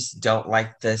 I just don't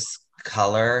like this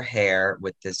color hair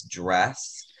with this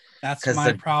dress. That's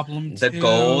my problem too. The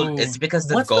gold, it's because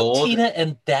the What's gold. What's with Tina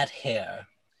and that hair?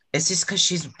 It's just because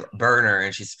she's Burner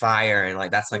and she's fire and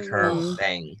like that's like her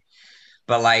thing.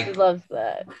 But like she loves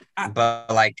that. But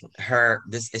like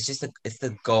it's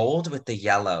the gold with the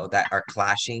yellow that are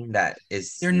clashing.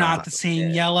 They're not the same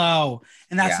yellow,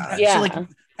 and that's so like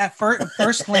at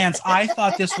first glance, I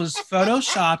thought this was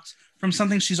photoshopped from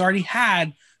something she's already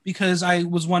had because I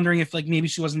was wondering if like maybe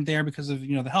she wasn't there because of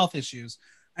the health issues,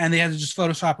 and they had to just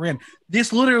Photoshop her in.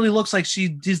 This literally looks like she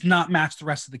does not match the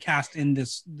rest of the cast in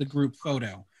the group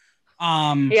photo.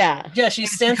 She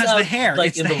stands out the hair, like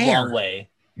it's in the wrong way.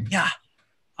 Yeah.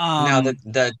 Now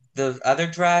the other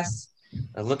dress,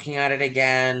 looking at it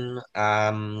again,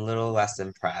 I'm a little less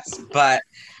impressed. But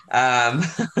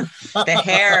the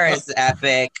hair is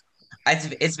epic.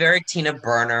 It's very Tina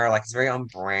Burner, like it's very on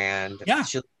brand. Yeah,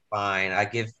 she looks fine. I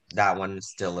give that one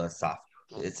still a soft.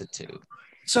 It's a 2.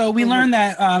 So we learned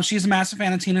that she's a massive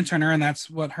fan of Tina Turner, and that's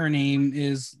what her name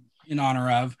is in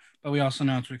honor of. But we also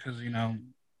know it's because the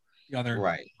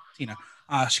other Tina.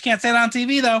 She can't say it on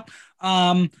TV though.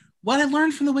 What I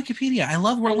learned from the Wikipedia, I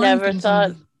love where I never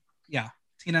thought.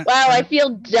 Tina. Wow, I feel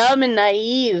dumb and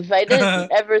naive. I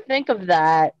didn't ever think of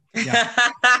that. Yeah.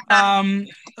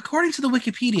 According to the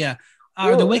Wikipedia,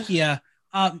 or the Wikia,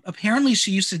 apparently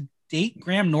she used to date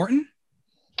Graham Norton.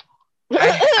 I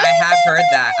have heard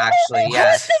that actually.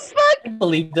 Yes, I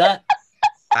believe that.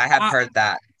 I have heard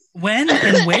that. When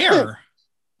and where?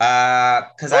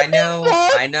 Because I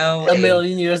know a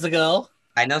million years ago.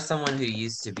 I know someone who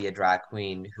used to be a drag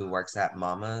queen who works at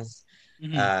Mama's,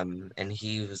 and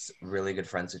he was really good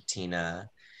friends with Tina,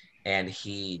 and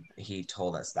he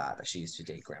told us that she used to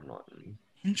date Graham Norton.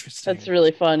 Interesting. That's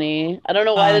really funny. I don't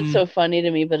know why that's so funny to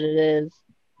me, but it is.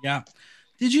 Yeah.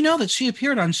 Did you know that she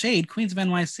appeared on Shade, Queens of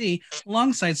NYC,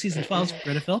 alongside season 12's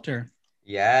Brita Filter?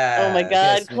 Yeah. Oh my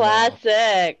God,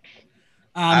 classic.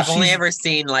 I've only ever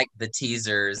seen like the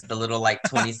teasers, the little like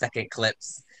 20-second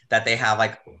clips that they have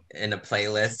like in a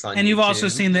playlist on YouTube. You've also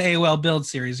seen the AOL Build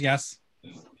series, yes?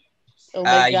 Oh my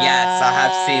God. Yes, I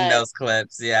have seen those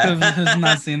clips. Yeah. Who's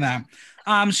not seen that?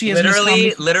 She is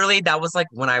literally that was like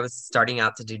when I was starting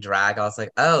out to do drag, I was like,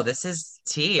 oh, this is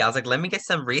tea. I was like, let me get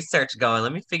some research going.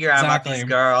 Let me figure out about these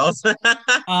girls.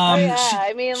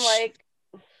 I mean, like,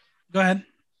 go ahead.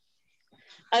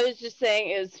 I was just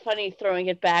saying it was funny throwing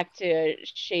it back to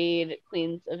Shade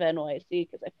Queens of NYC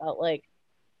because I felt like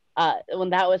when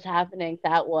that was happening,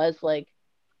 that was like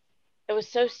it was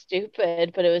so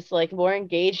stupid, but it was like more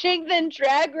engaging than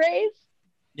Drag Race.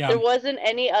 Yeah. There wasn't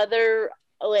any other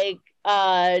like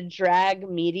drag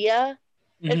media.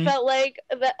 Mm-hmm. It felt like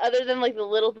that other than like the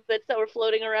little bits that were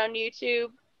floating around YouTube.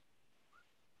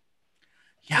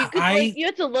 Yeah, you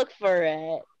had to look for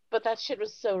it. But that shit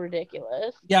was so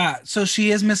ridiculous. Yeah, so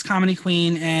she is Miss Comedy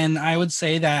Queen, and I would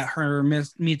say that her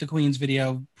Meet the Queens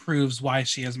video proves why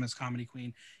she is Miss Comedy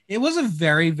Queen. It was a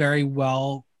very, very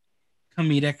well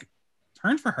comedic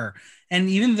turn for her, and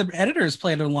even the editors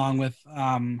played along with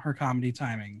her comedy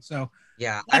timing. So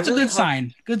yeah, that's a good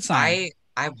sign. Good sign.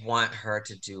 I want her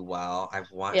to do well. I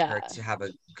want her to have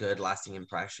a good lasting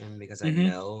impression because I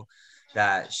know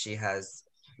that she has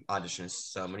auditioned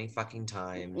so many fucking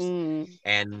times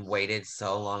and waited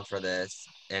so long for this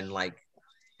and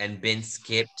been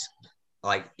skipped,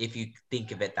 like if you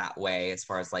think of it that way as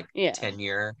far as like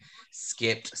tenure,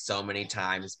 skipped so many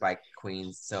times by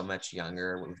queens so much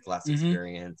younger with less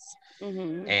experience.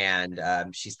 And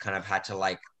she's kind of had to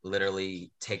like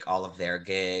literally take all of their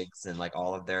gigs and like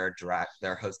all of their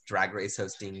drag race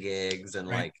hosting gigs and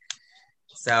like,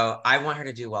 so I want her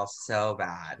to do well so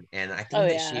bad, and I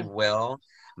think that she will.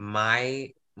 My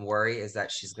worry is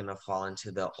that she's gonna fall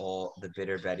into the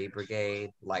Bitter Betty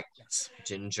brigade, like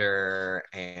Ginger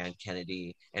and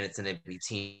Kennedy, and it's gonna be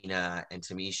Tina and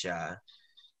Tamisha.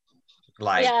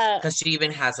 Like, because she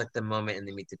even has like the moment in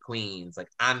the Meet the Queens, like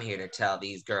I'm here to tell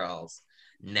these girls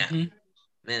no.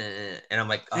 And I'm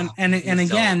like, oh, and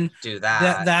again, do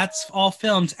that's all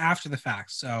filmed after the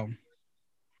fact, so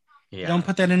don't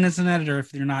put that in as an editor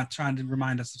if you're not trying to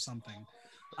remind us of something.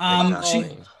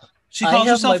 She calls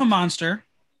herself a monster.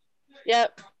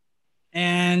 Yep.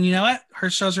 And you know what? Her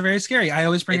shows are very scary. I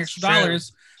always bring extra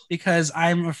dollars because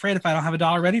I'm afraid if I don't have a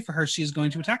dollar ready for her, she's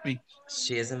going to attack me.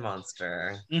 She is a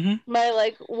monster. My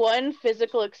like one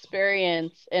physical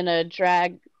experience in a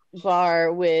drag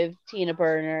bar with Tina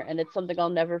Burner, and it's something I'll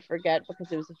never forget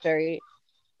because it was very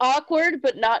awkward,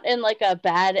 but not in like a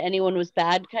bad anyone was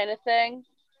bad kind of thing.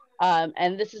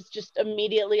 And this is just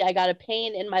immediately I got a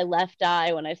pain in my left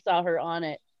eye when I saw her on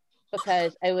it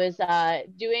because I was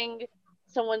doing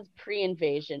someone's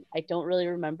pre-invasion. I don't really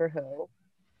remember who.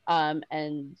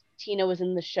 And Tina was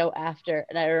in the show after,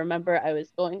 and I remember I was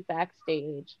going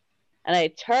backstage and I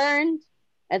turned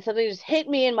and something just hit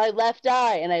me in my left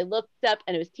eye and I looked up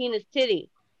and it was Tina's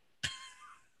titty.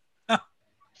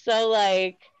 So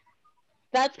like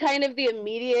that's kind of the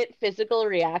immediate physical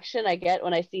reaction I get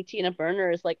when I see Tina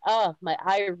Burner is like, oh, my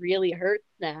eye really hurts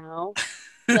now.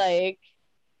 Like,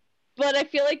 but I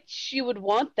feel like she would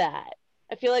want that.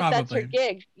 I feel like that's her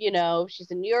gig. You know,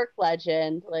 she's a New York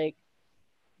legend. Like,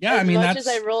 as much as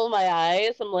I roll my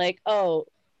eyes, I'm like, oh,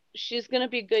 she's going to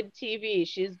be good TV.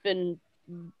 She's been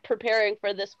preparing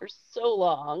for this for so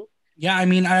long. Yeah, I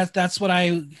mean, that's what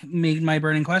I made my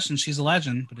burning question. She's a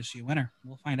legend, but is she a winner?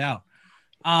 We'll find out.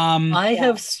 I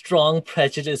have strong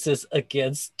prejudices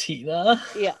against Tina.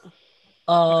 Yeah.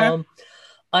 Okay.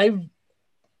 I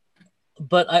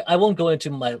won't go into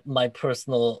my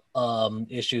personal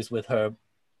issues with her.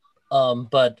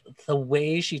 But the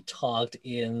way she talked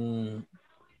in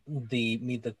the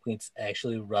Meet the Queens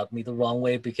actually rubbed me the wrong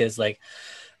way because like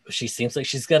she seems like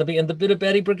she's gotta be in the Bitter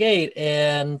Betty brigade,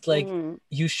 and like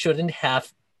you shouldn't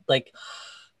have like.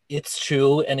 It's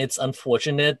true, and it's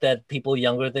unfortunate that people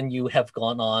younger than you have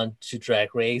gone on to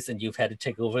Drag Race and you've had to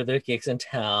take over their gigs in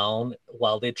town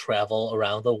while they travel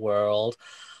around the world,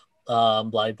 blah,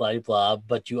 blah, blah.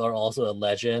 But you are also a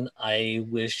legend. I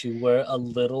wish you were a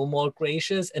little more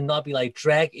gracious and not be like,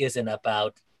 drag isn't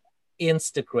about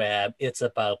Instagram. It's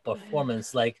about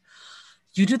performance. Like,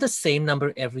 you do the same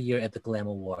number every year at the Glam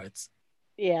Awards.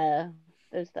 Yeah,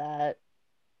 there's that.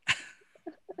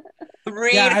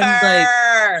 Read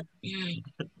her.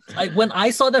 Like when I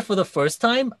saw that for the first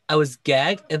time, I was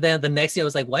gagged, and then the next year I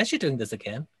was like, "Why is she doing this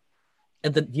again?"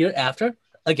 And the year after,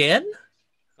 again.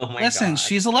 Oh my Listen, God.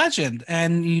 She's a legend,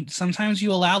 and sometimes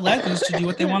you allow legends to do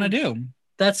what they want to do.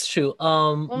 That's true.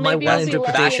 Well, my one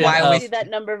interpretation of see that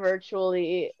number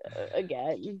virtually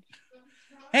again.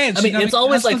 Hey, I mean, it's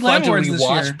always like fun to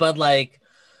rewatch, but like.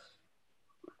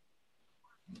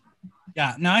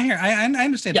 Yeah, no, I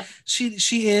understand. Yeah.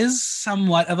 She is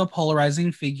somewhat of a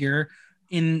polarizing figure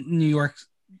in New York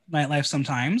nightlife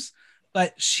sometimes,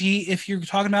 but if you're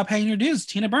talking about paying your dues,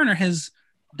 Tina Burner has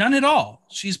done it all.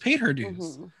 She's paid her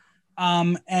dues.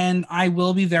 And I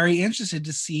will be very interested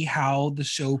to see how the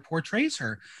show portrays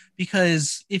her,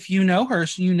 because if you know her,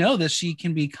 you know that she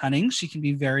can be cunning, she can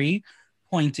be very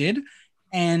pointed,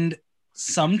 and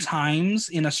sometimes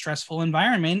in a stressful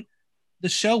environment, the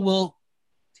show will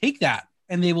take that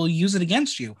and they will use it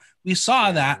against you. We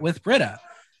saw that with Britta.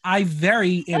 I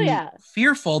very am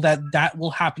fearful that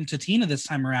will happen to Tina this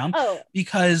time around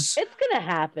because it's gonna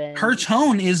happen. Her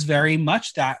tone is very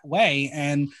much that way,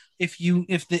 and if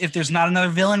there's not another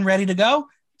villain ready to go,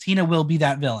 Tina will be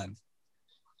that villain.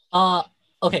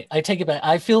 Okay, I take it back.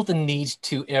 I feel the need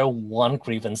to air one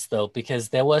grievance though, because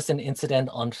there was an incident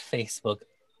on Facebook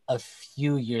a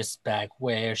few years back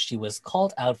where she was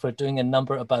called out for doing a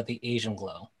number about the Asian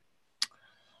glow.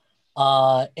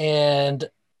 And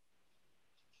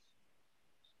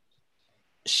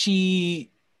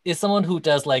she is someone who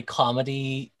does like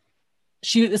comedy.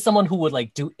 She is someone who would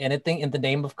like do anything in the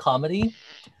name of comedy,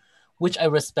 which I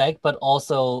respect, but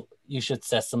also you should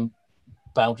set some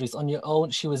boundaries on your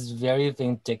own. She was very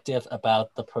vindictive toward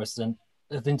the person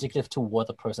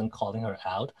calling her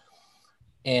out.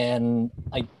 And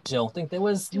I don't think there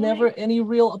was never any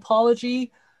real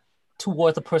apology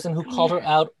toward the person who called her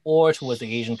out or towards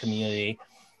the Asian community.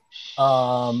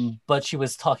 But she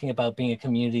was talking about being a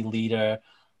community leader,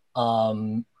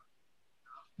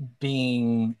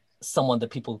 being someone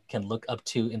that people can look up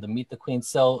to in the Meet the Queen.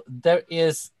 So there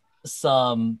is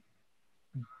some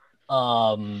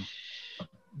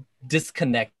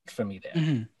disconnect for me there.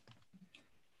 Mm-hmm.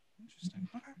 Interesting.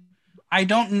 Okay. I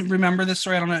don't remember this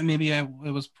story. I don't know. Maybe it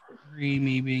was pre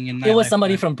me being in. It was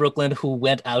somebody from Brooklyn who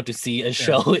went out to see a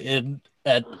show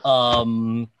at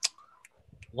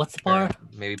what's the bar?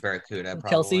 Maybe Barracuda. Probably.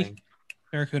 Kelsey.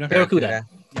 Barracuda.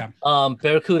 Yeah.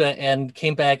 Barracuda, and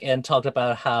came back and talked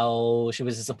about how she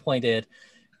was disappointed,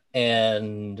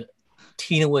 and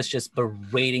Tina was just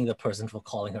berating the person for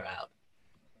calling her out.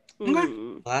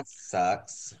 Okay. That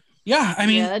sucks. Yeah, I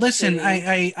mean, listen,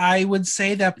 I would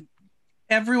say that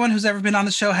everyone who's ever been on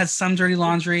the show has some dirty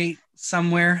laundry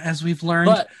somewhere, as we've learned.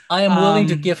 But I am willing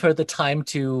to give her the time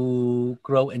to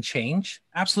grow and change.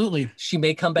 Absolutely. She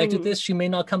may come back to this. She may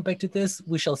not come back to this.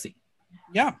 We shall see.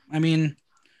 Yeah, I mean,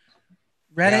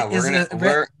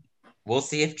 Reddit we'll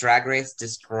see if Drag Race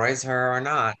destroys her or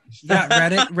not. Yeah,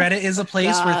 Reddit is a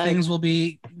place where things will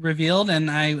be revealed,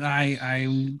 and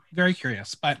I'm very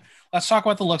curious. But let's talk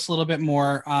about the looks a little bit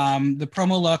more. The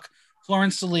promo look: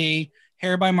 Florence DeLee,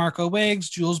 hair by Marco Wigs,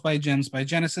 jewels by Gems by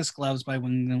Genesis, gloves by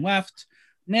Wing & Weft,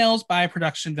 nails by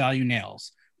Production Value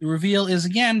Nails. The reveal is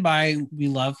again by We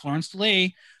Love Florence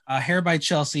DeLee, hair by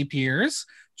Chelsea Piers,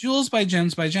 jewels by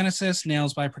Gems by Genesis,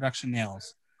 nails by Production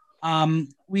Nails. I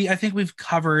think we've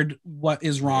covered what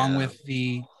is wrong with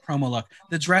the promo look.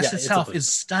 The dress itself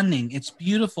is stunning. It's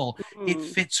beautiful. It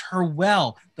fits her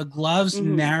well. The gloves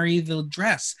marry the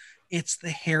dress. It's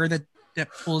the hair that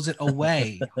pulls it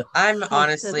away. I'm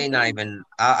honestly not even,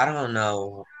 I don't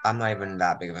know. I'm not even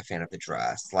that big of a fan of the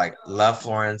dress. Like, love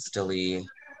Florence DeLee,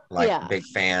 big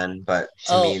fan, but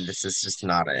to me, this is just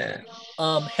not it.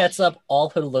 Heads up, all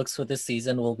her looks for this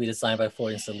season will be designed by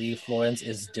Florence DeLee. Florence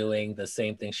is doing the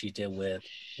same thing she did with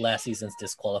last season's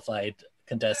disqualified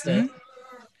contestant.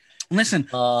 Mm-hmm. Listen,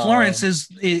 Florence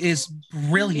is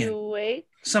brilliant.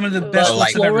 Some of the best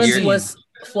looks I've ever seen.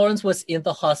 Florence was in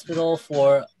the hospital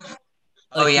for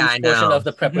a huge portion of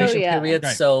the preparation period.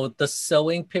 Right. So the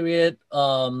sewing period,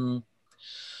 DJ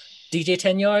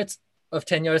 10 Yards of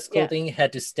 10 Yards Clothing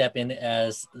had to step in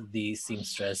as the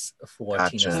seamstress for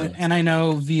Tina. And I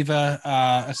know Viva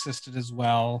assisted as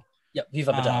well. Yep,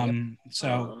 Viva Badal.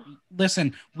 So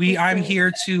listen, we're going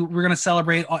to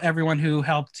celebrate everyone who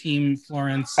helped Team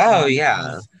Florence. Oh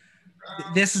yeah.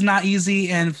 This is not easy,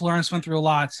 and Florence went through a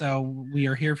lot, so we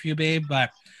are here for you, babe.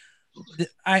 But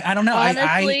I don't know.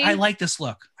 Honestly, I like this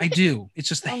look. I do. It's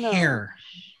just the hair.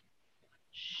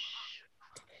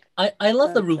 I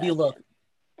love the reveal look.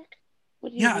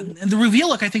 Yeah, and the reveal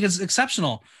look I think is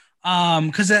exceptional.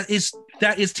 Because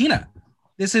that is Tina.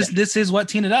 This is what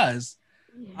Tina does.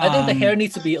 I think the hair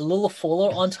needs to be a little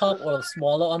fuller on top or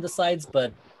smaller on the sides,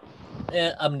 but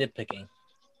I'm nitpicking.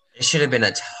 It should have been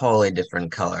a totally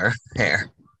different color hair.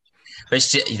 But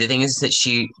the thing is that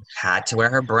she had to wear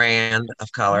her brand of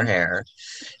color hair,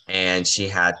 and she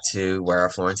had to wear a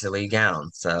Florence DeLee gown.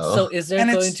 So is there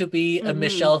going to be a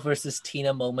Michelle versus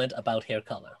Tina moment about hair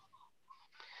color?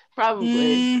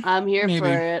 Probably. I'm here for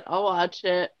it. I'll watch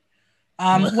it.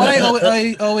 What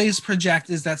I always project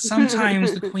is that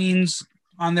sometimes the queens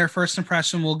on their first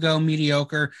impression will go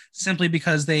mediocre simply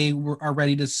because they are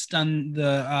ready to stun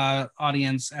the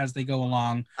audience as they go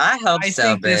along. I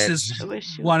think this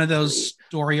is one of those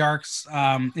story arcs.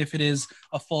 If it is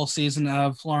a full season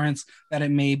of Florence, that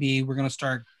it may be we're going to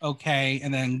start okay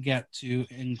and then get to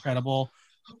incredible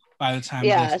by the time.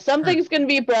 Yeah, something's going to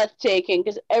be breathtaking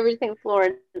because everything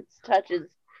Florence touches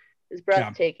is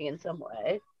breathtaking in some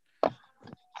way.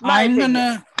 I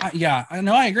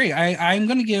agree. I'm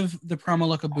gonna give the promo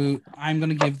look a boot. I'm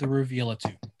gonna give the reveal a 2.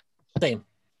 Same.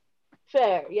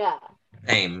 Fair, yeah.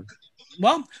 Same.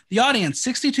 Well, the audience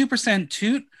 62%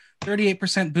 toot,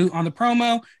 38% boot on the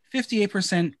promo,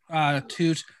 58%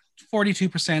 toot,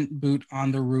 42% boot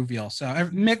on the reveal. So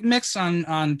mix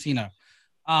on Tina.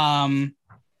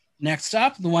 Next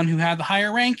up, the one who had the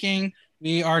higher ranking,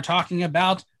 we are talking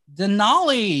about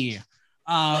Denali.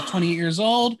 28 years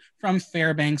old, from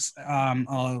Fairbanks,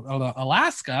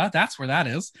 Alaska. That's where that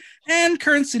is. And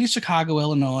current city, Chicago,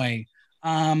 Illinois.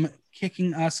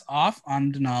 Kicking us off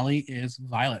on Denali is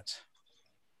Violet.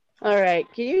 All right.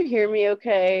 Can you hear me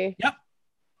okay? Yep.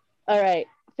 All right.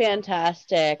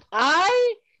 Fantastic.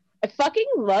 I fucking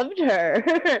loved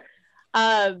her.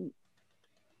 I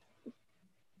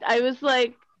was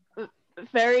like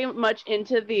very much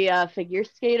into the figure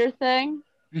skater thing.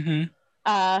 Mm-hmm.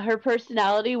 Her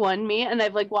personality won me, and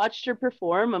I've like watched her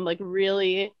perform. I'm like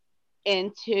really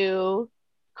into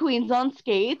queens on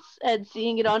skates, and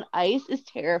seeing it on ice is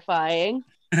terrifying.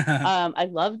 I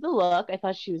loved the look. I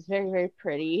thought she was very, very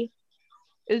pretty.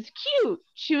 It was cute.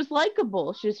 She was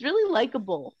likable. She was really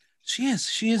likable. She is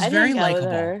very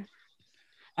likable.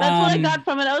 That's what I got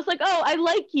from it. I was like, oh, I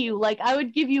like you. Like, I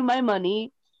would give you my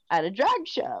money at a drag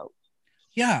show.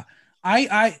 Yeah.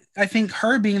 I think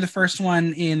her being the first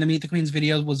one in the Meet the Queens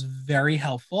video was very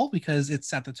helpful because it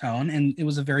set the tone, and it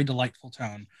was a very delightful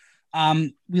tone.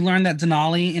 We learned that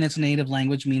Denali in its native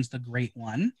language means the Great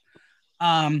One.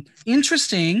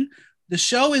 Interesting. The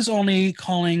show is only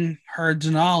calling her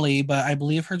Denali, but I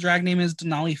believe her drag name is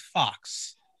Denali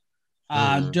Fox.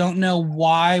 Don't know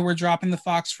why we're dropping the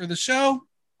Fox for the show.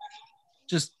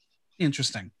 Just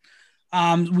interesting.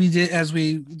 We did, as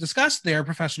we discussed, they're a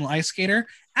professional ice skater,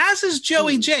 as is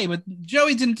Joey J, but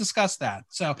Joey didn't discuss that.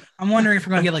 So I'm wondering if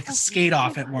we're going to get like a skate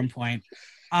off at one point.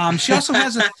 She also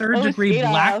has a third degree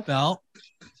black belt,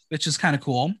 which is kind of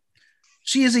cool.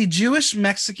 She is a Jewish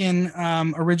Mexican,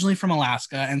 originally from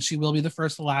Alaska, and she will be the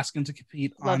first Alaskan to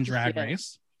compete on Drag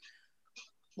Race.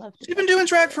 She's been doing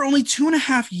drag for only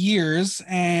 2.5 years,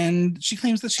 and she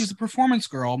claims that she's a performance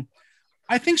girl.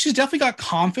 I think she's definitely got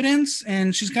confidence,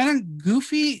 and she's kind of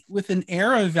goofy with an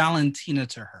air of Valentina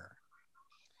to her.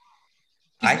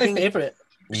 She's my favorite.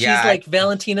 She's like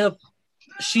Valentina.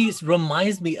 She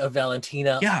reminds me of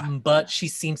Valentina, but she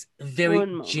seems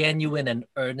very genuine and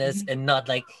earnest, and not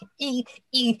like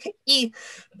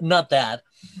not that.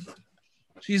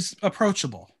 She's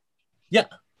approachable. Yeah,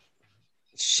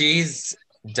 she's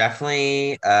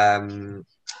definitely a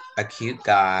cute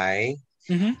guy.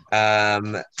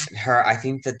 I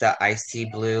think that the icy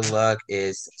blue look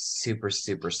is super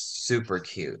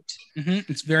cute.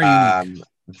 It's very unique.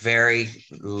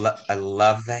 I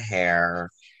love the hair,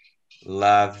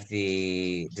 love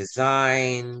the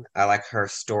design. I like her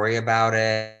story about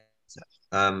it.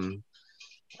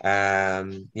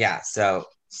 So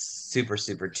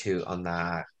super toot on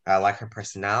that. I like her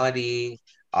personality.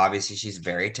 Obviously she's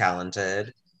very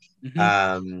talented.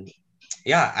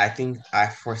 I think I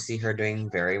foresee her doing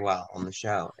very well on the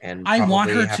show, and I want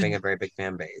her having a very big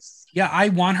fan base. Yeah, I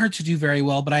want her to do very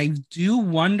well, but I do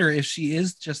wonder if she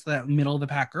is just that middle of the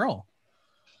pack girl.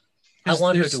 I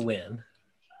want her to win.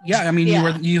 Yeah, I mean,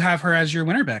 you have her as your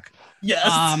winner, Beck. Yes.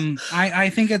 I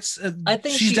think it's. I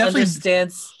think she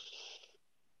understands.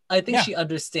 I think she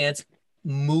understands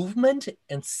movement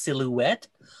and silhouette.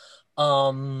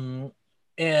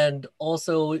 And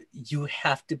also, you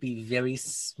have to be very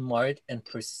smart and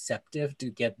perceptive to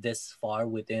get this far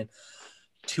within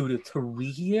 2 to 3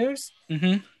 years.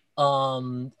 And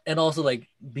also, like,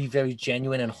 be very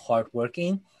genuine and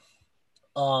hardworking.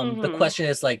 The question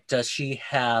is, like, does she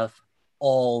have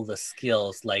all the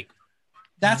skills? Like,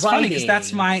 that's writing, funny because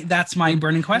that's my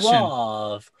burning question.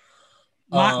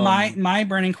 My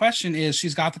burning question is,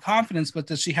 she's got the confidence, but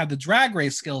does she have the drag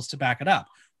race skills to back it up?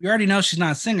 We already know she's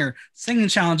not a singer. Singing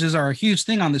challenges are a huge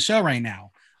thing on the show right now.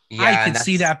 Yeah, I could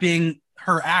see that being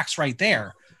her acts right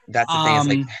there. That's the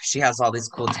thing. It's like she has all these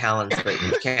cool talents, but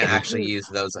you can't actually use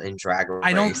those in drag race.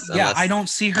 I don't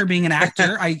see her being an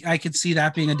actor. I could see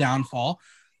that being a downfall.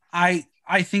 I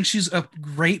think she's a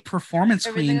great performance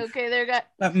queen. Okay there, guys?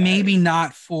 But maybe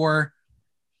not for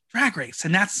drag race.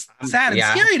 And that's sad and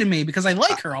scary to me because I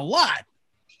like her a lot.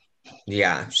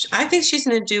 Yeah, I think she's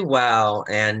gonna do well,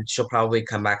 and she'll probably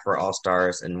come back for All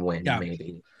Stars and win.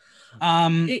 Maybe.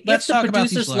 Let's talk about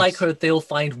these producers like her. They'll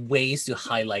find ways to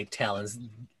highlight talents.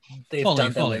 They've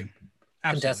done that with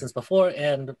contestants before,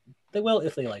 and they will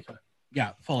if they like her.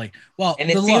 Yeah, fully. Well, and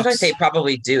it seems like they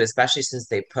probably do, especially since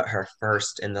they put her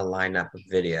first in the lineup of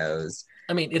videos.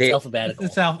 I mean, it's alphabetical.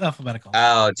 It's alphabetical.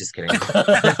 Oh, just kidding.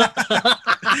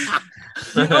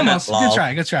 Almost.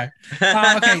 Good try.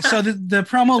 Okay, so the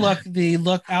promo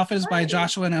look, outfit is by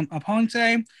Joshua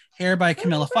Aponte, hair by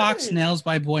Camilla Fox, nails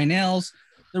by Boy Nails,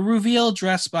 the reveal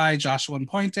dress by Joshua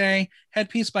Aponte,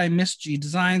 headpiece by Miss G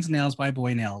Designs, nails by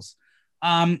Boy Nails.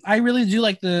 I really do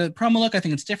like the promo look. I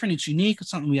think it's different. It's unique.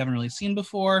 It's something we haven't really seen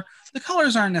before. The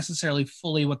colors aren't necessarily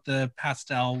fully what the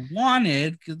pastel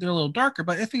wanted because they're a little darker,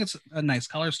 but I think it's a nice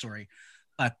color story.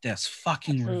 But this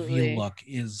fucking reveal look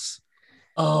is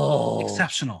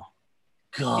exceptional.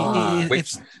 God.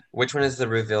 Which one is the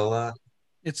reveal look?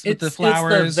 It's with the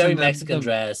flowers. It's the very Mexican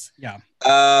dress. Yeah.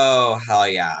 Oh, hell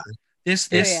yeah. This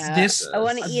I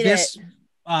want to eat it.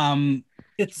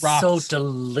 It's so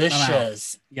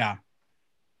delicious. Yeah.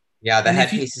 Yeah, the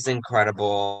headpiece is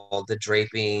incredible. The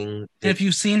draping. If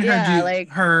you've seen her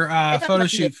her photo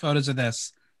shoot photos of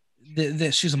this,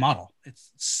 she's a model.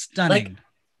 It's stunning.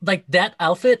 Like that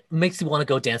outfit makes you want to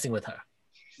go dancing with her.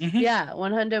 Mm-hmm. Yeah,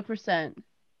 100%.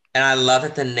 And I love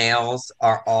that the nails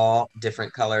are all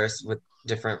different colors with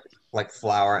different like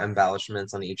flower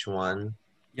embellishments on each one.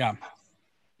 Yeah.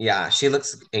 Yeah, she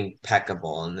looks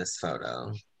impeccable in this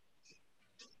photo.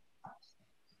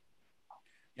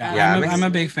 Yeah, I'm a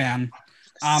big fan.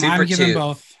 I'm giving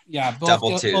both. Yeah,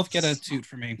 both get a toot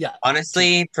for me. Yeah,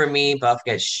 honestly, for me, both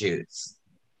get shoots.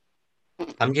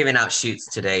 I'm giving out shoots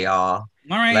today, y'all.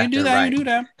 All right, you do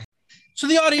that. So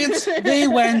the audience, they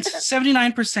went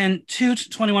 79% toot,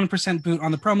 21% boot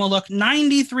on the promo look,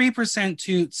 93%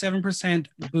 toot, 7%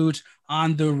 boot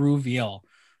on the reveal.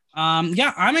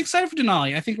 Yeah, I'm excited for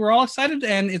Denali. I think we're all excited,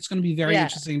 and it's going to be very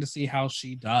interesting to see how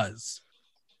she does.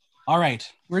 All right,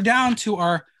 we're down to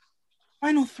our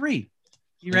final three.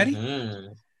 You ready?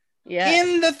 Mm-hmm. Yeah.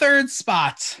 In the third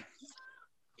spot,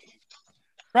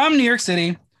 from New York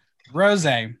City, Rose.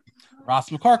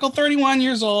 Ross McCorkle, 31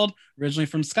 years old, originally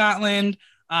from Scotland,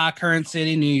 current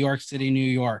city, New York City, New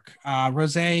York.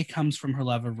 Rose comes from her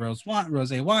love of rose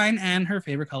wine, and her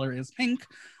favorite color is pink.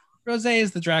 Rose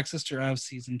is the drag sister of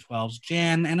season 12's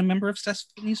Jan and a member of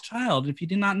Destiny's Child. If you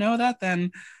did not know that,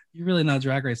 then you're really not a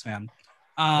Drag Race fan.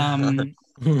 Go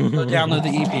download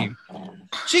the EP.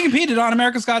 She competed on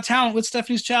America's Got Talent with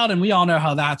Destiny's Child, and we all know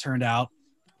how that turned out.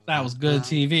 That was good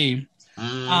TV.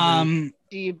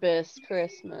 Jeebus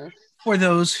Christmas. For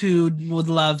those who would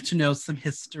love to know some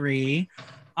history,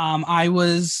 I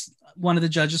was one of the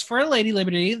judges for Lady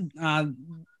Liberty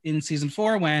in season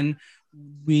 4 when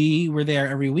we were there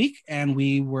every week, and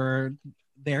we were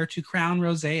there to crown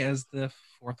Rose as the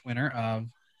 4th winner of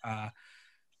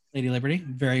Lady Liberty.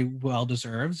 Very well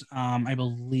deserved. I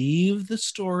believe the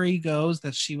story goes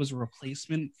that she was a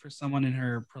replacement for someone in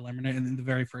her preliminary in the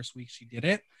very first week she did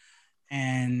it,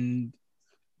 and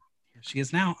here she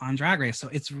is now on Drag Race. So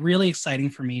it's really exciting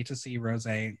for me to see Rose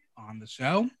on the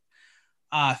show.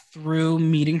 Through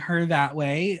meeting her that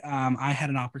way, I had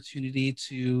an opportunity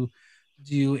to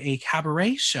do a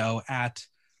cabaret show at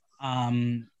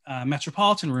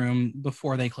Metropolitan Room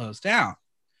before they closed down.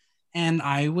 And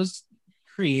I was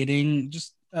creating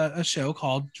just a show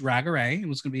called Drag-A-Ray. It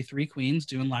was going to be 3 queens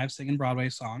doing live singing Broadway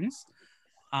songs.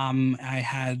 I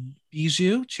had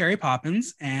Bijou, Cherry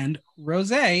Poppins, and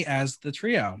Rose as the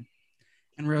trio.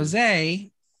 And Rose,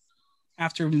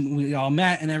 after we all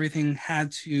met and everything,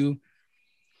 had to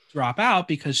drop out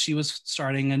because she was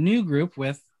starting a new group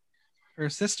with her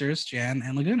sisters, Jan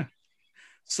and Laguna.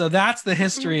 So that's the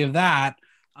history of that.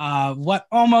 What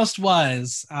almost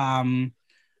was.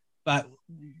 But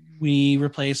we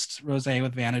replaced Rose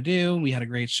with Vanadu. We had a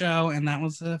great show, and that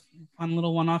was a fun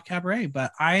little one-off cabaret.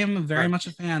 But I am very much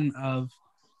a fan of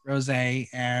Rose,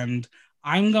 and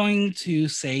I'm going to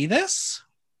say this.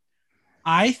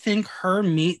 I think her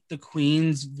Meet the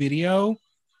Queens video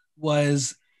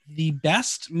was the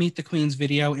best Meet the Queens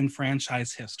video in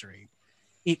franchise history.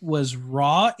 It was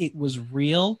raw. It was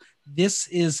real. This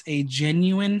is a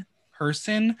genuine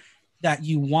person that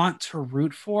you want to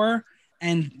root for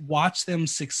and watch them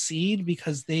succeed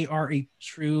because they are a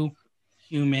true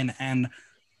human. And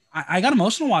I got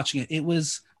emotional watching it. It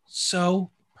was so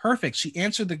perfect. She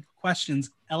answered the questions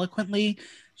eloquently.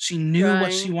 She knew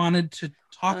what she wanted to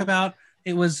talk about.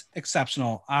 It was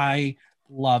exceptional. I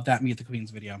love that Meet the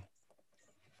Queens video.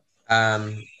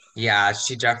 Yeah,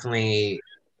 she definitely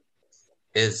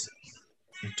is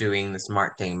doing the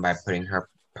smart thing by putting her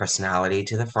personality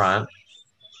to the front.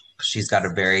 She's got a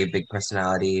very big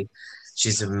personality.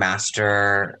 She's a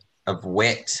master of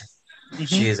wit. Mm-hmm.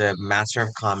 She's a master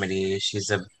of comedy.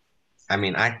 She's an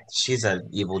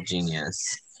evil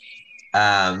genius.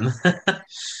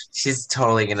 She's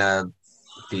totally gonna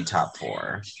be top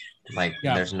 4. Like,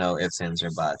 there's no ifs, ands,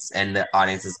 or buts. And the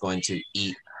audience is going to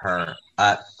eat her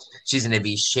up. She's going to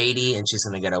be shady and she's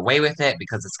going to get away with it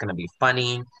because it's going to be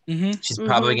funny. She's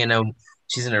probably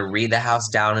she's going to read the house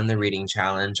down in the reading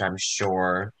challenge, I'm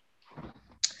sure.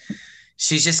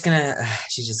 She's just going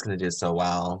to do so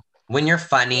well. When you're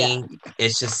funny,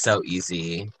 it's just so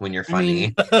easy when you're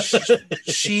funny. I mean,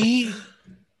 she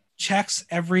checks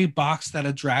every box that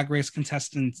a Drag Race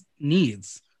contestant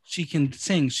needs. She can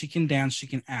sing, she can dance, she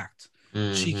can act.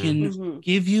 She can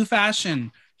give you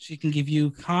fashion. She can give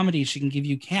you comedy. She can give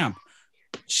you camp.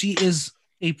 She is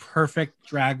a perfect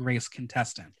Drag Race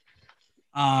contestant.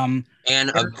 And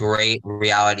a great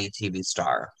reality TV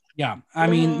star. Yeah. I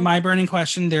mean, my burning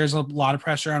question, there's a lot of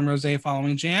pressure on Rosé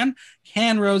following Jan.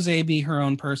 Can Rosé be her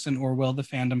own person, or will the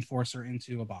fandom force her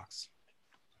into a box?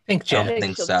 I think so.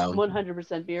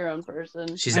 100% be her own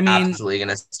person. She's absolutely going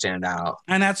to stand out.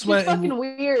 And that's She's fucking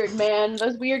weird, man.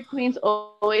 Those weird queens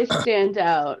always stand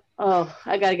out. Oh,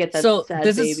 I got to get that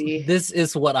sad baby. This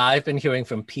is what I've been hearing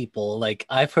from people. Like,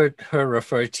 I've heard her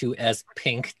referred to as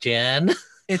Pink Jan.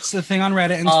 It's the thing on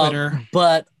Reddit and Twitter.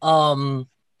 But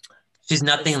she's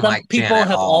nothing like Jan. People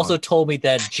have also told me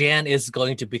that Jan is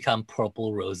going to become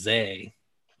Purple Rosé.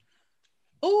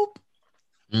 Oh.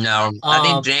 No, I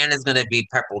think Jan is going to be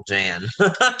Purple Jan.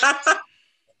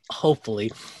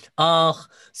 Hopefully.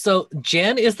 So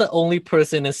Jan is the only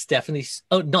person in Stephanie's...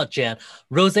 Oh, not Jan.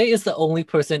 Rosé is the only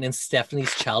person in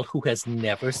Stephanie's Child who has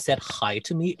never said hi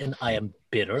to me, and I am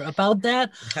bitter about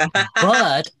that.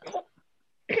 But,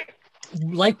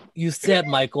 like you said,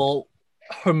 Michael,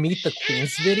 her Meet the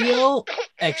Queens video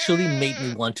actually made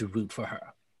me want to root for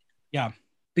her. Yeah.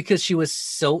 Because she was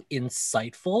so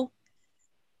insightful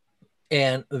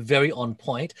and very on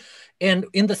point. And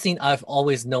in the scene, I've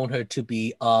always known her to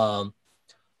be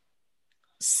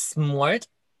smart,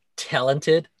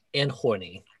 talented, and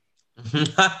horny.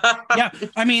 Yeah,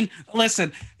 I mean,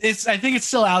 listen, I think it's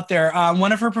still out there.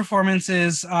 One of her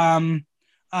performances of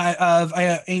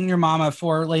Ain't Your Mama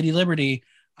for Lady Liberty,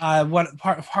 what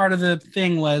part of the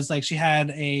thing was like she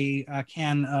had a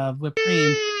can of whipped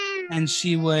cream and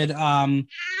she would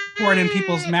pour it in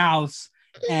people's mouths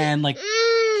and like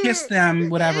kiss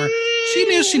them, whatever. She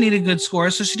knew she needed good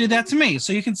scores, so she did that to me.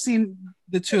 So you can see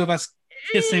the two of us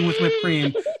kissing with whipped cream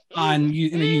in a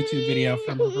YouTube video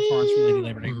from her performance for Lady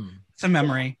Liberty. It's a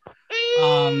memory.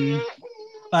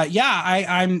 But yeah,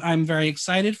 I'm very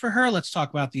excited for her. Let's talk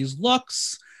about these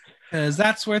looks, because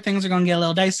that's where things are going to get a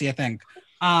little dicey, I think.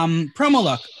 Promo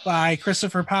look by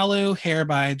Christopher Palu, hair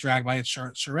by Drag by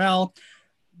Sherelle.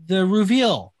 The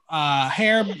reveal,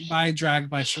 hair by Drag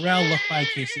by Sherelle, look by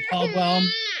Casey Caldwell.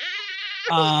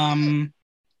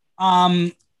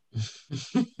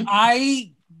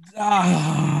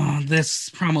 This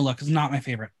promo look is not my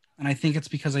favorite, and I think it's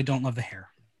because I don't love the hair.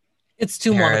 It's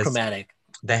too monochromatic.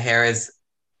 The hair is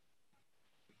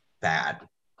bad.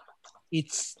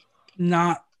 It's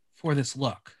not for this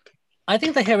look. I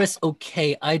think the hair is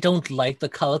okay. I don't like the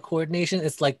color coordination.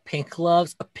 It's like pink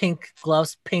gloves, pink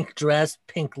dress,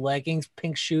 pink leggings,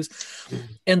 pink shoes.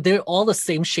 And they're all the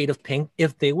same shade of pink.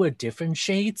 If they were different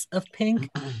shades of pink,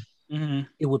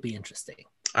 it would be interesting.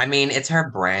 I mean, it's her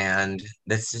brand.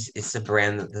 It's a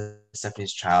brand that the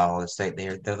Stephanie's Child. It's like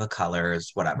they're the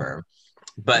colors, whatever.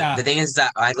 But the thing is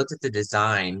that I looked at the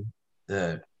design,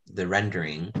 the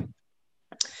rendering,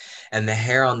 and the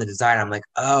hair on the design. I'm like,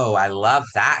 oh, I love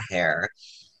that hair.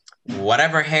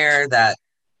 Whatever hair that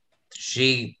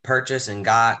she purchased and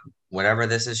got, whatever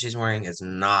this is she's wearing, is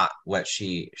not what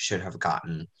she should have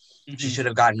gotten. She should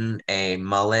have gotten a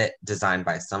mullet designed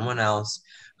by someone else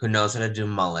who knows how to do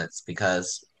mullets,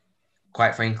 because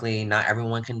quite frankly, not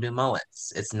everyone can do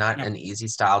mullets. It's not an easy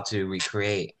style to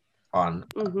recreate on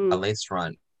a lace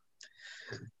front.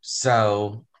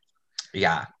 So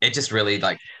yeah, it just really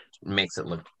like makes it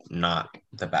look not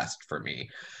the best for me.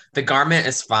 The garment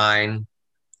is fine,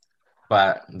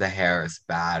 but the hair is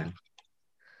bad.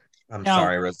 I'm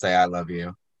sorry, Rosé, I love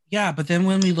you. Yeah, but then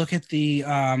when we look at the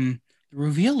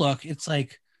reveal look, it's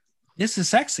like, this is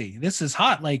sexy. This is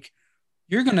hot. Like,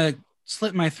 you're going to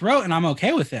slit my throat and I'm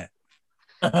okay with it.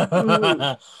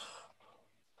 The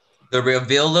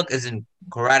reveal look is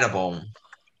incredible.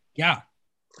 Yeah.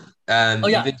 You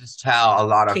can just tell a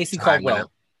lot of Casey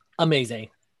Caldwell. Amazing.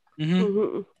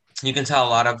 You can tell a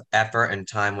lot of effort and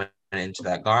time went into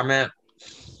that garment.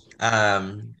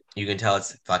 You can tell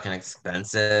it's fucking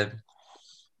expensive.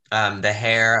 The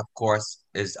hair, of course,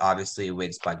 is obviously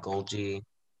wigs by Golgi,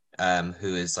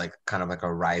 who is like kind of like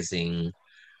a rising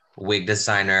wig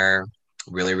designer.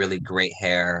 Really, really great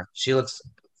hair. She looks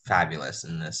fabulous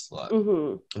in this look.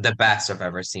 The best I've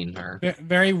ever seen her.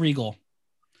 Very regal.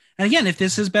 And again, if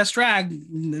this is best drag,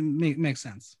 it makes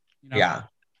sense. You know? Yeah.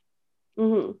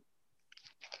 Mm-hmm.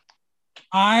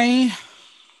 I'm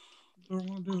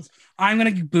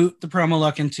going to boot the promo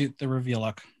look into the reveal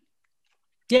look.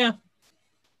 Yeah.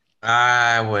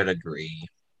 I would agree.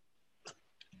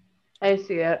 I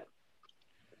see it.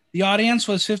 The audience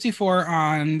was 54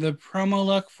 on the promo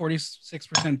look,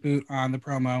 46% boot on the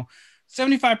promo,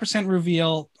 75%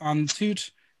 reveal on the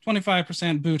toot,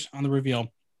 25% boot on the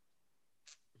reveal.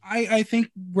 I think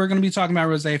we're going to be talking about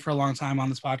Rosé for a long time on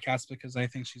this podcast because I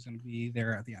think she's going to be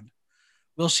there at the end.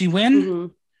 Will she win? Mm-hmm.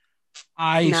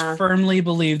 I firmly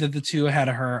believe that the two ahead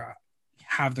of her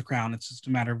have the crown. It's just a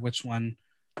matter of which one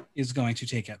is going to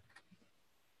take it.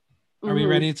 Are we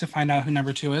ready to find out who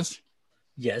number 2 is?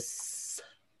 Yes.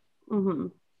 Mm-hmm.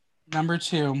 Number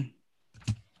 2,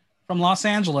 from Los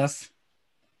Angeles,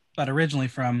 but originally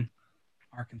from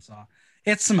Arkansas.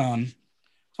 It's Simone,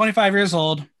 25 years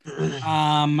old.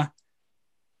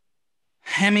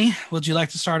 Hemi, would you like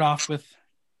to start off with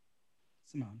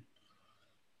Simone?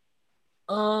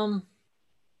 I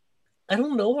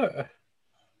don't know her.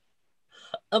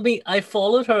 I mean, I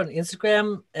followed her on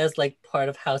Instagram as like part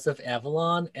of House of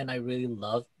Avalon, and I really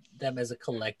love them as a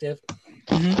collective.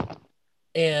 Mm-hmm.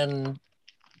 And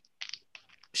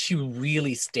she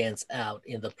really stands out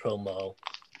in the promo,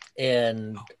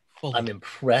 and I'm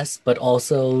impressed, but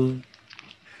also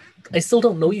I still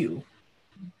don't know you.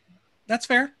 That's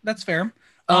fair. It's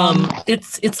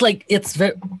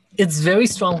very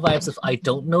strong vibes of I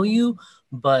don't know you,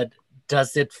 but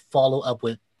does it follow up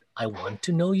with I want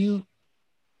to know you?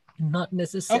 Not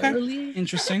necessarily. Okay.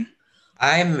 Interesting.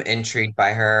 I'm intrigued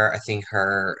by her. I think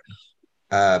her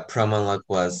promo look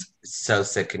was so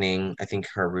sickening. I think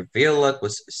her reveal look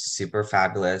was super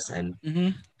fabulous and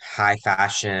high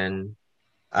fashion.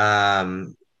 I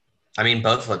mean,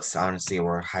 both looks honestly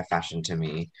were high fashion to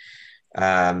me.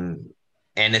 And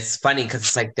it's funny because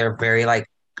it's like they're very like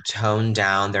toned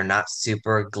down. They're not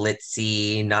super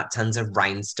glitzy, not tons of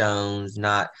rhinestones,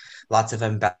 not lots of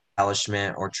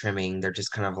embellishment or trimming. They're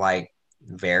just kind of like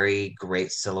very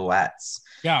great silhouettes.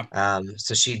 Yeah.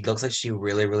 So she looks like she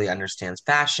really, really understands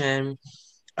fashion.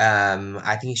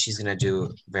 I think she's gonna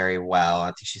do very well. I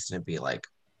think she's gonna be like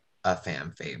a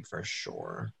fan fave for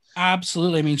sure.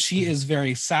 Absolutely. I mean, she is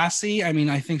very sassy. I mean,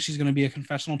 I think she's going to be a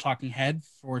confessional talking head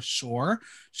for sure.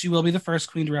 She will be the first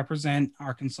queen to represent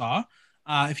Arkansas.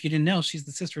 If you didn't know, she's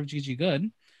the sister of Gigi Goode.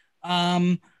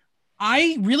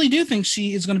 I really do think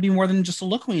she is going to be more than just a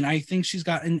look queen. I think she's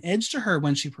got an edge to her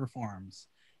when she performs.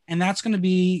 And that's going to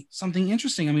be something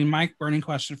interesting. I mean, my burning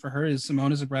question for her is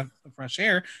Simone is a breath of fresh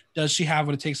air. Does she have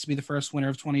what it takes to be the first winner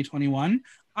of 2021?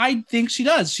 I think she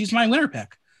does. She's my winner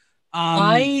pick.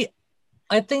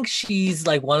 I think she's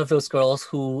like one of those girls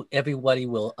who everybody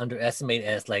will underestimate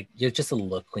as like, you're just a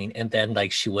look queen. And then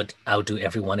like she would outdo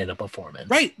everyone in a performance.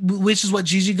 Right. Which is what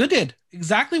Gigi Goode did.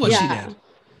 Exactly what she did.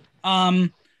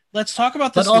 Let's talk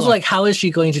about this. But also like, how is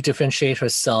she going to differentiate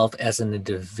herself as an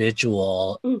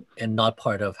individual and not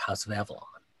part of House of Avalon?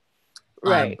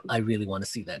 Right. I really want to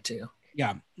see that too.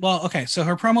 Yeah. Well, okay. So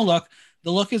her promo look,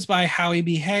 the look is by Howie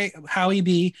B.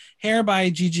 Hair by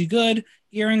Gigi Goode,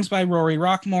 earrings by Rory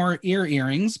Rockmore,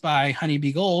 earrings by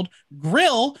Honeybee Gold,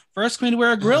 grill, first queen to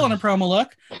wear a grill on a promo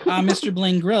look, Mr.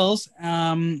 Bling Grills,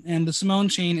 and the Simone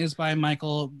chain is by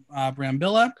Michael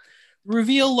Brambilla. The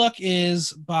reveal look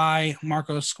is by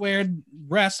Marco Squared,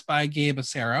 rest by Gabe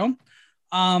Acero.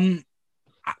 The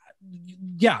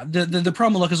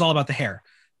promo look is all about the hair.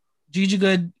 Gigi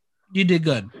Goode, you did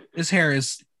good. This hair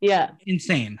is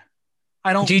insane.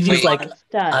 I don't. Gigi's like,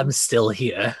 I'm still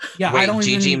here. Yeah, wait, I don't.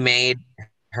 Gigi made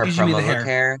her Gigi promo made the look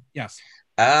hair. Yes.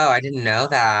 Oh, I didn't know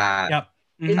that. Yep.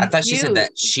 Mm-hmm. I thought she said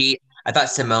that I thought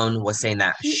Simone was saying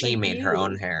that she made her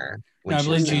own hair. No, I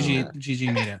believe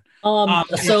Gigi made it.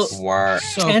 So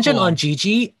tangent cool. on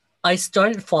Gigi, I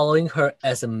started following her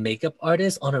as a makeup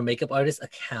artist on her makeup artist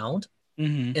account.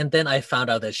 Mm-hmm. And then I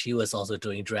found out that she was also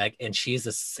doing drag, and she's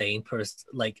the same person.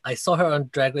 Like I saw her on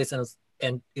Drag Race,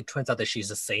 and it turns out that she's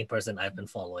the same person I've been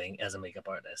following as a makeup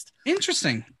artist.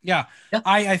 Interesting. Yeah.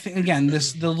 I think again,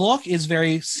 the look is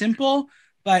very simple,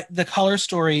 but the color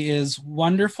story is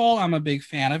wonderful. I'm a big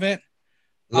fan of it.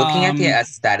 Looking at the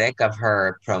aesthetic of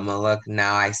her promo look,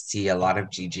 now I see a lot of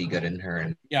Gigi Goode in her,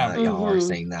 and y'all are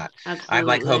saying that. Absolutely. I'm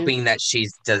like hoping that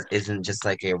isn't just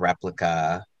like a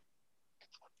replica.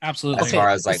 Absolutely. As far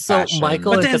as like fashion.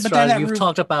 Michael and Cassandra,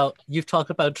 you've talked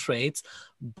about traits,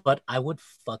 but I would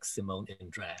fuck Simone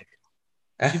in drag.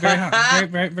 Very,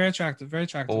 very, very attractive. Very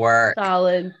attractive.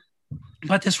 Solid.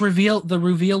 But the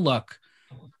reveal look,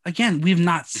 again, we've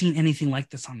not seen anything like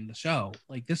this on the show.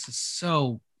 Like this is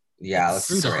so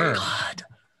let's so her. good.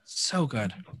 So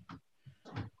good.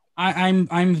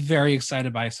 I'm very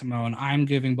excited by Simone. I'm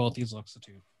giving both these looks a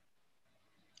 2.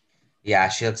 Yeah,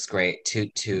 she looks great.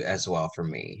 Toot as well for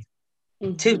me.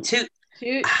 Mm-hmm. Toot. Toot.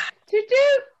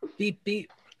 Beep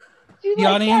beep. The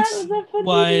audience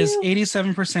was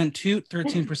 87% Toot,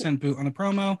 13% Boot on the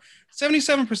promo,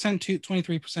 77% Toot,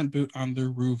 23% Boot on the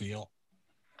reveal.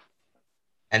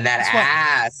 And that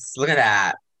ass. Look at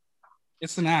that.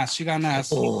 It's an ass. She got an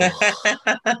ass. Oh.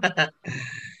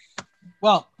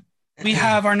 Well, we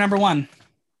have our number 1.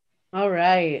 All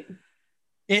right.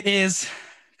 It is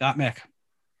Gottmik.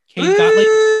 Kate Gottlieb,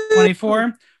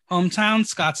 24, hometown,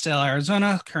 Scottsdale,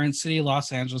 Arizona, current city,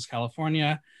 Los Angeles,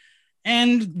 California.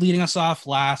 And leading us off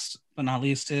last but not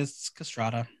least is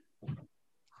Castrata.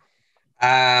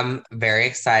 Very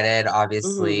excited.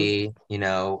 Obviously, you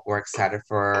know, we're excited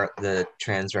for the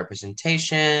trans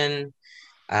representation.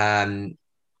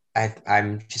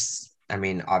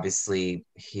 Obviously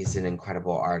he's an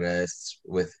incredible artist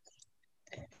with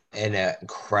an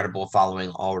incredible following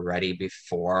already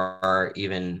before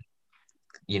even,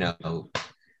 you know,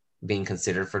 being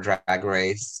considered for Drag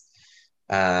Race.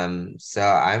 So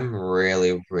I'm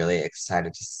really, really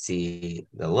excited to see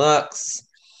the looks.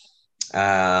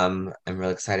 I'm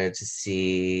really excited to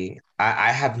see.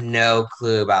 I have no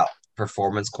clue about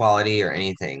performance quality or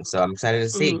anything, so I'm excited to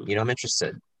see. You know, I'm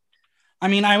interested. I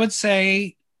mean, I would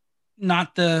say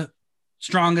not the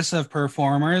strongest of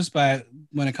performers, but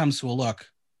when it comes to a look,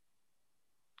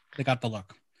 they got the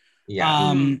look.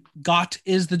 Yeah. Gott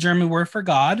is the German word for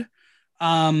God.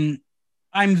 I'm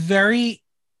very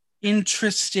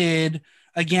interested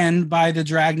again by the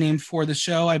drag name for the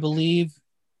show. I believe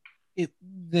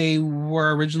they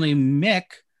were originally Mick.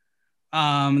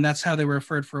 That's how they were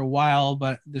referred for a while,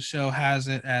 but the show has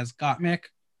it as Gottmik.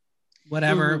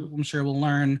 Whatever, I'm sure we'll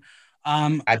learn.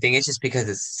 I think it's just because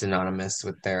it's synonymous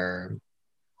with their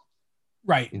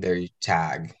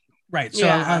tag. Right.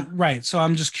 So So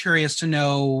I'm just curious to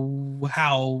know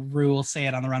how Rue will say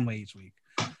it on the runway each week.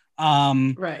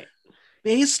 Right.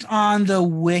 Based on the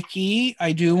wiki,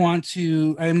 I do want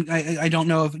to. I don't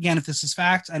know if this is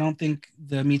fact. I don't think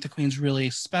the Meet the Queens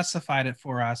really specified it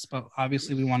for us, but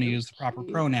obviously we want to use the proper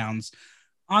pronouns.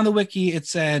 On the wiki, it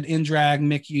said in drag,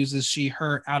 Mick uses she,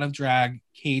 her. Out of drag,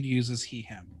 Cade uses he,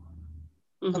 him.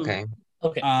 Okay.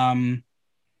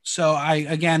 So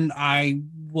I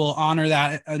will honor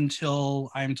that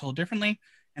until I am told differently.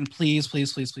 And please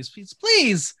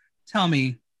tell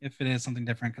me if it is something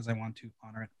different, because I want to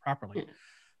honor it properly.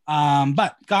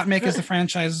 But Gottmik is the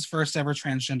franchise's first ever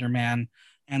transgender man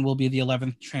and will be the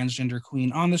 11th transgender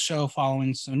queen on the show,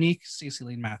 following Sonique, Stacey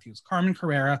Lane Matthews, Carmen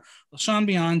Carrera, LaShawn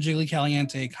Beyond, Jiggly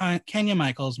Caliente, Kenya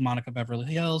Michaels, Monica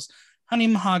Beverly Hills, Honey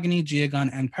Mahogany, Gia Gunn,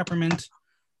 and Peppermint.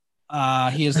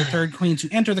 He is the third queen to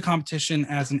enter the competition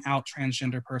as an out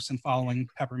transgender person, following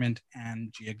Peppermint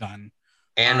and Gia Gunn.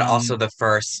 And also the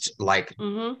first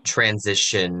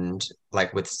transitioned,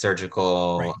 like with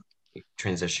surgical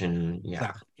transition. Yeah.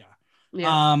 Exactly.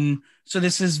 Yeah. So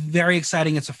this is very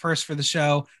exciting. It's a first for the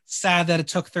show. Sad that it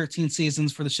took 13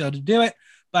 seasons for the show to do it,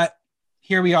 but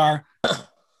here we are.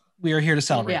 We are here to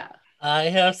celebrate. Yeah. I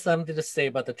have something to say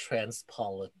about the trans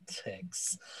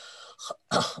politics.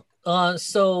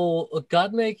 So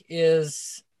Gottmik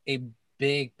is a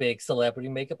big celebrity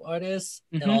makeup artist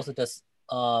and also does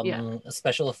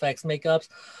special effects makeups,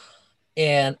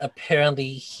 and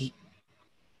apparently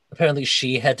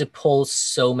she had to pull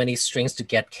so many strings to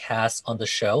get cast on the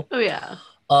show. Oh yeah.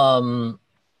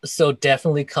 So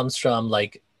definitely comes from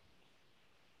like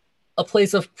a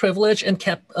place of privilege and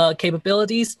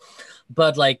capabilities,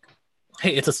 but like,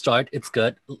 hey, it's a start. It's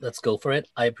good. Let's go for it.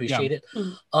 I appreciate it.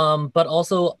 But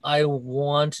also I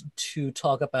want to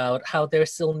talk about how there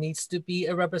still needs to be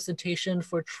a representation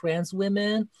for trans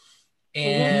women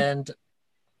and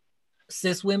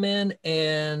cis women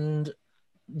and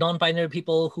non-binary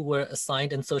people who were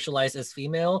assigned and socialized as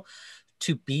female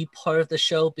to be part of the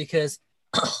show, because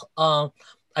I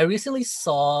recently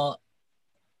saw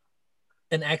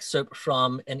an excerpt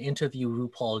from an interview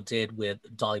RuPaul did with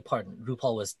Dolly Parton.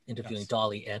 RuPaul was interviewing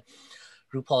Dolly, and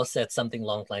RuPaul said something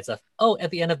along the lines of, "Oh,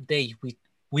 at the end of the day,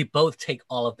 we both take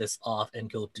all of this off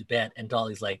and go to bed." And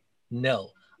Dolly's like,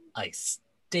 "No, I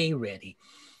stay ready."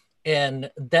 And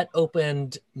that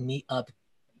opened me up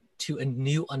to a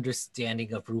new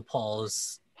understanding of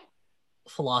RuPaul's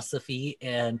philosophy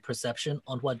and perception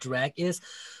on what drag is.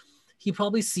 He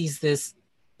probably sees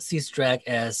drag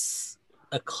as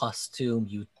a costume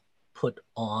you put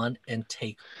on and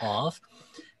take off.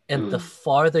 And the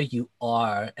farther you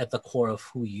are at the core of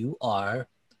who you are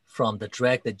from the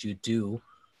drag that you do,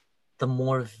 the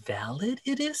more valid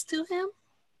it is to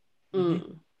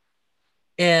him.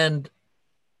 And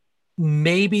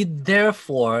maybe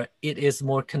therefore it is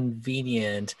more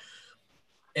convenient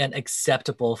and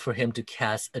acceptable for him to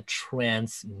cast a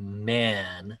trans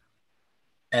man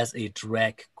as a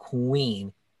drag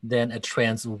queen than a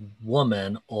trans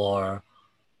woman or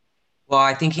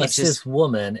I think a cis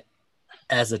woman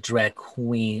as a drag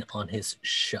queen on his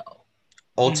show.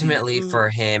 Ultimately, for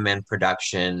him and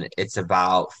production, it's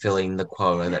about filling the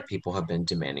quota that people have been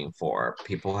demanding for.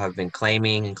 People have been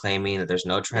claiming that there's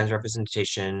no trans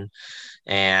representation.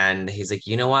 And he's like,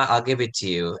 you know what? I'll give it to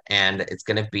you. And it's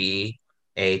going to be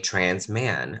a trans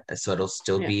man. So it'll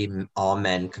still be all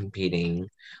men competing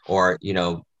or,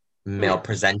 male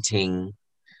presenting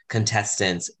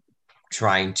contestants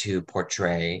trying to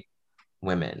portray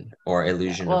women or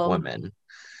illusion of women.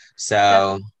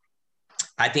 So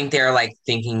I think they're like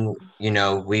thinking,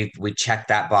 we checked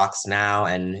that box now,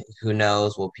 and who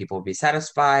knows, will people be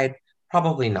satisfied?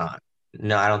 Probably not.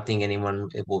 No, I don't think anyone,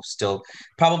 it will still,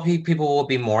 probably people will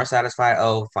be more satisfied.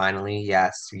 Oh, finally,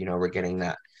 yes, we're getting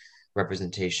that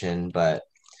representation, but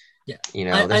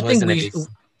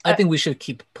I think we should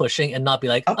keep pushing and not be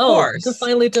like, course. They're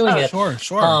finally doing it. Sure.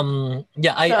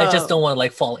 I just don't want to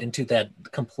like fall into that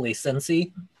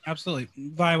complacency. Absolutely.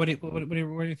 Vi, what do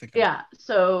you think? Yeah.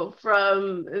 So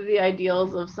from the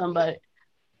ideals of somebody,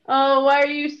 oh, why are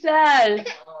you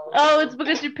sad? Oh, it's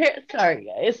because your parents. Sorry,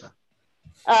 guys.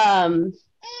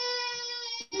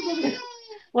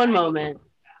 One moment.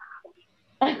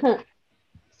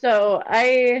 So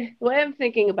the way I'm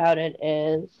thinking about it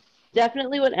is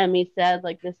definitely what Emmy said.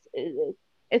 Like this,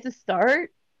 it's a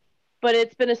start, but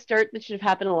it's been a start that should have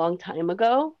happened a long time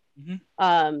ago.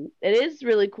 Mm-hmm. It is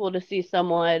really cool to see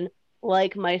someone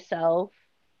like myself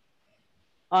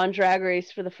on Drag Race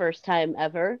for the first time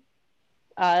ever.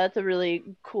 That's a really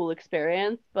cool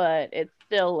experience, but it's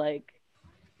still like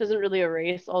doesn't really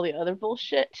erase all the other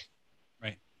bullshit.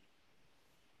 Right.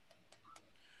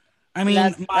 I mean,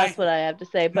 that's what I have to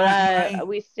say. But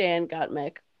we stand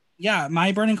Gottmik. Yeah,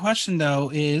 my burning question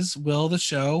though is: will the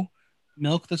show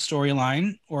milk the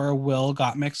storyline, or will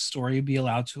Gottmik's story be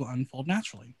allowed to unfold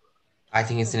naturally? I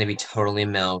think it's going to be totally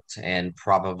milked and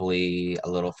probably a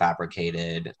little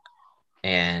fabricated,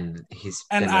 and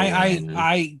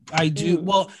I do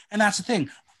well, and that's the thing.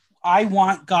 I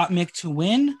want Gottmik to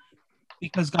win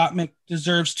because Gottmik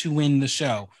deserves to win the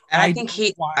show. And I think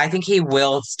he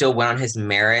will still win on his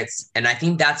merits, and I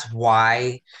think that's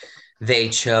why they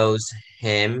chose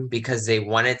him, because they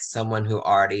wanted someone who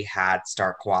already had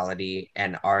star quality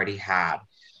and already had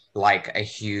like a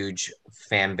huge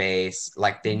fan base.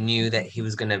 Like they knew that he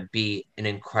was going to be an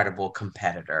incredible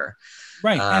competitor.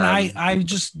 Right. And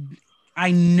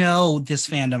I know this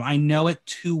fandom. I know it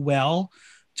too well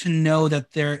to know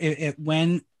that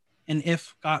when and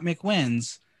if Gottmik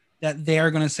wins, that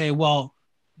they're going to say, well,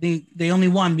 they only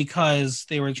won because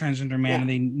they were a transgender man and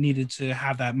they needed to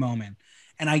have that moment.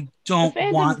 And I don't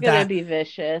want that. Gonna be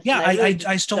vicious. Yeah, I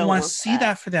just don't want to see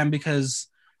that for them, because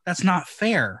that's not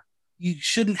fair. You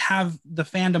shouldn't have the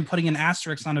fandom putting an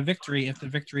asterisk on a victory if the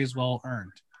victory is well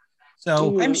earned.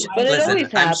 So, but it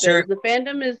always happens. Sure, the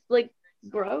fandom is like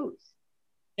gross.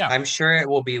 Yeah, I'm sure it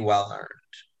will be well earned.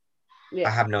 Yeah.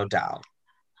 I have no doubt.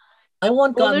 I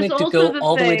want Gottmik to go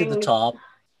all the way to the top,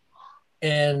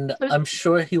 and I'm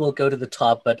sure he will go to the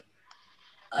top. But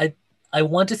I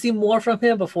want to see more from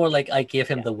him before like I give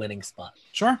him the winning spot.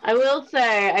 Sure. I will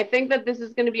say, I think that this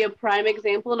is going to be a prime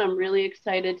example, and I'm really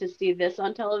excited to see this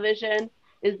on television,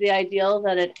 is the ideal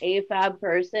that an AFAB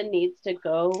person needs to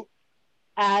go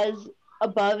as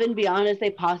above and beyond as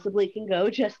they possibly can go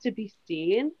just to be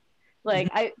seen.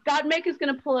 Like, Gottmik is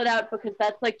going to pull it out because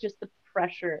that's like just the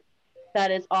pressure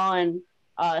that is on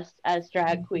us as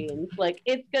drag queens. Like,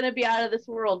 it's going to be out of this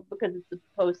world because it's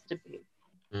supposed to be.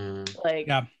 Like,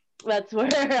 yeah. That's where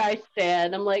I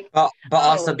stand. I'm like, but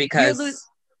also because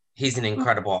he's an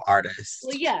incredible artist.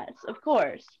 Well, yes, of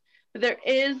course. But there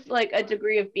is like a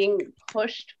degree of being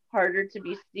pushed harder to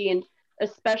be seen,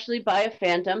 especially by a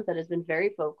fandom that has been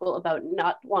very vocal about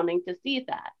not wanting to see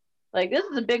that. Like, this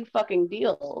is a big fucking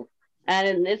deal,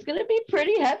 and it's gonna be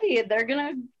pretty heavy, and they're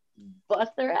gonna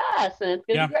bust their ass, and it's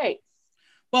gonna be great.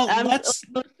 Well, I'm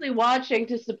mostly watching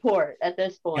to support at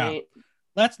this point. Yeah.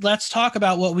 Let's talk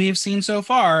about what we've seen so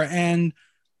far, and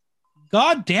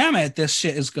god damn it, this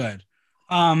shit is good.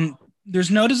 There's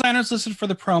no designers listed for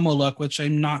the promo look, which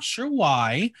I'm not sure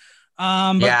why.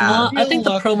 I think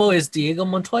the promo is Diego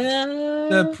Montoya.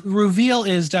 The reveal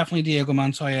is definitely Diego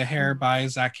Montoya, hair by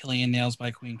Zach Killian, nails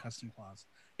by Queen Custom Claws.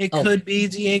 It could be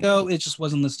Diego, it just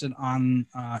wasn't listed on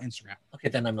Instagram. Okay,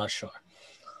 then I'm not sure.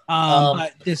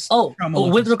 But this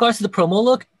with regards to the promo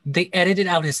look, they edited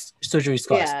out his surgery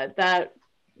scars. Yeah,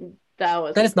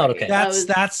 That is not okay.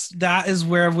 That is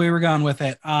where we were going with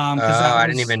it. I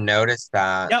didn't even notice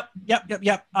that.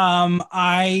 Yep.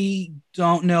 I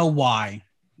don't know why.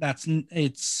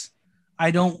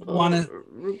 I don't want to.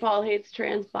 RuPaul hates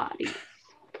trans bodies.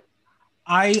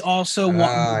 I also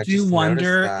do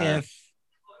wonder if,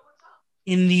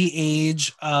 in the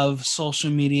age of social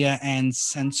media and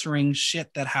censoring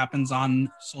shit that happens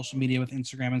on social media with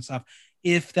Instagram and stuff,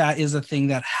 if that is a thing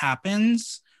that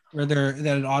happens where that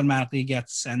it automatically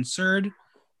gets censored.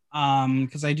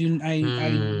 Because I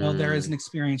know there is an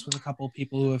experience with a couple of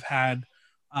people who have had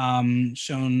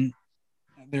shown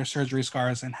their surgery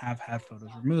scars and have had photos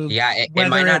removed. Yeah, it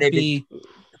might not be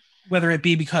whether it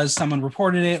be because someone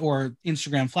reported it or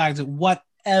Instagram flags it,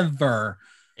 whatever.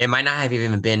 It might not have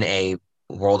even been a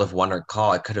World of Wonder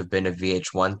call. It could have been a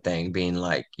VH1 thing being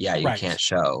like, yeah, you can't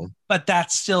show. But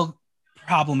that's still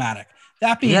problematic.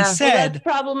 That being said, that's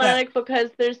problematic because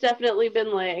there's definitely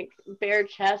been like bare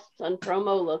chests on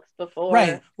promo looks before.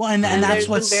 Right. Well, and that's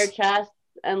what's bare chests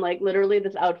and like literally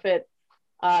this outfit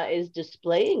is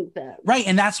displaying them. Right.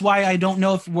 And that's why I don't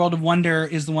know if World of Wonder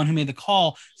is the one who made the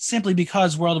call, simply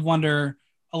because World of Wonder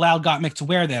allowed Gottmik to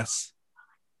wear this.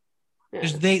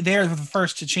 Yeah. They're the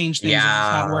first to change things if it's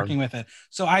not working with it.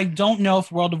 So I don't know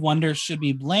if World of Wonder should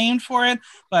be blamed for it,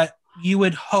 but you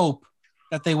would hope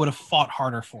that they would have fought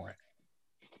harder for it.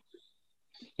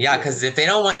 Yeah, because if they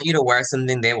don't want you to wear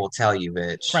something, they will tell you,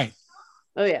 bitch. Right.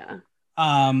 Oh, yeah.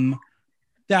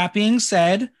 That being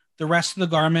said, the rest of the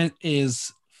garment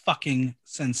is fucking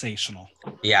sensational.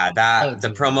 Yeah, the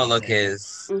promo look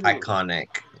is iconic.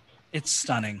 It's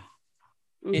stunning.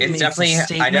 It's definitely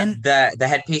the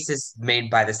headpiece is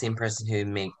made by the same person who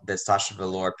made the Sasha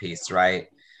Velour piece, right?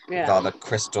 Yeah. With all the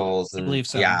crystals and I believe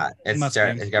so. Yeah, it's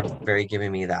very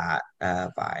giving me that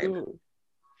vibe.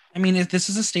 I mean, this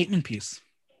is a statement piece.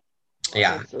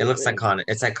 Yeah, absolutely. It looks iconic.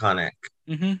 It's iconic.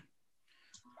 Mm-hmm.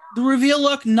 The reveal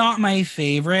look, not my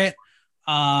favorite.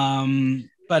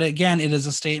 But again, it is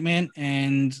a statement,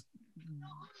 and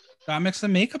Gottmik's a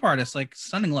makeup artist, like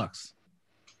stunning looks.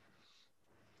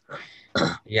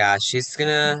 Yeah, she's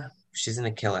gonna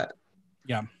kill it.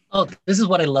 Yeah. Oh, this is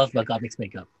what I love about Gottmik's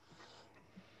makeup.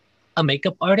 A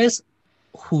makeup artist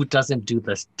who doesn't do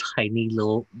this tiny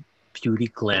little beauty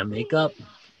glam makeup,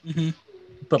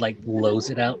 but like blows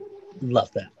it out.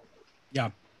 Love that.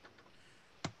 Yeah.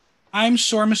 I'm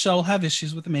sure Michelle will have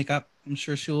issues with the makeup. I'm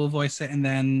sure she will voice it, and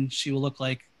then she will look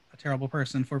like a terrible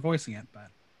person for voicing it. But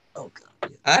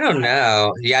I don't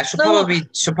know. Yeah,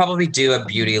 she'll probably do a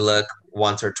beauty look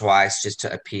once or twice just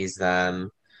to appease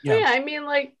them. Yeah, I mean,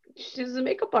 like, she's a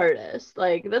makeup artist.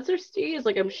 Like, that's her steez.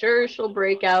 Like, I'm sure she'll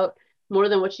break out more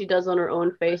than what she does on her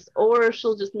own face, or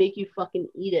she'll just make you fucking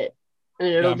eat it, and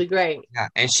it'll be great. Yeah,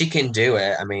 and she can do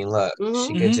it. I mean, look,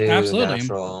 she could do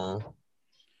natural.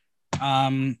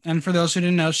 And for those who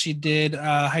didn't know, she did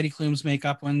Heidi Klum's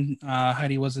makeup when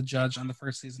Heidi was a judge on the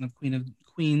first season of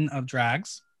Queen of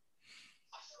Drags.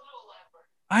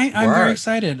 I'm very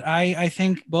excited. I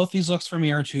think both these looks for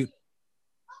me are toot.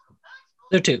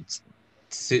 They're toots.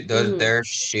 They're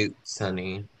shoots,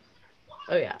 honey.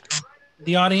 Oh, yeah.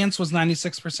 The audience was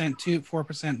 96% toot,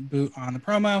 4% boot on the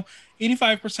promo,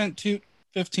 85% toot,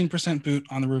 15% boot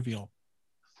on the reveal.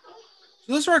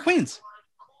 So those are our queens.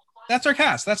 That's our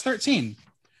cast. That's 13.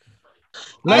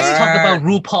 Let's talk about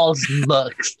RuPaul's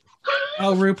looks.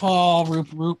 Oh, RuPaul.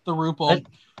 The RuPaul.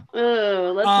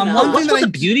 What's with the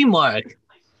beauty mark?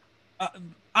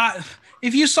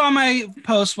 If you saw my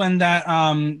post when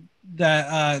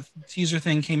that teaser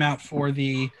thing came out for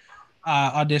the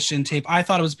audition tape, I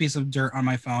thought it was a piece of dirt on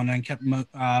my phone, and I kept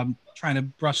trying to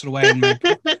brush it away, and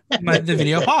the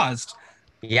video paused.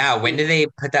 Yeah, when did they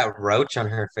put that roach on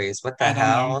her face? What the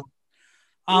hell?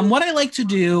 What I like to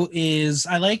do is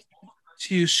I like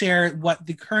to share what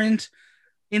the current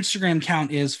Instagram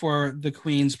count is for the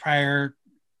queens prior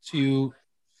to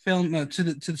film to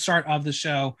the start of the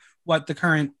show. What the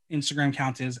current Instagram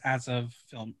count is as of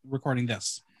recording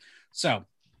this. So,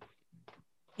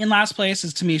 in last place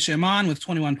is Tamisha Iman with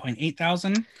 21.8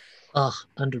 thousand. Ugh,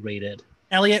 underrated.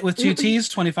 Elliot with 2 T's,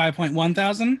 25.1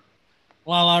 thousand.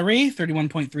 Lala Ree,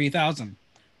 31.3 thousand.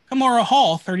 Kamora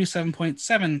Hall,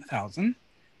 37.7 thousand.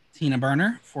 Tina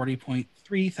Burner,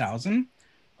 40.3 thousand.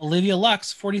 Olivia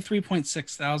Lux,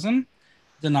 43.6 thousand.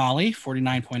 Denali,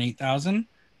 49.8 thousand.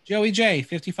 Joey J,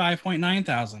 55.9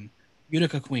 thousand.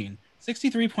 Utica Queen,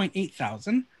 63.8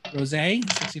 thousand. Rose,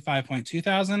 65.2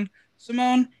 thousand.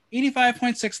 Simone,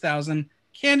 85.6 thousand.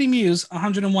 Candy Muse,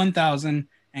 101 thousand.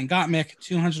 And Gottmik,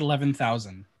 211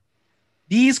 thousand.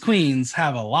 These queens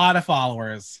have a lot of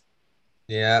followers.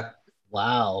 Yeah.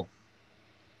 Wow.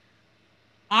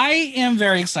 I am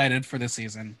very excited for this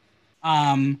season.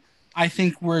 I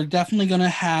think we're definitely going to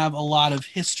have a lot of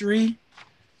history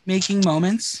making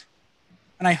moments,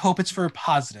 and I hope it's for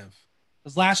positive.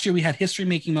 Because last year we had history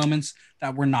making moments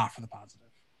that were not for the positive.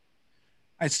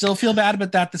 I still feel bad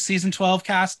about that. The season 12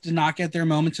 cast did not get their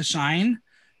moment to shine,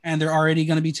 and they're already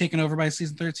going to be taken over by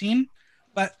season 13.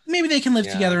 But maybe they can live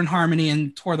together in harmony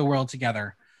and tour the world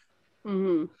together.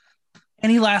 Mm-hmm.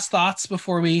 Any last thoughts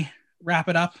before we wrap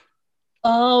it up?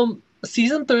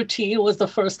 Season 13 was the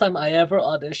first time I ever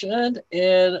auditioned,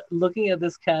 and looking at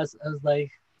this cast, I was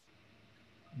like,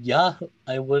 yeah,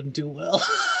 I wouldn't do well.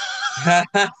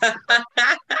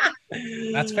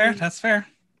 That's fair. That's fair.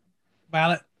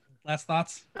 Violet, last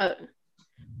thoughts? I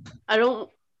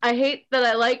hate that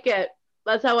I like it.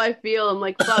 That's how I feel. I'm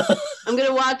like, fuck, I'm going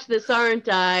to watch this, aren't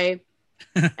I?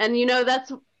 And I'm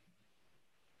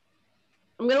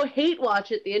going to hate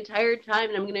watch it the entire time,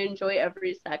 and I'm going to enjoy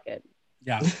every second.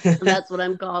 Yeah. And that's what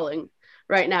I'm calling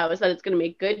right now, is that it's going to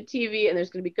make good TV and there's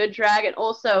going to be good drag. And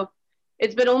also,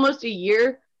 it's been almost a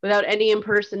year without any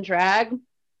in-person drag.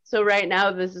 So right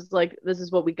now, this is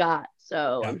what we got.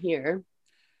 So I'm here.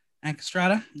 And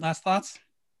Castrata, last thoughts?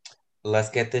 Let's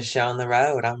get this show on the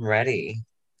road. I'm ready.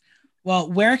 Well,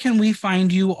 where can we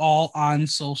find you all on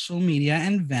social media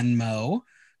and Venmo?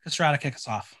 Castrata, kick us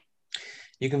off.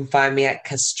 You can find me at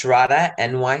Castrata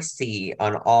NYC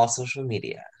on all social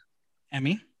media.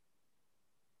 Emmy?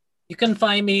 You can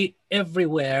find me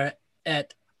everywhere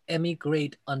at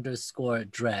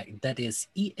emigrate_drag. That is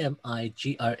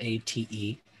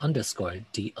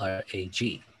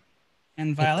EMIGRATE_DRAG.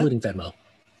 And Violet? Including Venmo.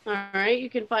 All right. You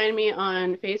can find me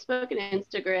on Facebook and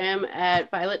Instagram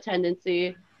at Violet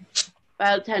Tendency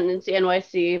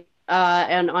NYC,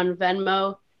 and on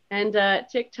Venmo and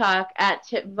TikTok at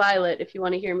Tip Violet if you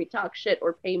want to hear me talk shit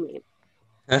or pay me.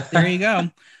 There you go.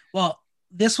 Well,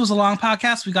 this was a long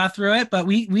podcast. We got through it, but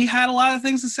we had a lot of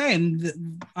things to say,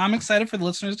 and I'm excited for the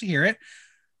listeners to hear it.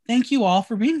 Thank you all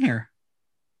for being here.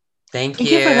 Thank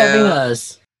you for having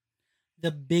us.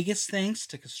 The biggest thanks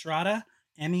to Castrata,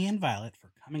 Emmy, and Violet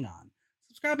for coming on.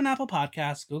 Subscribe on Apple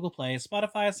Podcasts, Google Play,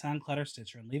 Spotify, SoundCloud, or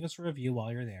Stitcher, and leave us a review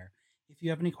while you're there. If you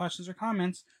have any questions or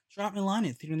comments, drop me a line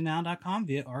at theaternow.com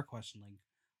via our question link.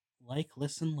 Like,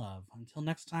 listen, love. Until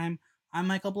next time, I'm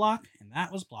Michael Block, and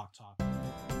that was Block Talk.